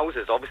small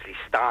houses. Obviously,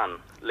 Stan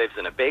lives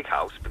in a big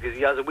house because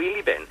he has a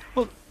wheelie bin.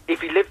 Well,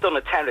 if he lived on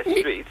a terrace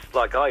street,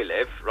 like I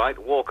live, right,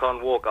 walk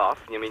on, walk off,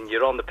 I mean,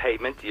 you're on the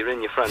pavement, you're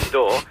in your front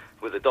door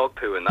with a dog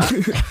poo and that.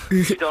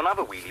 You don't have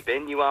a wheelie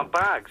bin, you have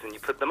bags, and you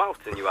put them out,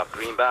 and you have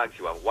green bags,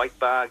 you have white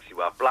bags, you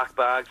have black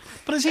bags.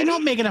 But is he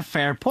not making a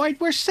fair point?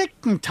 We're sick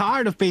and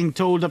tired of being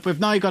told that we've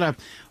now got to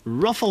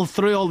ruffle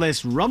through all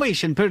this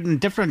rubbish and put it in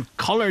different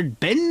coloured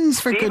bins,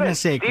 for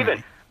goodness sake.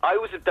 Stephen, I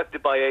was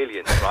abducted by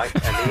aliens, right,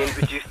 and they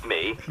introduced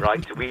me,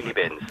 right, to wheelie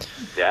bins,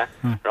 yeah,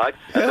 right?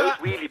 And those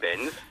wheelie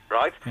bins,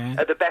 right,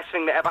 are the best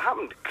thing that ever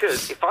happened,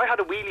 because if I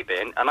had a wheelie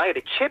bin, and I had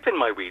a chip in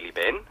my wheelie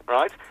bin,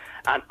 right,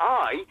 and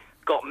I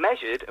got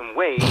measured and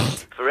weighed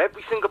for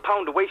every single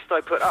pound of waste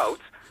I put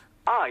out,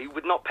 I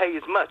would not pay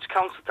as much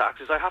council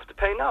tax as I have to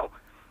pay now.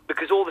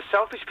 Because all the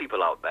selfish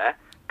people out there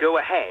go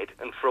ahead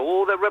and throw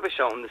all their rubbish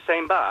out in the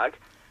same bag,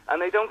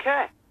 and they don't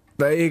care.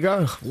 There you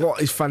go.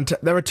 What is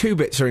fantastic. There are 2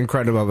 bits that are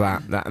incredible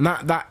about that. And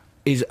that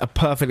is a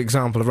perfect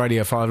example of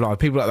Radio 5 Live.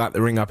 People like that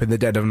ring up in the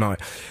dead of night.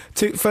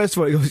 First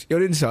of all, he goes,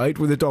 you're inside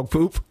with a dog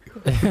poop.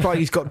 Like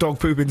he's got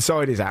dog poop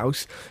inside his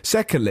house.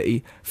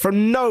 Secondly,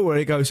 from nowhere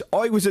he goes,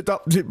 I was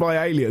abducted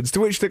by aliens. To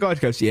which the guy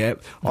goes, yeah,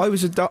 I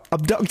was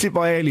abducted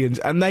by aliens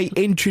and they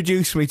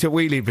introduced me to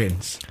wheelie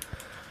bins.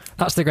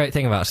 That's the great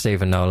thing about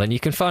Stephen Nolan. You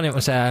can phone him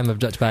and say, I'm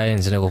abducted by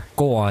aliens, and he'll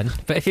go on.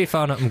 But if you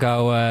phone up and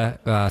go,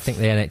 I think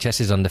the NHS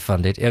is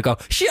underfunded, he'll go,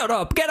 shut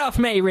up, get off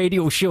my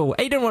radio show.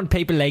 I don't want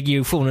people like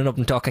you phoning up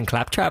and talking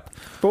claptrap.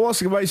 But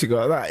what's amazing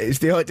about that is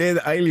the idea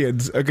that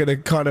aliens are going to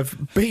kind of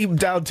beam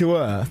down to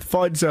Earth,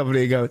 find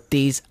somebody and go,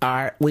 these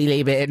are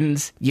wheelie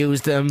bins,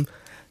 use them,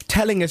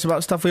 telling us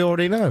about stuff we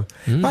already know.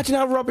 Imagine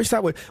how rubbish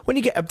that would... When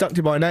you get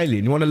abducted by an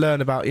alien, you want to learn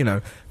about,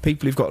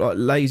 people who've got, like,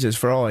 lasers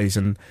for eyes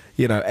and,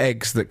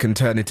 eggs that can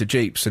turn into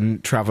jeeps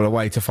and travel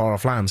away to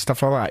far-off lands,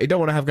 stuff like that. You don't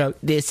want to have go,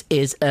 this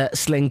is a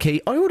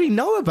slinky. I already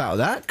know about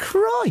that.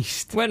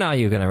 Christ. When are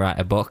you going to write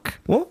a book?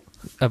 What?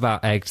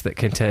 About eggs that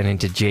can turn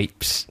into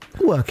jeeps.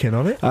 Working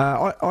on it.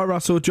 I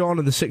Russell, John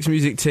and the Six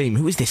Music team.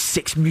 Who is this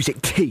Six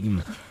Music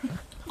team?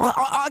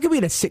 I could be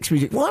in a Six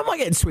Music... Why am I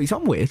getting sweet?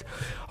 I'm weird.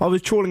 I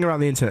was trawling around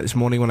the internet this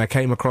morning when I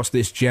came across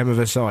this gem of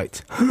a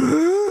site.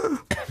 No,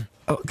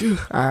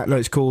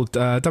 it's called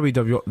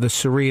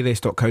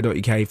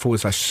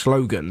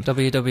www.thesurrealist.co.uk/slogan.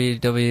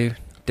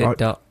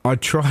 www. I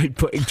tried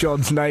putting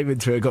John's name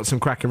into it, got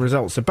some cracking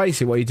results. So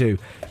basically what you do,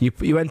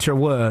 you enter a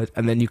word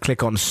and then you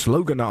click on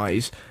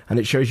sloganise and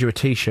it shows you a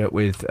T-shirt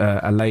with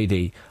a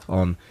lady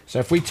on. So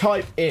if we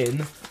type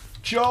in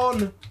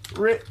Jon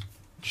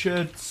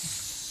Richardson...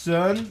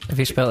 Have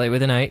you spelled it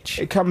with an H?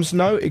 It comes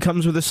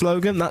with a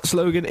slogan. That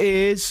slogan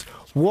is,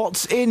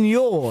 what's in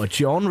your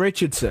Jon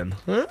Richardson?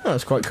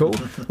 That's quite cool.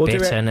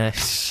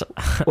 Bitterness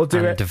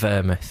and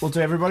vermouth. We'll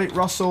do everybody.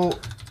 Russell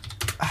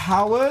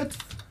Howard,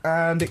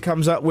 and it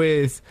comes up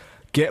with,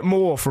 get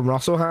more from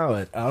Russell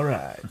Howard. All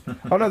right.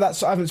 Oh no, I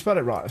haven't spelled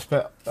it right.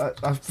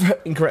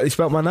 I've incorrectly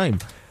spelled my name.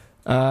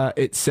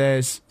 It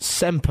says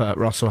Semper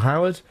Russell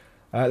Howard.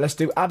 Let's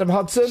do Adam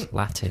Hudson. It's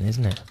Latin,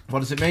 isn't it? What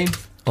does it mean?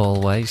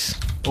 Always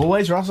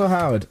Russell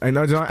Howard. I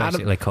know.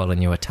 Basically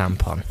calling you a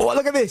tampon. Oh,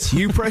 look at this.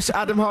 You press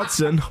Adam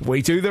Hudson,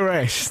 we do the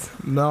rest.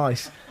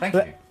 Nice. Thank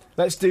you.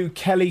 Let's do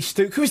Kelly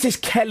Stook. Who is this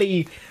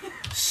Kelly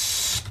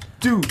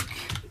Stook?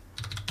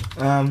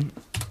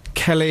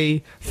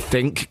 Kelly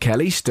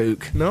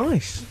Stook.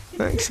 Nice.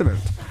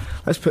 Excellent.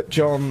 Let's put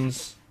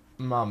John's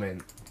mum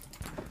in.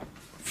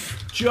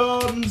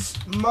 John's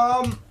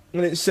mum.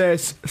 And it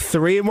says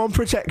 3-in-1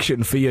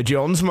 protection for your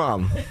John's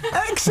mum.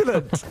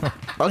 Excellent.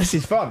 Oh, this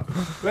is fun.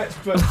 Let's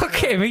put... Look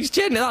at him, he's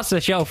genuine. That's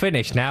the show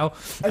finished now.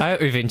 I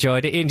hope you've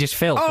enjoyed it. Ian just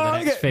Phil for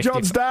the next 50.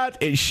 John's dad.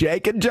 It's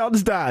shaking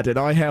John's dad, and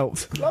I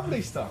helped.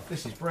 Lovely stuff.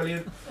 This is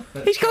brilliant.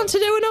 He's gone to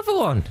do another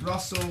one.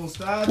 Russell's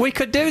dad. We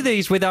could do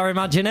these with our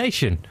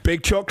imagination.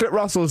 Big chocolate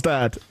Russell's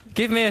dad.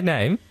 Give me a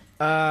name.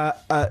 All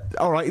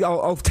right,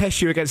 I'll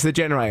test you against the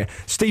generator.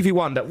 Stevie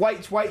Wonder.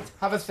 Wait,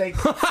 have a think.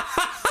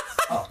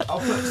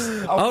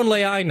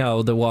 Only I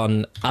know the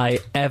one I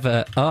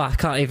ever... Oh, I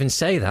can't even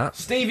say that.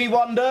 Stevie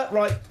Wonder,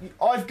 right,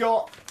 I've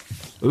got...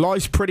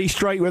 Life's pretty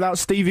straight without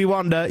Stevie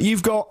Wonder.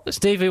 You've got...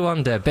 Stevie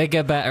Wonder,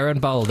 bigger, better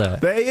and bolder.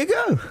 There you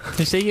go.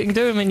 You see, you can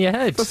do them in your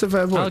head. That's a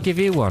fair point. I'll give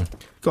you one.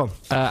 Go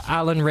on.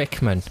 Alan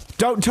Rickman.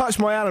 Don't touch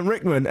my Alan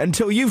Rickman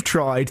until you've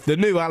tried the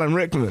new Alan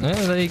Rickman. Yeah,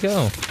 there you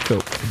go.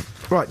 Cool.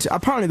 Right,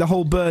 apparently the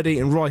whole bird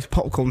eating rice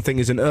popcorn thing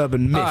is an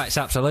urban myth. Oh, it's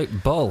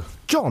absolute bull.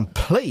 John,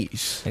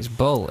 please. It's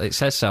bull. It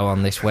says so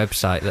on this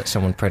website that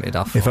someone printed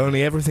off. If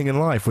only everything in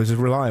life was as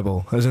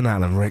reliable as an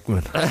Alan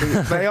Rickman.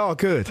 They are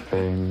good.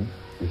 Fame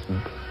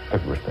isn't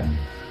everything.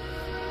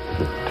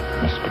 Is it,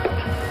 Mr.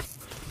 Cotton?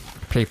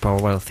 People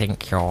will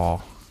think you're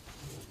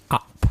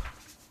up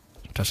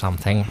to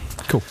something.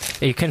 Cool.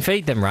 You can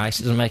feed them rice,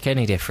 it doesn't make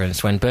any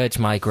difference. When birds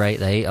migrate,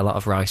 they eat a lot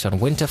of rice on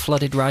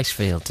winter-flooded rice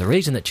fields. The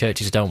reason that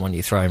churches don't want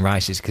you throwing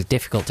rice is because it's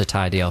difficult to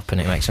tidy up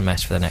and it makes a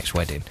mess for the next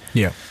wedding.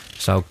 Yeah.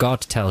 So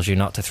God tells you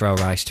not to throw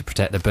rice to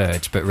protect the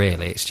birds, but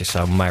really it's just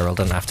so Meryl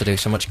doesn't have to do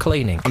so much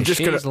cleaning. I'm just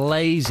she's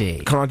lazy.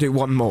 Can I do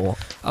one more?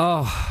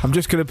 Oh. I'm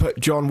just going to put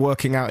John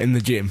working out in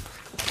the gym.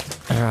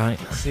 All right.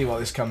 See what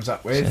this comes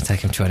up with. It's going to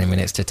take him 20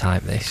 minutes to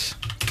type this.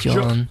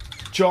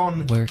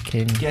 John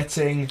working.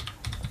 Getting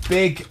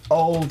big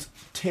old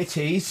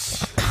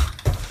titties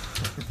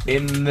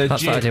in the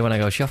That's gym. what I do when I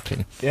go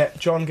shopping. Yeah,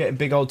 John getting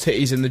big old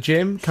titties in the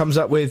gym comes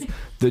up with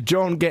the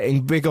John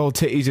getting big old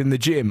titties in the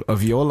gym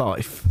of your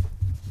life.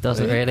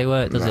 Doesn't really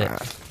work, does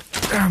it?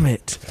 Damn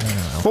it.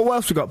 Oh. What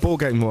else we got board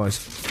game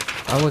wise?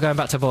 Oh, we're going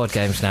back to board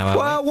games now,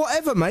 Well,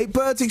 whatever, mate.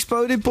 Birds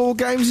exploded, board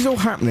games is all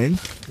happening.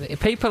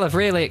 People have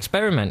really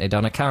experimented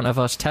on account of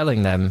us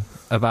telling them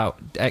about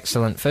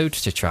excellent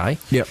foods to try.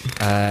 Yep.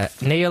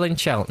 Neil in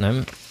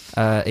Cheltenham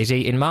is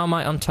eating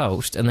Marmite on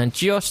toast, and then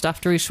just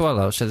after he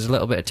swallows, so there's a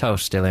little bit of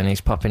toast still in, he's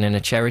popping in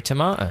a cherry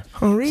tomato.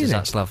 Oh, really? Says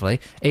that's lovely.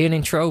 Ian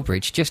in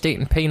Trowbridge just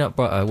eating peanut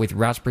butter with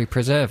raspberry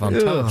preserve on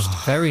toast.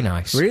 Very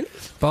nice. Really?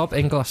 Bob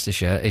in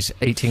Gloucestershire is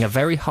eating a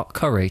very hot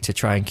curry to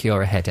try and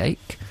cure a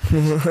headache.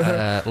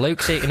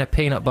 Luke's eating a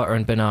peanut butter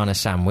and banana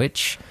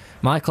sandwich.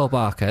 Michael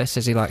Barker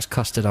says he likes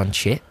custard on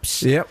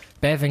chips. Yep.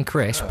 Bev and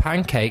Chris,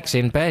 pancakes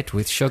in bed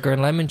with sugar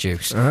and lemon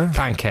juice.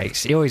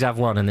 Pancakes. You always have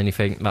one and then you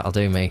think, that'll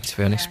do me, to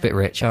be honest. A bit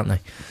rich, aren't they?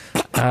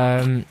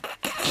 Not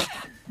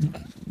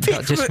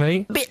just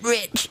me. Bit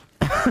rich.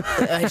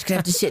 I just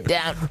have to sit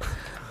down.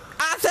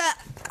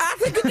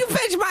 Arthur, could you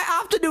fetch my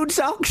afternoon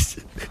socks?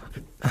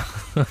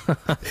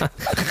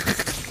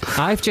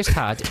 I've just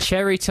had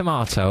cherry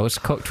tomatoes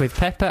cooked with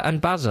pepper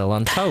and basil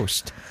on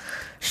toast.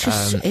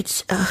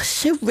 It's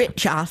so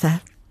rich,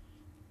 Arthur.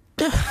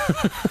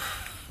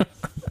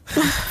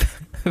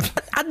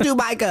 Undo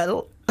my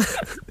girdle.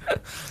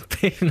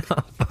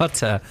 Peanut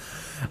butter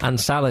and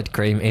salad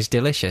cream is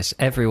delicious.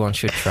 Everyone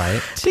should try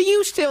it. Do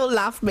you still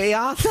love me,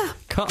 Arthur?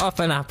 Cut off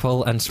an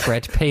apple and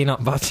spread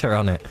peanut butter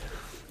on it.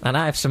 And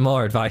I have some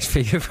more advice for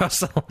you,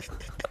 Russell.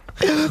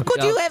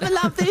 Could you ever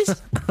love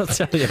this? I'll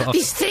tell you what.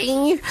 This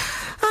thing.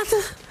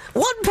 Arthur,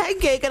 one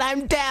pancake and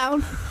I'm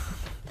down.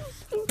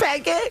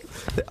 Pancake.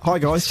 Hi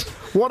guys.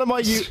 One of my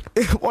uni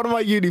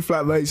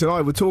flatmates and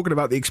I were talking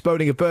about the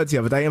exploding of birds the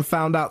other day and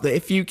found out that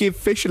if you give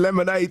fish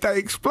lemonade, they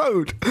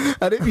explode,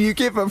 and if you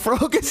give a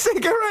frog a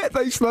cigarette,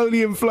 they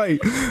slowly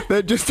inflate.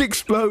 They just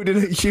explode in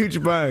a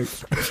huge bang.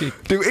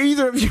 Do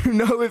either of you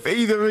know if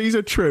either of these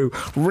are true?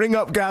 Ring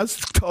up Gaz.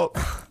 Top.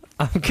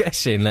 I'm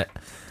guessing that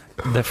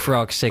the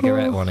frog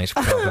cigarette one is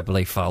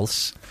probably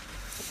false.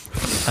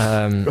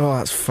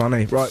 That's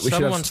funny. Right,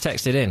 someone's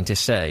texted in to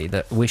say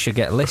that we should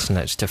get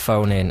listeners to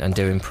phone in and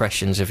do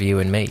impressions of you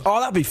and me.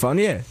 Oh, that'd be fun,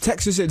 yeah.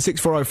 Text us in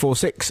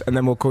 64046 and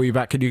then we'll call you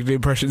back and you can do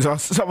impressions.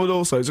 Someone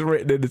also has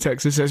written in the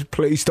text that says,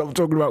 please stop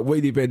talking about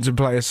wheelie bins and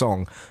play a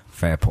song.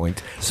 Fair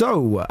point. So,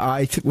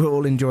 we're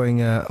all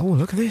enjoying... oh,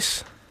 look at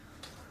this.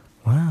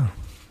 Wow.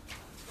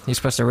 You're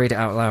supposed to read it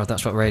out loud,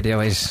 that's what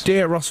radio is.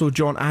 Dear Russell,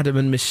 John, Adam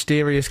and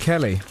Mysterious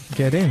Kelly.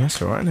 Get in, that's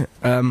alright, isn't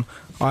it?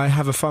 I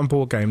have a fun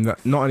board game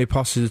that not only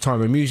passes the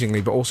time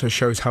amusingly, but also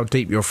shows how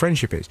deep your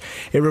friendship is.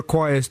 It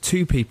requires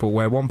two people,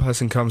 where one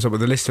person comes up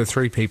with a list of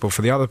three people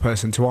for the other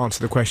person to answer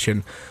the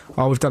question,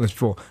 we've done this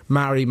before,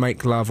 marry,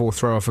 make love, or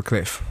throw off a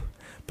cliff.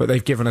 But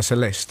they've given us a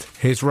list.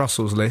 Here's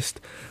Russell's list.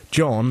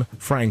 John,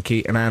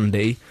 Frankie, and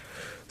Andy.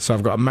 So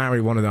I've got to marry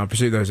one of them. I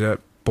presume those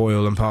are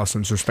Boyle and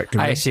Parsons,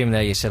 respectively. I assume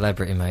they're your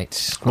celebrity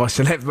mates. My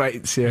celebrity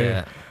mates,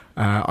 yeah.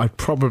 I'd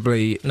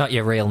probably... Not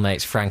your real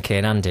mates, Frankie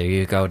and Andy,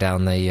 you go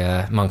down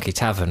the Monkey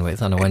Tavern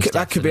with on a Wednesday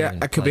That could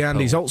be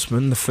Andy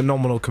Zaltzman, the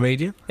phenomenal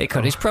comedian. It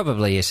could. He's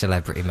probably your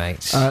celebrity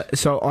mates.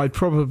 So I'd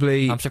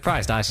probably... I'm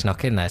surprised I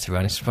snuck in there, to be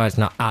honest. Surprised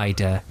not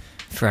Ida,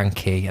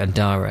 Frankie and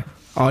Dara.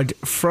 I'd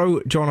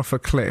throw John off a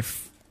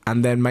cliff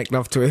and then make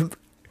love to him,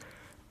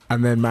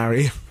 and then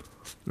marry him.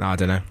 No, I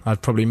don't know.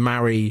 I'd probably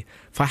marry...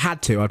 If I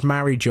had to, I'd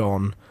marry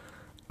John,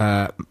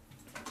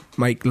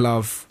 make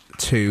love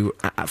to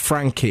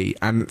Frankie,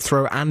 and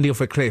throw Andy off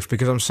a cliff,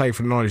 because I'm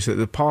safe in the knowledge that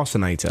the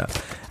Parsonator,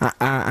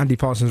 Andy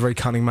Parsons, is a very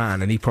cunning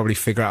man, and he'd probably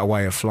figure out a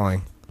way of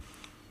flying.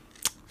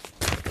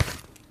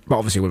 But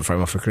obviously wouldn't throw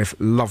him off a cliff.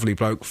 Lovely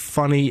bloke,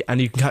 funny,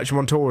 and you can catch him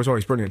on tour as well.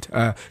 He's brilliant.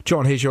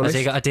 John, here's your list.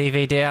 Has he got a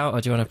DVD out,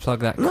 or do you want to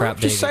plug that crap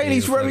DVD? Just saying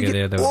he's really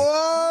good.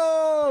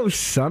 Whoa,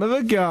 son of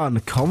a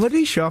gun.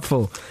 Comedy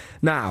Shuffle.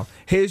 Now,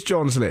 here's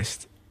John's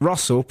list.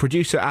 Russell,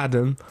 producer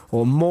Adam,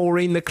 or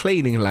Maureen the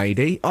cleaning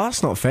lady. Oh,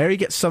 that's not fair. He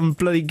gets some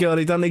bloody girl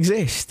who doesn't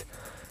exist.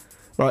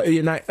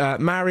 Right,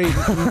 marry,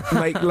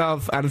 make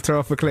love, and throw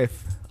off a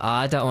cliff.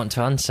 I don't want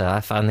to answer. I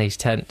found these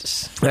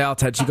tense. They are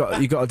tense. You got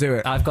to do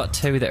it. I've got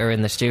 2 that are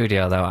in the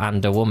studio though,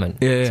 and a woman.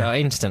 Yeah. So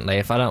instantly,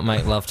 if I don't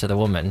make love to the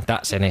woman,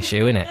 that's an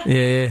issue, isn't it?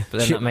 Yeah.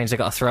 But then that means I've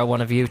got to throw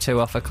one of you 2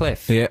 off a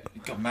cliff. Yeah.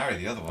 You've got to marry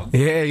the other one.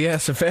 Yeah,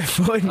 it's a fair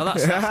point. Well,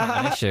 that's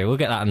not an issue. We'll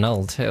get that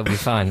annulled. It'll be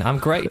fine. I'm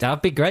great.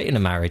 I'd be great in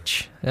a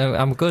marriage.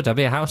 I'm good. I'd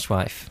be a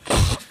housewife.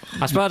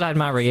 I suppose I'd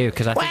marry you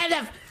because I think... Where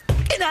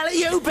the hell have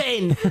you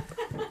been?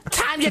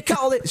 Time you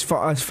call it. It's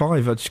 5.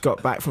 I just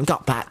got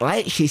back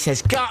late. She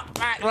says, got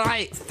back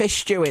late.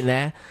 Fish stew in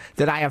there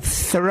that I have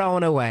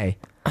thrown away.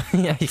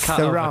 Yeah, you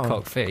can't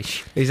overcook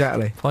fish.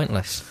 Exactly.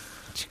 Pointless.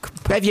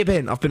 Where have you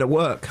been? I've been at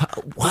work.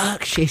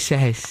 Work, she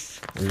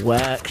says.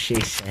 Work, she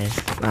says.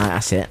 Right,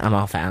 that's it. I'm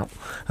off out.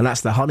 And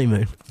that's the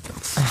honeymoon.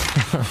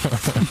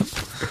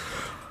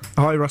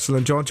 Hi, Russell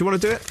and John. Do you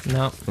want to do it?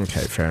 No. Okay,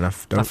 fair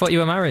enough. I thought you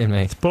were marrying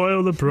me.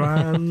 Spoil the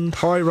brand.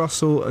 Hi,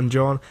 Russell and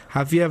John.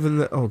 Have you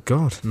ever... Oh,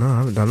 God. No, I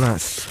haven't done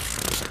that.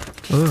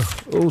 Ugh.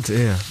 Oh,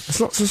 dear.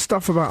 There's lots of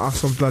stuff about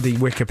us on bloody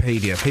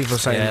Wikipedia. People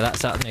saying... Yeah,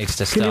 that needs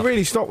to stop. Can you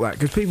really stop that?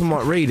 Because people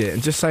might read it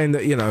and just saying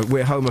that,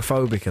 we're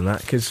homophobic and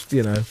that, because,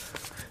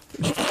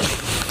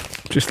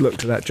 just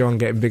looked at that John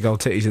getting big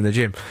old titties in the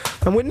gym.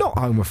 And we're not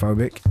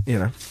homophobic,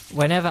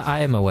 Whenever I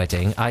am a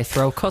wedding, I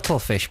throw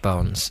cuttlefish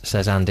bones,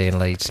 says Andy in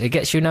Leeds. It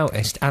gets you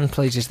noticed and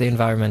pleases the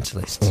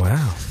environmentalists.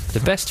 Wow. The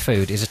best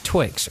food is a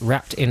Twix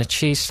wrapped in a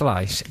cheese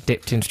slice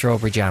dipped in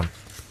strawberry jam.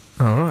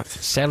 All right.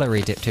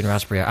 Celery dipped in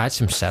raspberry. I had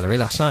some celery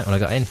last night when I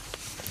got in.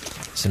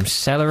 Some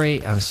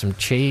celery and some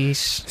cheese.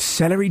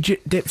 Celery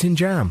dipped in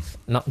jam?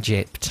 Not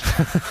gypped.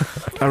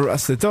 Oh,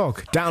 that's the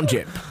dog. Down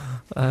gyp.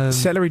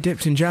 Celery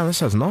dipped in jam, that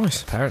sounds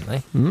nice.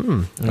 Apparently.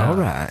 No, all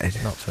right.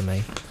 Not for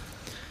me.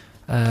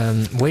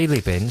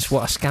 Wheelie bins,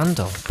 what a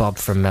scandal. Bob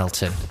from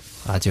Melton.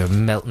 I do a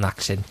Melton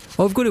accent.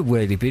 I've got a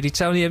wheelie bin, it's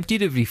only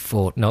emptied every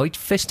fortnight,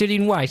 festered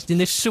in waste in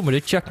the summer,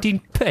 attracting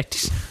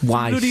pets.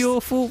 Waste. Bloody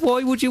awful.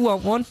 Why would you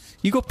want one?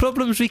 You got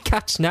problems with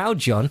cats now,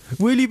 John.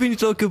 Wheelie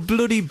bin's like a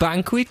bloody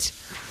banquet.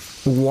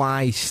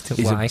 Waste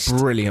is a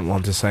brilliant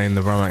one to say in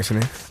the Brum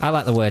accent. I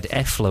like the word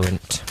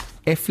effluent.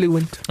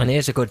 Effluent. And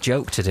here's a good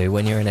joke to do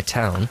when you're in a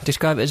town.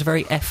 Describe it as a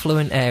very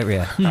effluent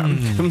area.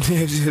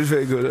 It's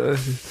very good.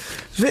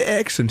 It's very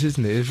excellent,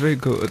 isn't it? It's very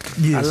good.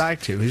 Yes. I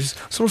liked it. It was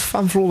sort of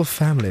fun for all the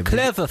family.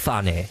 Clever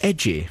funny.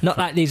 Edgy. Not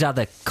like these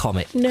other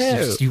comics.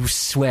 No. You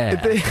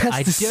swear.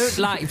 I don't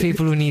like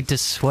people who need to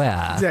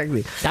swear.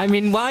 Exactly. I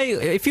mean, why...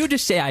 If you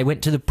just say, I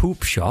went to the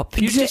poop shop,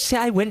 you just say,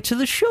 I went to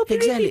the shop. You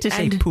don't need to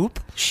say poop.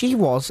 She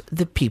was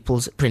the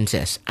people's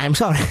princess. I'm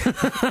sorry.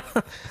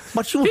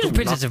 But she was the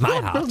princess of my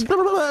heart.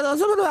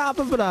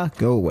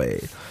 Go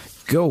away.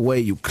 Go away,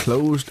 you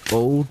closed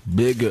old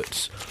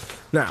bigots.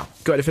 Now,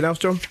 got anything else,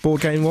 John?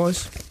 Board game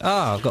wise?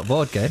 Oh, I've got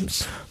board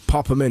games.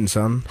 Pop them in,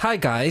 son. Hi,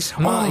 guys.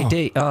 Marty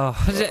D. Oh,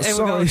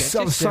 sorry.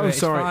 So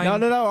sorry. No.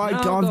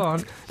 Go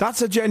on.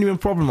 That's a genuine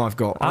problem I've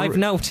got. I've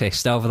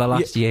noticed over the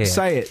last year.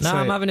 Say it.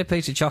 I'm having a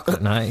piece of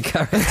chocolate now.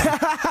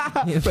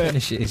 You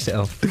finish it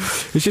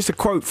yourself. It's just a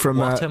quote from...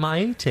 What am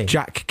I eating?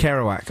 Jack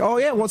Kerouac. Oh,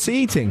 yeah, what's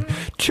he eating?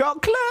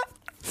 Chocolate!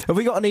 Have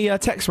we got any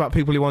texts about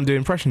people who want to do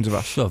impressions of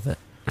us? Shove it.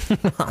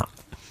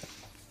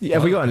 Yeah,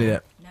 have we got any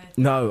yet?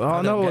 No.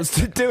 Oh, no one wants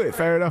to do it.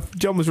 Fair enough.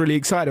 John was really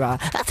excited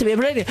about it. That's to be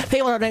brilliant.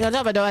 People don't think I'm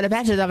doing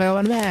impressions of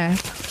everyone there.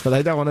 But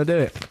they don't want to do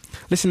it.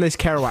 Listen to this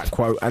Kerouac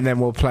quote, and then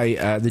we'll play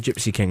the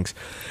Gypsy Kings.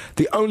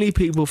 The only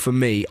people for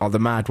me are the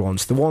mad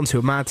ones. The ones who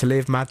are mad to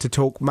live, mad to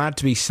talk, mad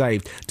to be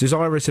saved,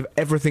 desirous of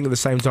everything at the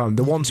same time.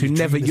 The ones who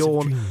never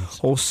yawn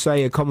or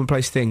say a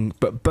commonplace thing,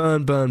 but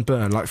burn, burn,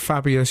 burn, like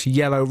fabulous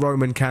yellow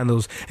Roman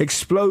candles,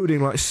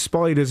 exploding like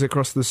spiders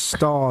across the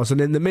stars. And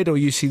in the middle,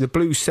 you see the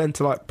blue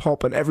centre like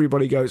pop, and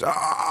everybody goes,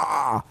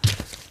 ah!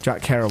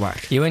 Jack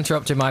Kerouac. You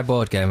interrupted my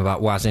board game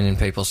about wazzing in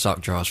people's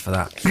sock drawers for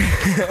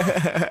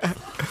that.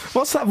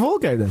 What's that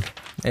board game then?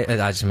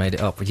 I just made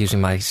it up using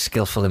my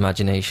skillful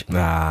imagination.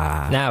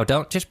 Now,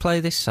 don't just play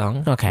this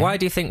song. Okay. Why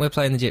do you think we're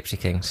playing the Gypsy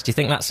Kings? Do you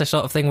think that's the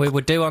sort of thing we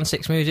would do on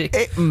Six Music?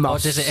 It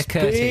must or does it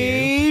occur to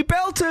you?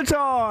 Belter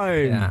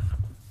time! Yeah.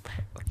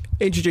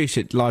 Introduce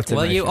it live to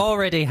the nation. You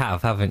already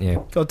have, haven't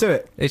you? Go do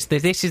it.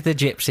 This is the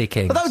Gypsy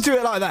Kings. But don't do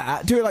it like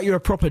that. Do it like you're a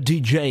proper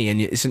DJ and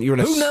you're in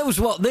a... Who knows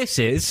what this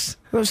is?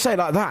 Don't say it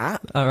like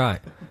that. All right.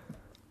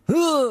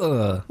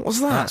 What's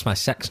that? That's my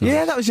sex noise.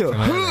 Yeah, that was your.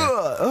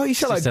 Oh, you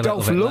sound like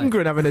Dolph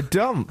Lundgren having a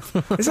dump.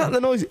 Is that the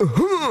noise?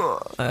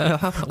 Why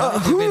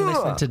have you been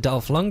listening to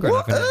Dolph Lundgren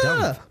having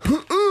a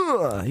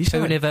dump?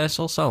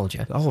 Universal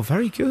Soldier. Oh,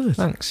 very good.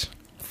 Thanks.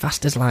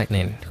 Fast as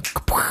lightning.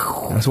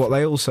 That's what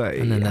they all say.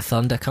 And then the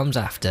thunder comes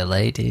after,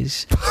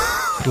 ladies.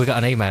 We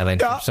got an email in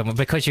from someone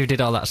because you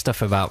did all that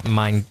stuff about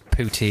mein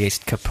Pootie is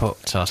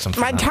kaput or something.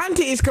 Mein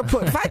Tante is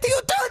kaput. Why do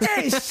you do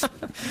this?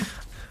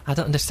 I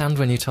don't understand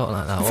when you talk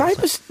like that.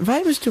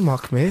 Weibers to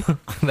mock me.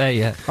 There,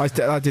 yeah. I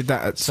did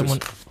that at someone.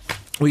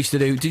 We used to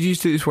do. Did you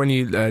used to do this when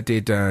you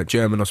did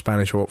German or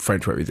Spanish or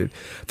French? Whatever you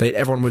did,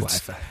 everyone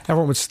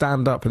would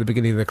stand up at the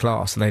beginning of the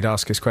class and they'd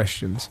ask us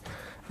questions.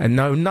 And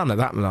no, none of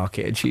that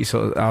malarkey. And she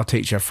our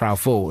teacher, Frau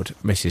Ford,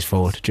 Mrs.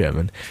 Ford,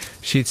 German,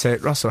 she'd say,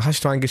 Russell,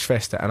 hast du ein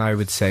Geschwister? And I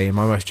would say in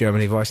my most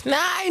German voice,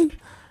 Nein,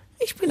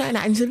 ich bin ein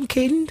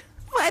Einzelkind.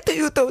 Why do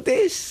you do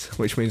this?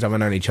 Which means I'm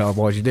an only child.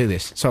 Why do you do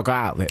this? So I got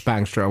out of it,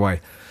 bang, straight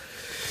away.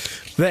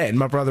 Then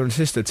my brother and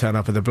sister turn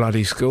up at the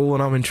bloody school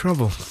and I'm in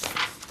trouble.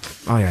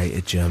 I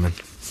hated German.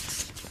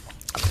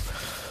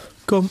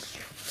 Come.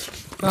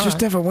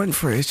 Just never went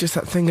for it. It's just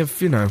that thing of,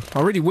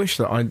 I really wish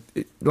that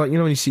when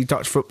you see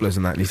Dutch footballers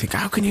and that, and you think,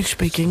 how can you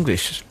speak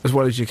English as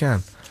well as you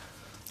can?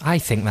 I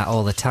think that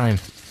all the time.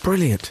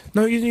 Brilliant.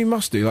 No, you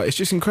must do. It's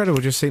just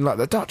incredible just seeing,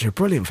 the Dutch are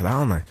brilliant for that,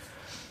 aren't they?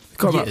 They've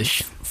got about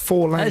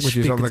 4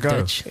 languages on the go.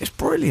 Dutch. It's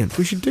brilliant.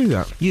 We should do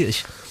that.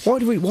 Yes. Why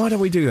don't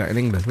we do that in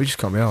England? We just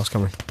can't be asked,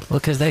 can we? Well,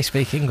 because they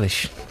speak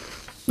English.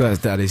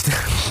 That is...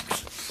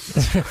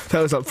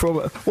 that was like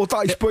problem. Well,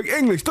 they speak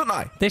English, don't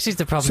they? This is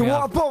the problem. So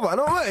why bother? You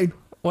know what I mean?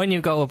 When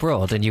you go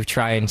abroad and you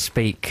try and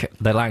speak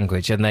the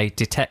language and they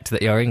detect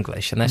that you're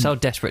English and they're so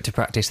desperate to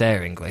practice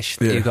their English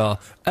that you go,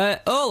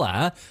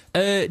 hola,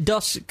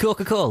 dos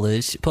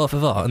Coca-Colas, por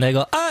favor. And they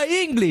go,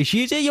 English,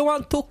 you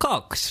want 2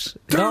 cocks?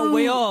 Don't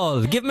we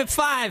all? Give me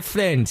 5,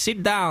 friend.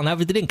 Sit down,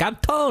 have a drink. I'm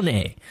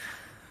Tony.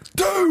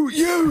 Do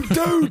you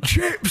do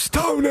chips,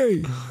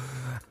 Tony?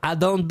 I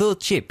don't do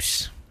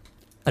chips.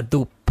 I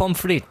do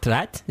pommes frites,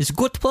 right? It's a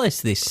good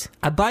place, this.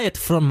 I buy it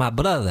from my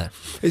brother.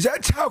 Is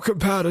that talcum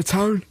powder,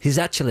 Tone? He's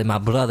actually my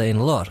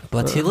brother-in-law,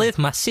 but he lives with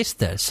my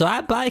sister, so I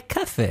buy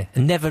coffee.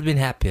 Never been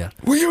happier.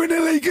 Were you an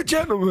illegal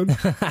gentleman?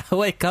 I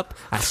wake up,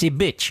 I see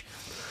bitch.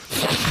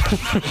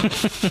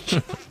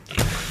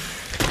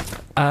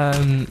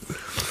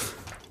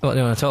 What do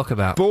you want to talk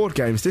about? Board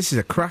games. This is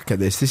a cracker,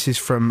 this. This is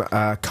from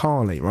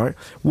Carly, right?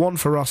 1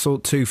 for Russell,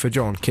 2 for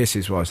John.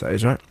 Kisses-wise, that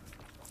is, right?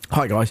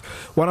 Hi guys,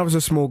 when I was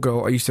a small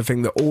girl I used to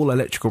think that all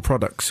electrical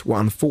products were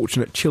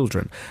unfortunate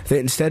children, that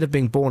instead of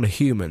being born a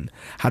human,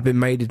 had been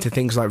made into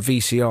things like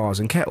VCRs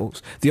and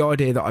kettles. The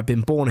idea that I'd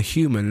been born a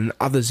human and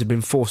others had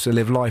been forced to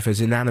live life as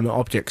inanimate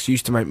objects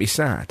used to make me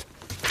sad.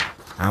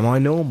 Am I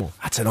normal?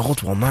 That's an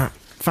odd one, that.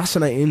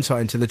 Fascinating insight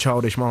into the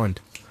childish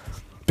mind.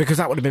 Because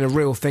that would have been a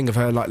real thing of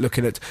her,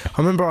 looking at... I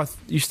remember I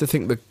used to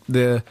think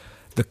the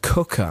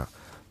cooker...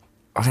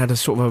 I had a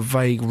sort of a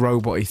vague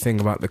robot-y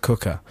thing about the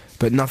cooker,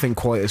 but nothing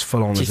quite as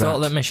full-on as that. She thought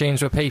that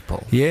machines were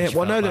people? Yeah,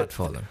 well,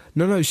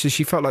 no, so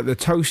she felt like the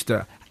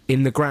toaster,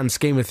 in the grand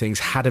scheme of things,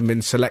 hadn't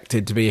been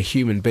selected to be a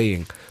human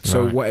being.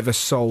 So whatever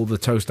soul the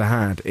toaster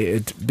had, it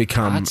had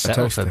become a toaster. I'd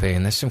settle for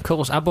being... There's some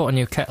cool... I bought a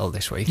new kettle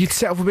this week. You'd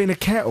settle for being a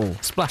kettle?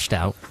 Splashed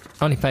out.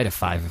 Only paid a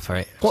 £5 for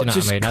it. What, do you know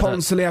just what I mean?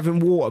 constantly having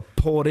water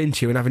poured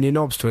into you and having your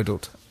knobs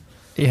twiddled?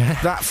 Yeah,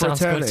 that for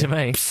sounds eternity. Good to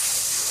me.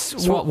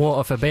 Swap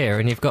water for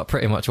beer, and you've got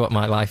pretty much what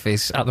my life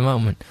is at the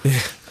moment.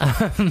 Yeah.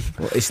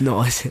 Well, it's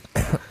not, is it?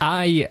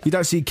 You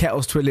don't see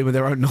kettles twiddling with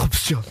their own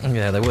knobs, John.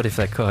 Yeah, they would if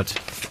they could.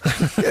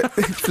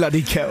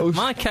 Bloody kettles.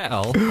 My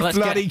kettle.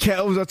 Bloody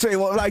kettles, I'll tell you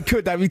what, they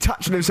could. They'd be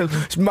touching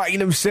themselves, making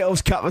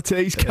themselves cup of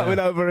teas, coming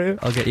over here.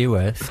 I'll get you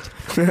worst.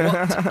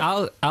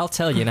 I'll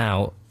tell you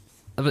now.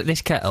 But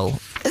this kettle...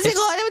 Has it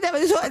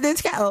got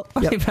this kettle?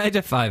 You paid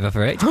a £5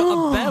 for it. It's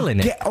got a bell in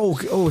it. Yeah,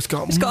 it's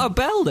got... It's got a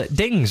bell that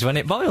dings when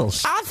it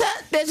boils. I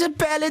thought there's a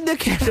bell in the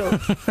kettle.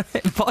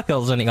 It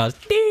boils and it goes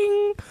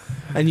ding.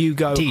 And you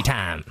go... Tea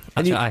time.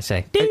 That's what I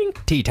say. Ding.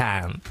 Tea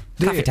time.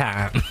 Coffee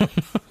time.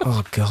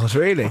 Oh, God,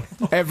 really?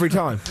 Every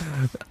time?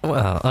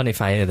 Well, only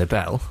if I hear the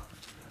bell.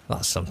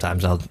 Well,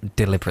 sometimes I'll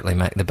deliberately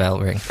make the bell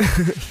ring.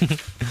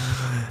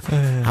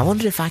 I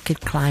wonder if I could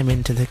climb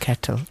into the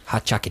kettle.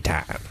 Hot chocolate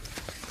time.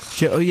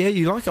 Oh, yeah,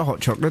 you like a hot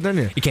chocolate, don't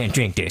you? You can't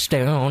drink this.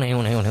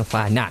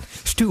 Why not?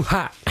 It's too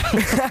hot.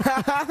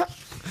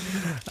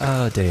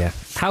 Oh, dear.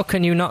 How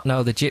can you not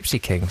know the Gypsy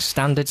Kings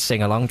standard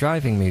sing-along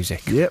driving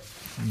music? Yep.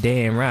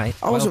 Damn right.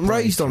 I wasn't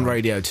raised on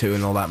Radio 2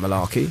 and all that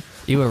malarkey.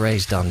 You were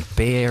raised on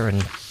beer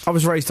and... I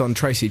was raised on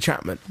Tracy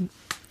Chapman.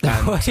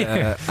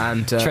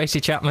 And Tracy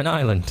Chapman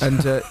Island.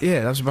 And,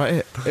 yeah, that's about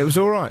it. It was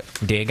all right.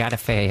 Do you got a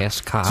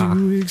fast car?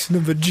 2 weeks in a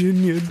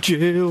Virginia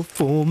jail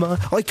for my...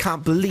 I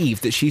can't believe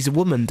that she's a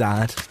woman,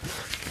 Dad.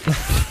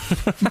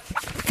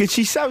 Because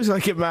she sounds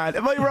like it, man.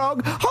 Am I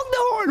wrong? Honk the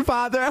horn,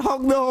 Father.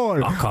 Honk the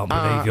horn. I can't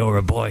believe you're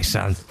a boy,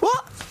 son.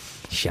 What?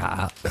 Shut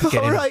up.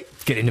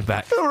 Get in the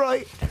back. All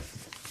right.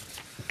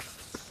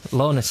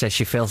 Lorna says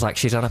she feels like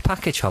she's on a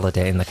package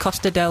holiday in the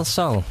Costa del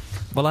Sol.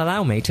 Well,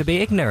 allow me to be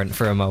ignorant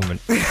for a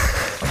moment.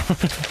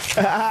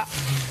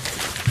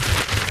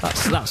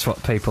 That's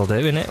what people do,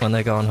 isn't it, when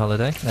they go on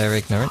holiday? They're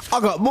ignorant.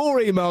 I've got more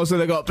emails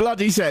than I got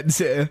bloody sense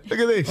here. Look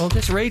at this. Well,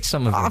 just read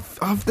some of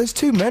them. There's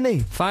too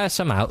many. Fire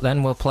some out,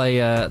 then we'll play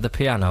The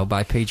Piano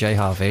by PJ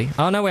Harvey.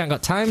 Oh, no, we haven't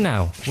got time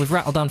now. We've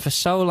rattled on for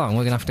so long,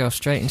 we're going to have to go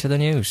straight into the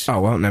news. Oh,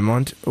 well, never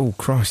mind. Oh,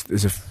 Christ,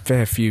 there's a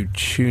fair few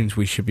tunes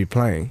we should be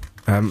playing.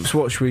 So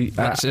what should we...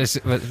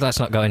 Let's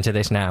not go into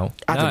this now.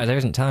 Adam, no, there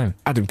isn't time.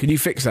 Adam, can you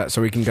fix that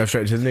so we can go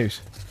straight into the news?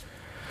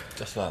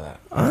 Just like that.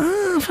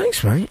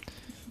 Thanks, mate.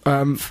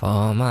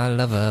 For my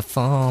lover.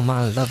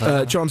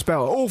 John's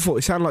Bell. Awful.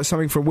 It sounded like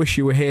something from Wish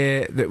You Were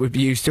Here that would be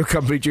used to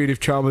accompany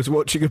Judith Chalmers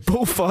watching a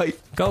bullfight.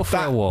 Go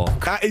for a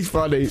walk. That is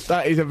funny.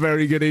 That is a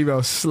very good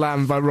email.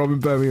 Slammed by Robin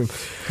Birmingham.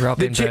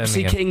 The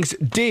Gypsy Kings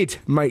did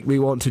make me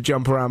want to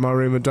jump around my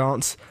room and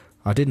dance.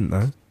 I didn't,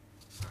 though.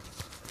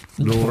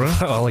 Laura?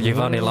 Well, you've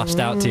only lost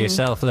out to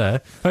yourself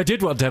there. I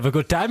did want to have a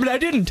good time, but I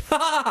didn't.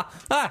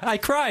 I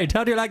cried.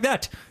 How do you like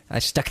that? I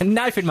stuck a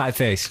knife in my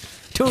face.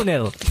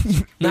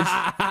 2-0.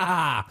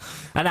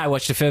 And I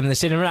watched the film in the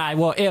cinema and I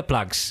wore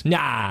earplugs.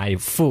 Nah, you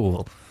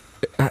fool.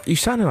 You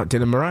sounded like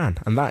Dylan Moran,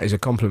 and that is a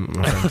compliment,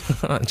 my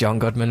friend. John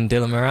Goodman and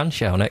Dylan Moran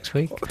show next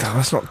week.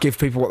 Let's not give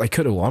people what they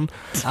could have won.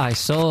 I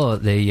saw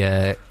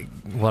the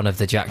one of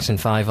the Jackson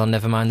 5 on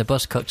Nevermind the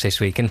Bus Cooks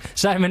this week, and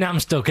Simon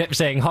Amstel kept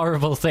saying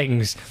horrible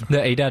things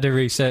that he'd had a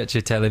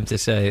researcher tell him to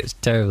say. It's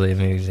terribly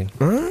amusing.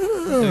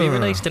 Have you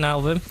released an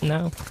album?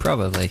 No?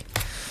 Probably.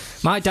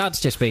 My dad's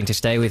just been to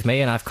stay with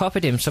me, and I've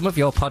copied him some of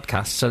your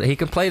podcasts so that he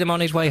can play them on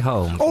his way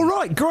home. All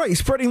right, great,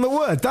 spreading the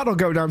word. That'll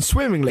go down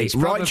swimmingly.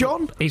 Right,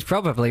 John? He's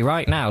probably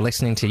right now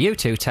listening to you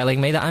two telling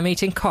me that I'm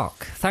eating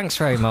cock. Thanks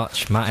very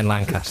much, Matt in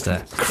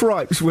Lancaster.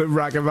 Cripes with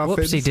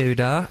ragamuffins. Whoopsie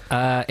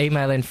doodah.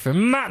 Email in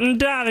from Matt and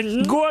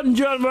Darlington. Go on,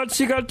 John, what's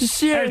you got to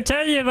say? I'll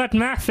tell you what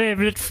my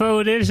favourite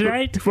food is,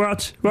 right?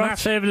 What? My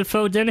favourite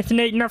food's anything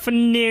eaten off a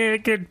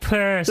naked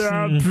person.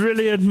 Oh,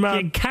 brilliant,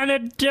 man. You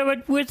cannot do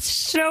it with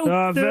soap.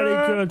 Oh, very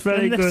good, very good.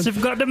 Unless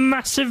you've got a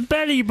massive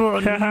belly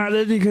button.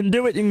 Then you can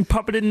do it, you can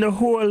pop it in the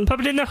hole. Pop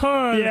it in the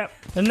hole? Yeah.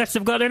 Unless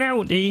you've got an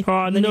outie.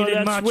 Oh, then no, you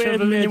didn't that's much weird,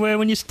 of mate. anywhere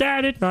when you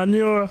started. I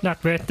know.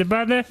 Not worth the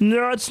bother.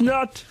 No, it's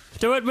not.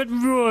 Do it with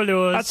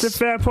rollers. That's a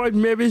fair point.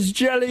 Maybe it's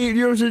jelly.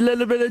 Use a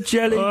little bit of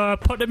jelly.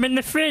 Put them in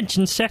the fridge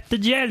and set the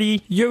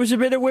jelly. Use a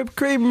bit of whipped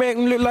cream, make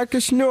him look like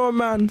a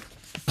snowman.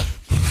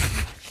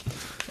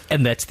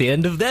 And that's the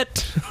end of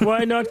that.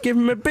 Why not give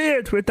him a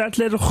beard with that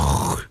little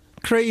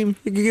cream?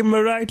 You can give him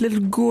a right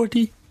little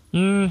goatee.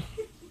 You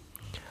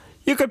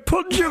could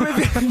punch him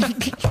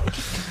if you...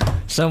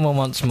 Someone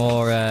wants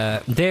more,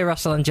 Dear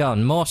Russell and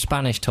John, more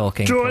Spanish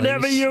talking, Don't please.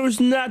 ever use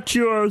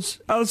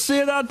nachos. I'll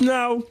say that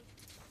now.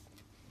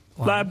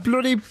 Why? Like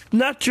bloody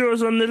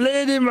nachos on the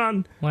lady,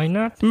 man. Why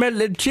not?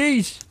 Melted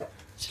cheese.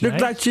 Look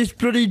nice. like she's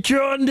bloody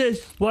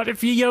jaundiced. What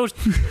if you used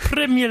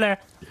Primula?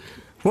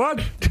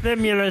 What?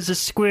 Primula's a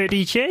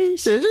squirty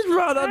cheese. Is it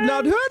right? I've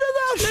not heard of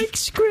that. It's like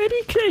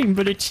squirty cream,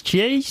 but it's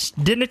cheese.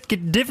 Didn't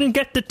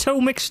get the two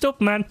mixed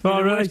up, man.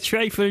 All right. Worst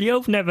trifle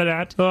you've never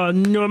had. Oh,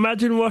 no,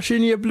 imagine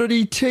washing your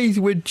bloody teeth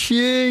with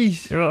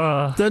cheese.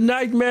 Oh. The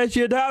nightmares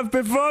you'd have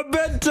before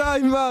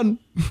bedtime, man.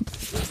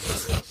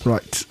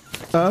 Right.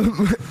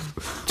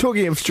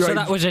 Talking of strange... So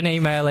that was an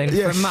email in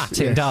from Matt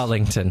in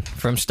Darlington,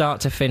 from start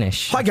to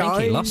finish. Hi, guys. I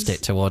think he lost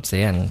it towards the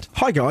end.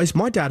 Hi, guys.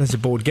 My dad has a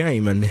board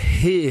game, and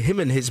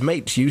him and his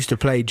mates used to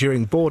play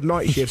during board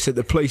night shifts at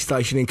the police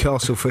station in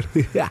Castleford.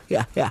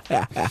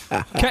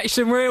 Catch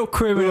some real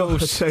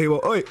criminals. I'll tell you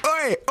what. Oi,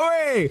 oi,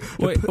 oi!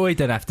 We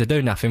don't have to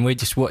do nothing. We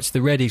just watch the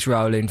Reddies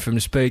roll in from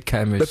the speed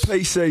cameras. The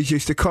PCs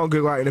used to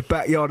congregate in the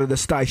backyard of the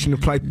station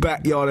and play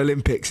backyard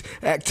Olympics.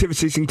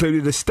 Activities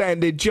included a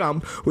standing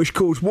jump, which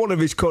caused one of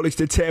his colleagues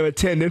to tear a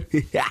tendon.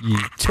 You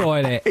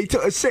toilet. He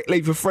took a sick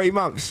leave for 3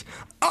 months.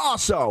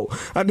 Arsehole!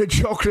 And the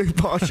chocolate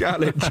bar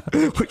challenge,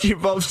 which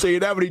involves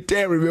seeing how many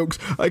dairy milks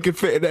they could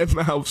fit in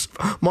their mouths.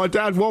 My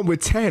dad won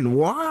with 10.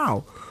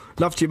 Wow.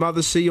 Love to your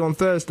mother. See you on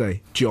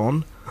Thursday.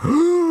 John.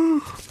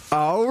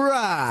 All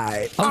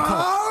right.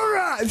 All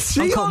right.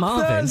 See you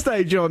on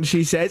Thursday, John,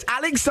 she says.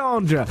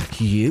 Alexandra,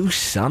 you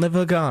son of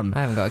a gun.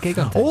 I haven't got a gig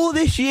on Thursday. All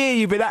this year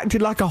you've been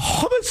acting like a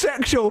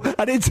homosexual,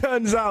 and it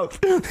turns out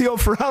you're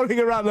frowning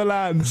around the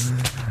lands.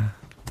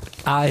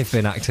 I've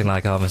been acting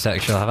like a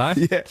homosexual, have I?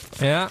 Yeah.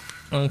 Yeah?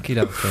 Okie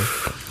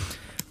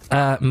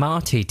dokie.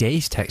 Marty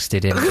D's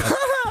texted in.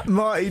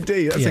 Marty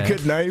D, that's a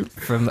good name.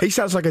 He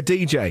sounds like a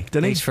DJ,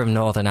 doesn't he? He's from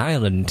Northern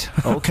Ireland.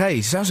 Okay,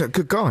 he sounds like a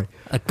good guy.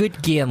 A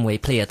good game we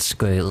play at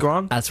school. Go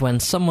on. As when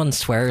someone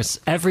swears,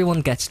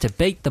 everyone gets to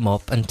beat them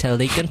up until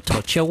they can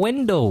touch a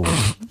window.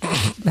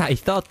 I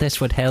thought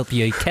this would help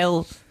you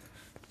kill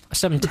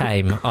some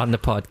time on the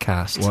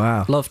podcast.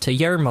 Wow. Love to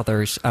your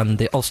mothers and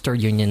the Ulster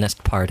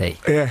Unionist Party.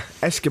 Yeah,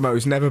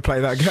 Eskimos never play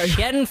that game.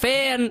 Sinn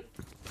Féin!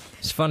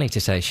 It's funny to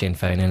say Sinn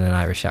Féin in an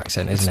Irish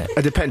accent, isn't it?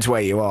 It depends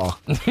where you are.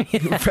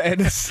 In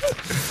fairness.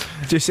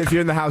 Just if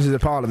you're in the Houses of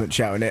Parliament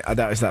shouting it, I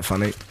doubt it's that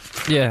funny.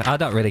 Yeah, I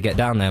don't really get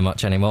down there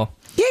much anymore.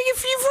 Yeah,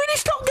 you've really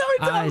stopped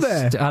going down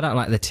there. I don't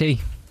like the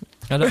tea.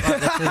 I don't like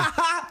the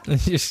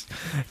Just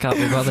can't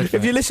be bothered.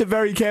 If you listen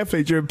very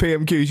carefully during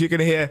PMQs, you're going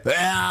to hear,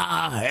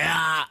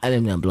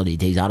 and then bloody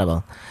D's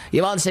audible.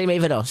 You won't see me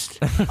for dust,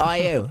 are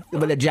you?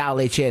 With a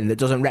jowly chin that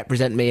doesn't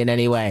represent me in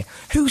any way.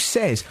 Who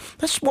says?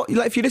 That's what,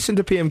 like, if you listen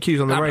to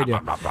PMQs on the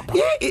radio.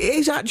 Yeah, it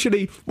is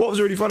actually, what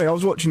was really funny, I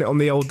was watching it on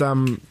the old,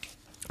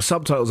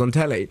 subtitles on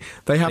telly.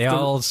 They have the to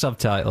old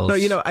subtitles. No,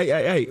 you know,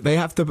 888. They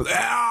have to put,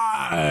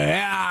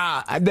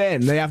 and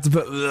then they have to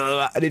put,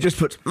 and it just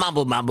puts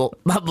mumble.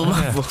 But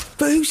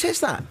who says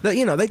that?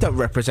 You know, they don't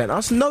represent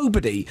us.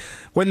 Nobody,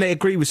 when they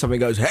agree with something,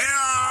 goes,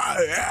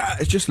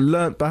 it's just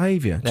learnt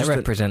behaviour. They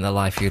represent the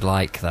life you'd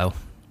like, though.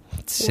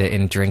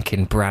 Sitting,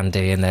 drinking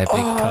brandy in their big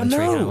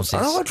country houses.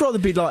 I'd rather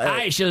be like...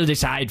 I shall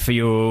decide for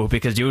you,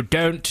 because you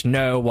don't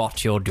know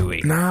what you're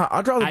doing. Nah,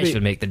 I'd rather I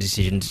shall make the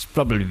decisions. It's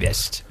probably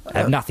best. I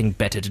have nothing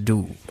better to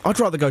do. I'd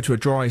rather go to a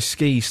dry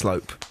ski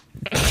slope.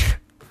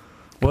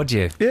 Would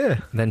you?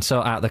 Yeah. Then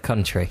sort out the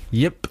country.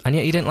 Yep. And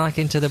yet you didn't like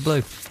Into the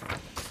Blue.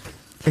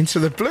 Into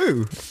the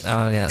Blue?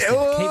 Oh, yeah. Keep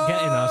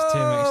getting those two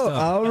mixed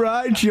up. All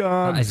right,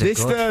 John.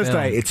 This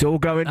Thursday. Film. It's all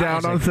going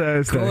down on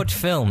Thursday. Good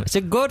film. It's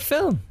a good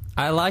film.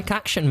 I like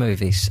action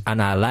movies,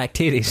 and I like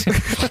titties.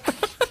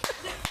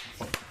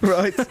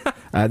 Right.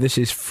 This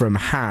is from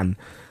Han.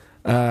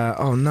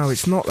 Oh, no,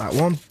 it's not that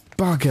one.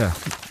 Bugger.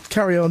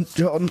 Carry on,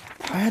 John.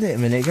 I had it a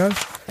minute ago.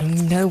 I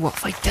know, what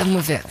have I done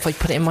with it? Have I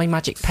put it in my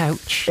magic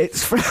pouch?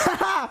 It's from...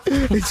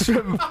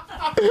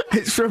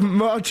 it's from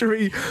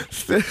Marjorie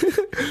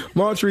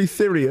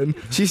Therian.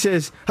 She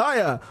says,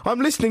 "Hiya,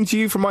 I'm listening to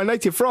you from my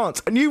native France,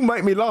 and you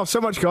make me laugh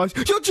so much, guys.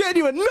 You're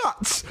genuine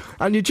nuts,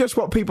 and you're just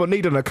what people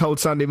need on a cold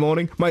Sunday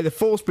morning. May the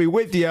force be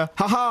with you.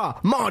 Ha-ha,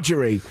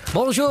 Marjorie."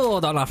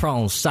 Bonjour dans la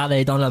France,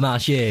 allez dans le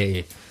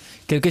marché.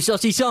 Quelques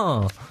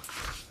saucissons.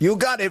 You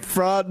got it,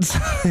 France.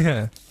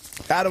 Yeah.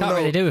 I don't Can't know.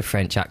 really do a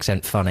French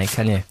accent funny,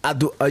 can you? I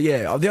do,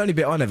 yeah, the only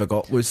bit I never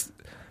got was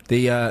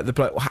the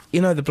bloke,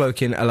 you know, the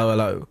bloke in Hello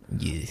Hello?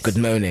 Yes. Good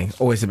morning.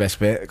 Always the best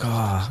bit.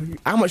 Oh,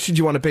 how much did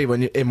you want to be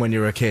when you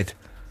were a kid?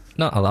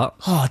 Not a lot.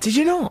 Oh, did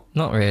you not?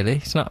 Not really.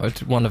 It's not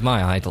one of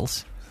my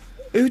idols.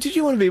 Who did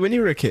you want to be when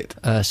you were a kid?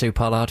 Sue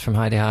Pollard from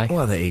Heidi High.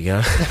 Well, there you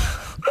go.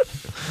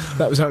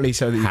 That was only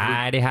so that you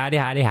Heidi.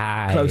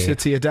 closer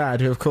to your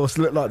dad, who of course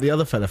looked like the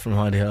other fella from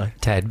Heidi High.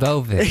 Ted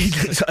Bovis. He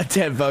looks like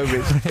Ted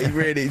Bovis. He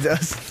really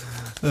does.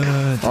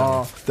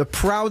 The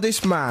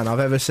proudest man I've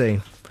ever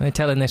seen. Are you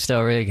telling this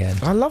story again?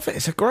 I love it.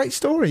 It's a great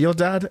story. Your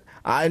dad,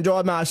 I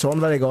enjoyed my son.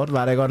 Very good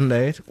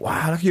indeed.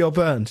 Wow, look at your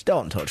burns.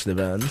 Don't touch the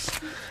burns.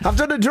 I've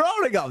done a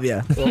drawing of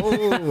you.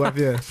 Oh, have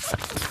you?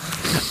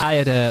 I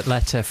had a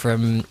letter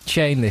from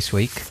Shane this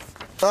week.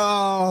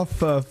 Oh,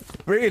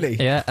 really?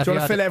 Yeah. Do you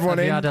want to fill everyone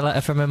in? Have you had a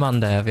letter from him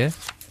Monday, have you?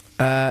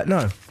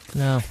 No.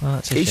 No, well,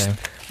 that's a shame.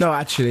 No,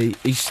 actually,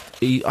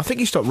 I think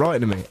he stopped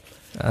writing to me.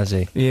 Has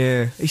he?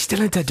 Yeah. He's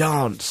still into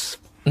dance.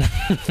 You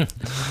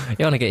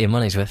want to get your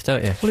money's worth,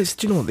 don't you? Well,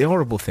 do you know what the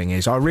horrible thing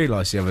is? I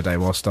realised the other day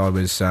whilst I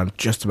was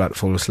just about to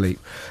fall asleep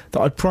that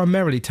I'd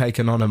primarily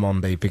taken on a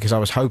Monday because I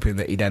was hoping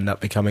that he'd end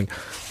up becoming...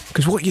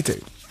 Because what you do,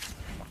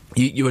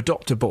 you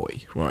adopt a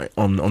boy, right,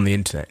 on the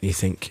internet, and you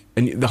think...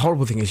 And the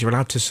horrible thing is you're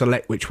allowed to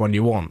select which one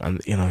you want,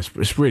 and, you know,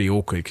 it's really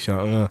awkward.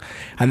 Cause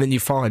and then you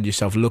find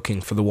yourself looking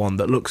for the one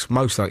that looks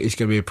most like he's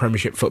going to be a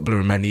Premiership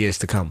footballer in many years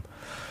to come.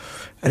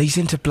 And he's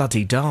into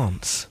bloody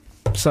dance.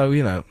 So,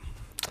 you know...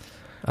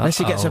 Unless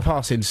he gets a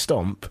passing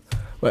stomp,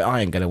 well,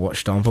 I ain't going to watch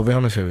stomp, I'll be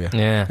honest with you.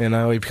 Yeah. You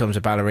know, he becomes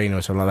a ballerina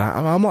or something like that.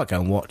 I might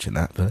go and watch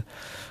that, but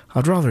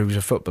I'd rather he was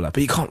a footballer.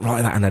 But you can't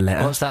write that in a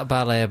letter. What's that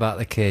ballet about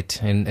the kid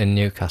in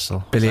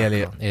Newcastle? Billy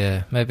Elliot.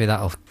 Yeah, maybe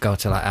that'll go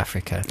to, like,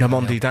 Africa.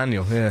 Mondi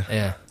Daniel,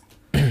 yeah.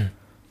 Yeah.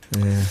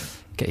 Yeah.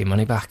 Get your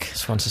money back,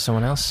 sponsor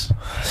someone else.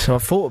 So I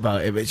thought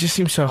about it, but it just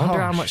seems so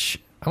harsh.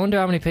 I wonder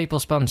how many people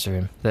sponsor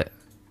him that,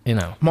 you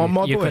know, my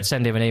you boy. could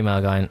send him an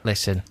email going,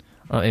 listen,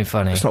 I'm being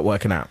funny. It's not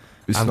working out.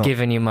 I'm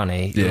giving you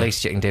money. Yeah. The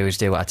least you can do is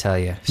do what I tell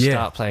you. Yeah.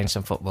 Start playing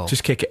some football.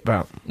 Just kick it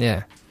about.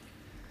 Yeah.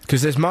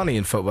 Because there's money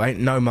in football, ain't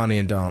no money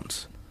in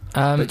dance.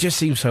 But it just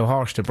seems so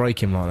harsh to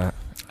break him like that.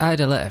 I had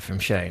a letter from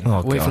Shane.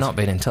 Oh, We've God. not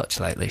been in touch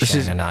lately,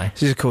 Shane and I.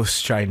 This is, of course,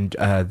 Shane,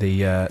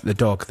 the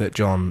dog that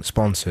John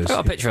sponsors. I've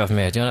got a picture of him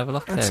here. Do you want to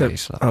have a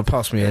look? There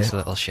pass me here. There's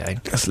little Shane.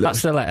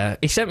 That's the letter.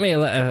 He sent me a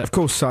letter. Of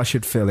course, I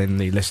should fill in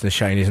the listener.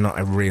 Shane is not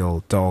a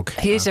real dog.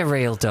 He is a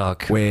real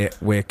dog.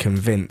 We're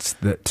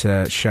convinced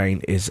that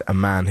Shane is a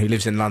man who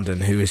lives in London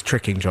who is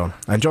tricking John.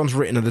 And John's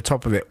written at the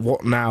top of it,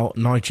 "What now,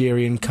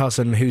 Nigerian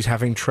cousin who's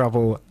having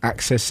trouble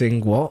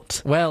accessing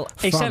what?" Well,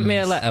 he sent me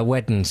a letter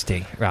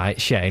Wednesday,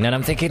 right, Shane, and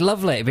I'm thinking,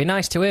 lovely, it'd be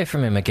nice to hear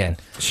from him again.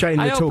 Shane,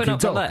 the I talking open up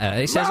dog. the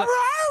letter.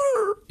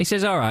 He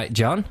says, all right,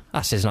 John.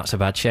 I says, not so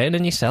bad, Shane,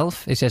 and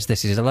yourself? He says,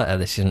 this is a letter,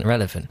 this isn't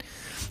relevant.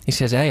 He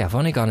says, hey, I've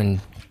only gone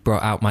and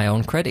brought out my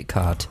own credit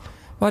card.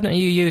 Why don't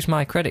you use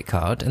my credit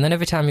card, and then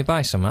every time you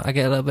buy something, I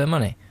get a little bit of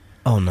money?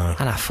 Oh, no.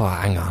 And I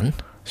thought, hang on,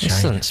 Shane.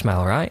 this doesn't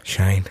smell right.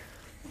 Shane.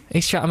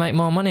 He's trying to make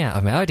more money out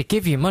of me. I already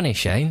give you money,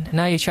 Shane.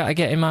 Now you're trying to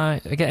get in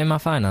my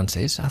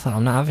finances. I thought,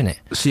 I'm not having it.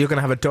 So you're going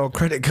to have a dog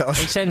credit card?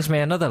 He sends me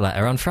another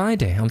letter on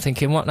Friday. I'm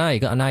thinking, what now? You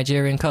got a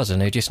Nigerian cousin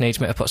who just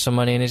needs me to put some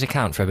money in his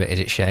account for a bit, is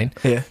it, Shane?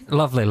 Yeah.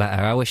 Lovely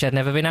letter. I wish I'd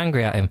never been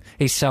angry at him.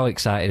 He's so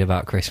excited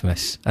about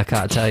Christmas. I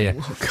can't tell you.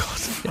 Oh,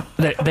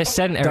 God. The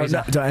centre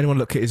don't anyone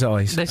look at his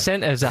eyes. The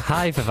centre's a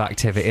hive of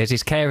activities.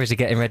 His carers are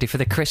getting ready for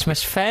the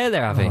Christmas fair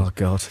they're having. Oh,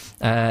 God.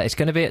 It's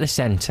going to be at the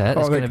centre.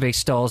 There's going to be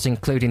stalls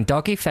including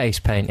doggy face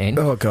painting.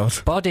 Oh, God.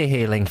 Body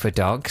healing for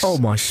dogs. Oh,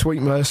 my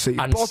sweet mercy.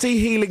 And body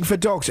healing for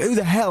dogs. Who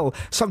the hell?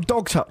 Some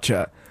dog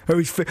toucher. Oh,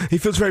 he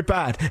feels very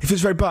bad. He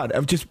feels very bad.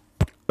 I'm just...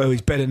 Oh,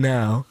 he's better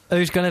now.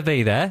 Who's going to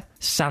be there?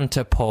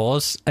 Santa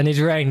Paws and his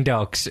rain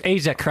dogs.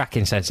 He's a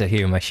cracking sense of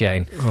humour,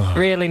 Shane. Oh.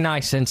 Really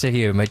nice sense of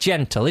humour.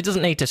 Gentle. He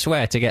doesn't need to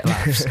swear to get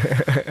laughs.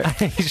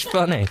 He's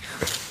funny.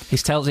 He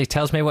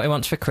tells me what he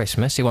wants for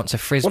Christmas. He wants a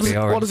frisbee.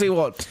 What does he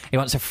want? He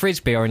wants a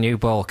frisbee or a new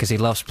ball because he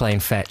loves playing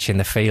fetch in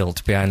the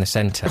field behind the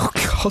centre. Oh,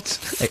 God.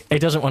 He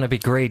doesn't want to be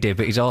greedy,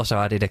 but he's also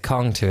added a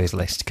Kong to his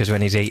list because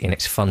when he's eating,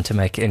 it's fun to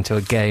make it into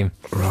a game.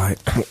 Right.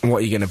 What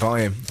are you going to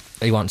buy him?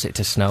 He wants it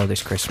to snow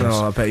this Christmas.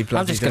 Oh, I bet he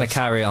bloody I'm just going to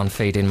carry on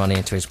feeding money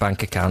into his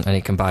bank account and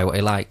he can buy what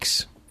he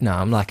likes. No,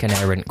 I'm like an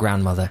errant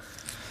grandmother.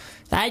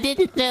 I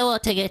didn't know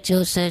what to get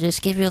you, so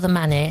just give you the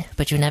money.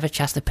 But you never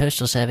trust the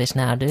postal service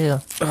now, do you?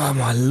 Oh,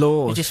 my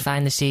Lord. You just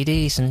find the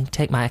CDs and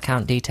take my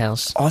account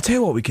details. I'll tell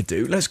you what we could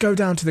do. Let's go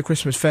down to the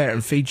Christmas fair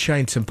and feed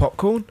Shane some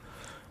popcorn.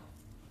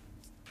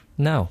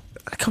 No.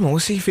 Come on, we'll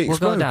see if he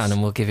explodes. We'll go down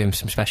and we'll give him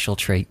some special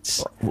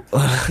treats.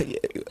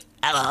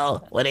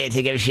 Hello, we're here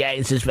to give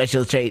Shane some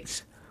special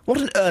treats.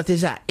 What on earth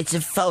is that? It's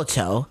a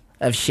photo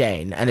of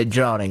Shane and a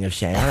drawing of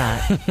Shane,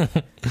 alright?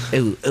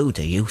 Who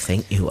do you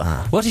think you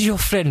are? What is your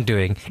friend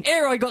doing?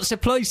 Here I got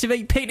supplies to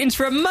make paintings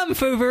for a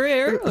month over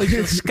here. I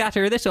shall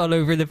scatter this all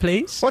over the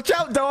place. Watch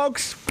out,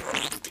 dogs!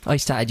 I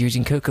started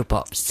using Cocoa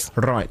Pops.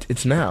 Right,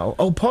 it's now.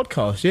 Oh,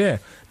 podcast, yeah.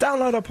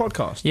 Download our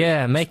podcast.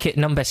 Yeah, make it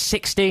number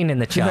 16 in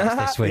the charts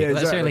this week. Yeah,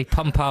 exactly. Let's really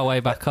pump our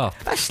way back up.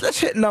 Let's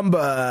hit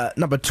number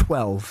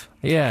 12.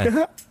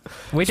 Yeah.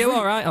 We do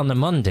all right on the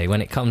Monday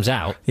when it comes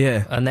out.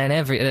 Yeah. And then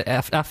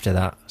after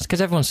that, it's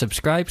because everyone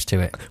subscribes to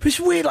it. But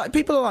it's weird, like,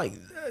 people are like,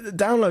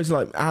 downloads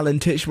like Alan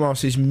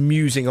Titchmarsh's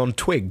musing on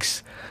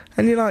twigs.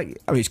 And you're like,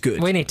 I mean, it's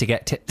good. We need to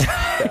get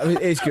I mean,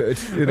 it's good.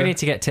 We need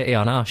to get Titty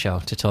on our show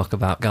to talk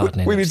about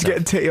gardening. We need to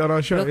get Titty on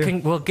our show.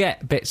 We'll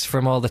get bits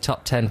from all the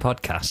top 10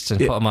 podcasts and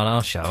put them on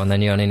our show, and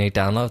then you only need to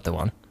download the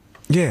one.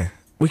 Yeah.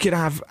 We could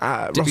have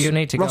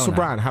Russell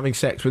Brand having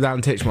sex with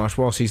Alan Titchmarsh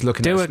whilst he's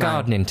looking at a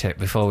gardening tip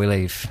before we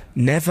leave.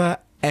 Never,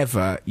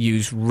 ever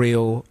use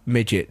real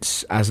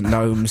midgets as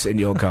gnomes in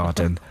your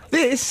garden.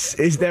 There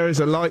is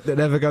a light that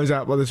never goes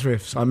out by the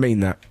Swifts. I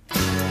mean that.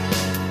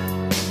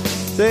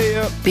 See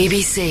ya.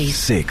 BBC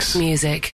 6 Music.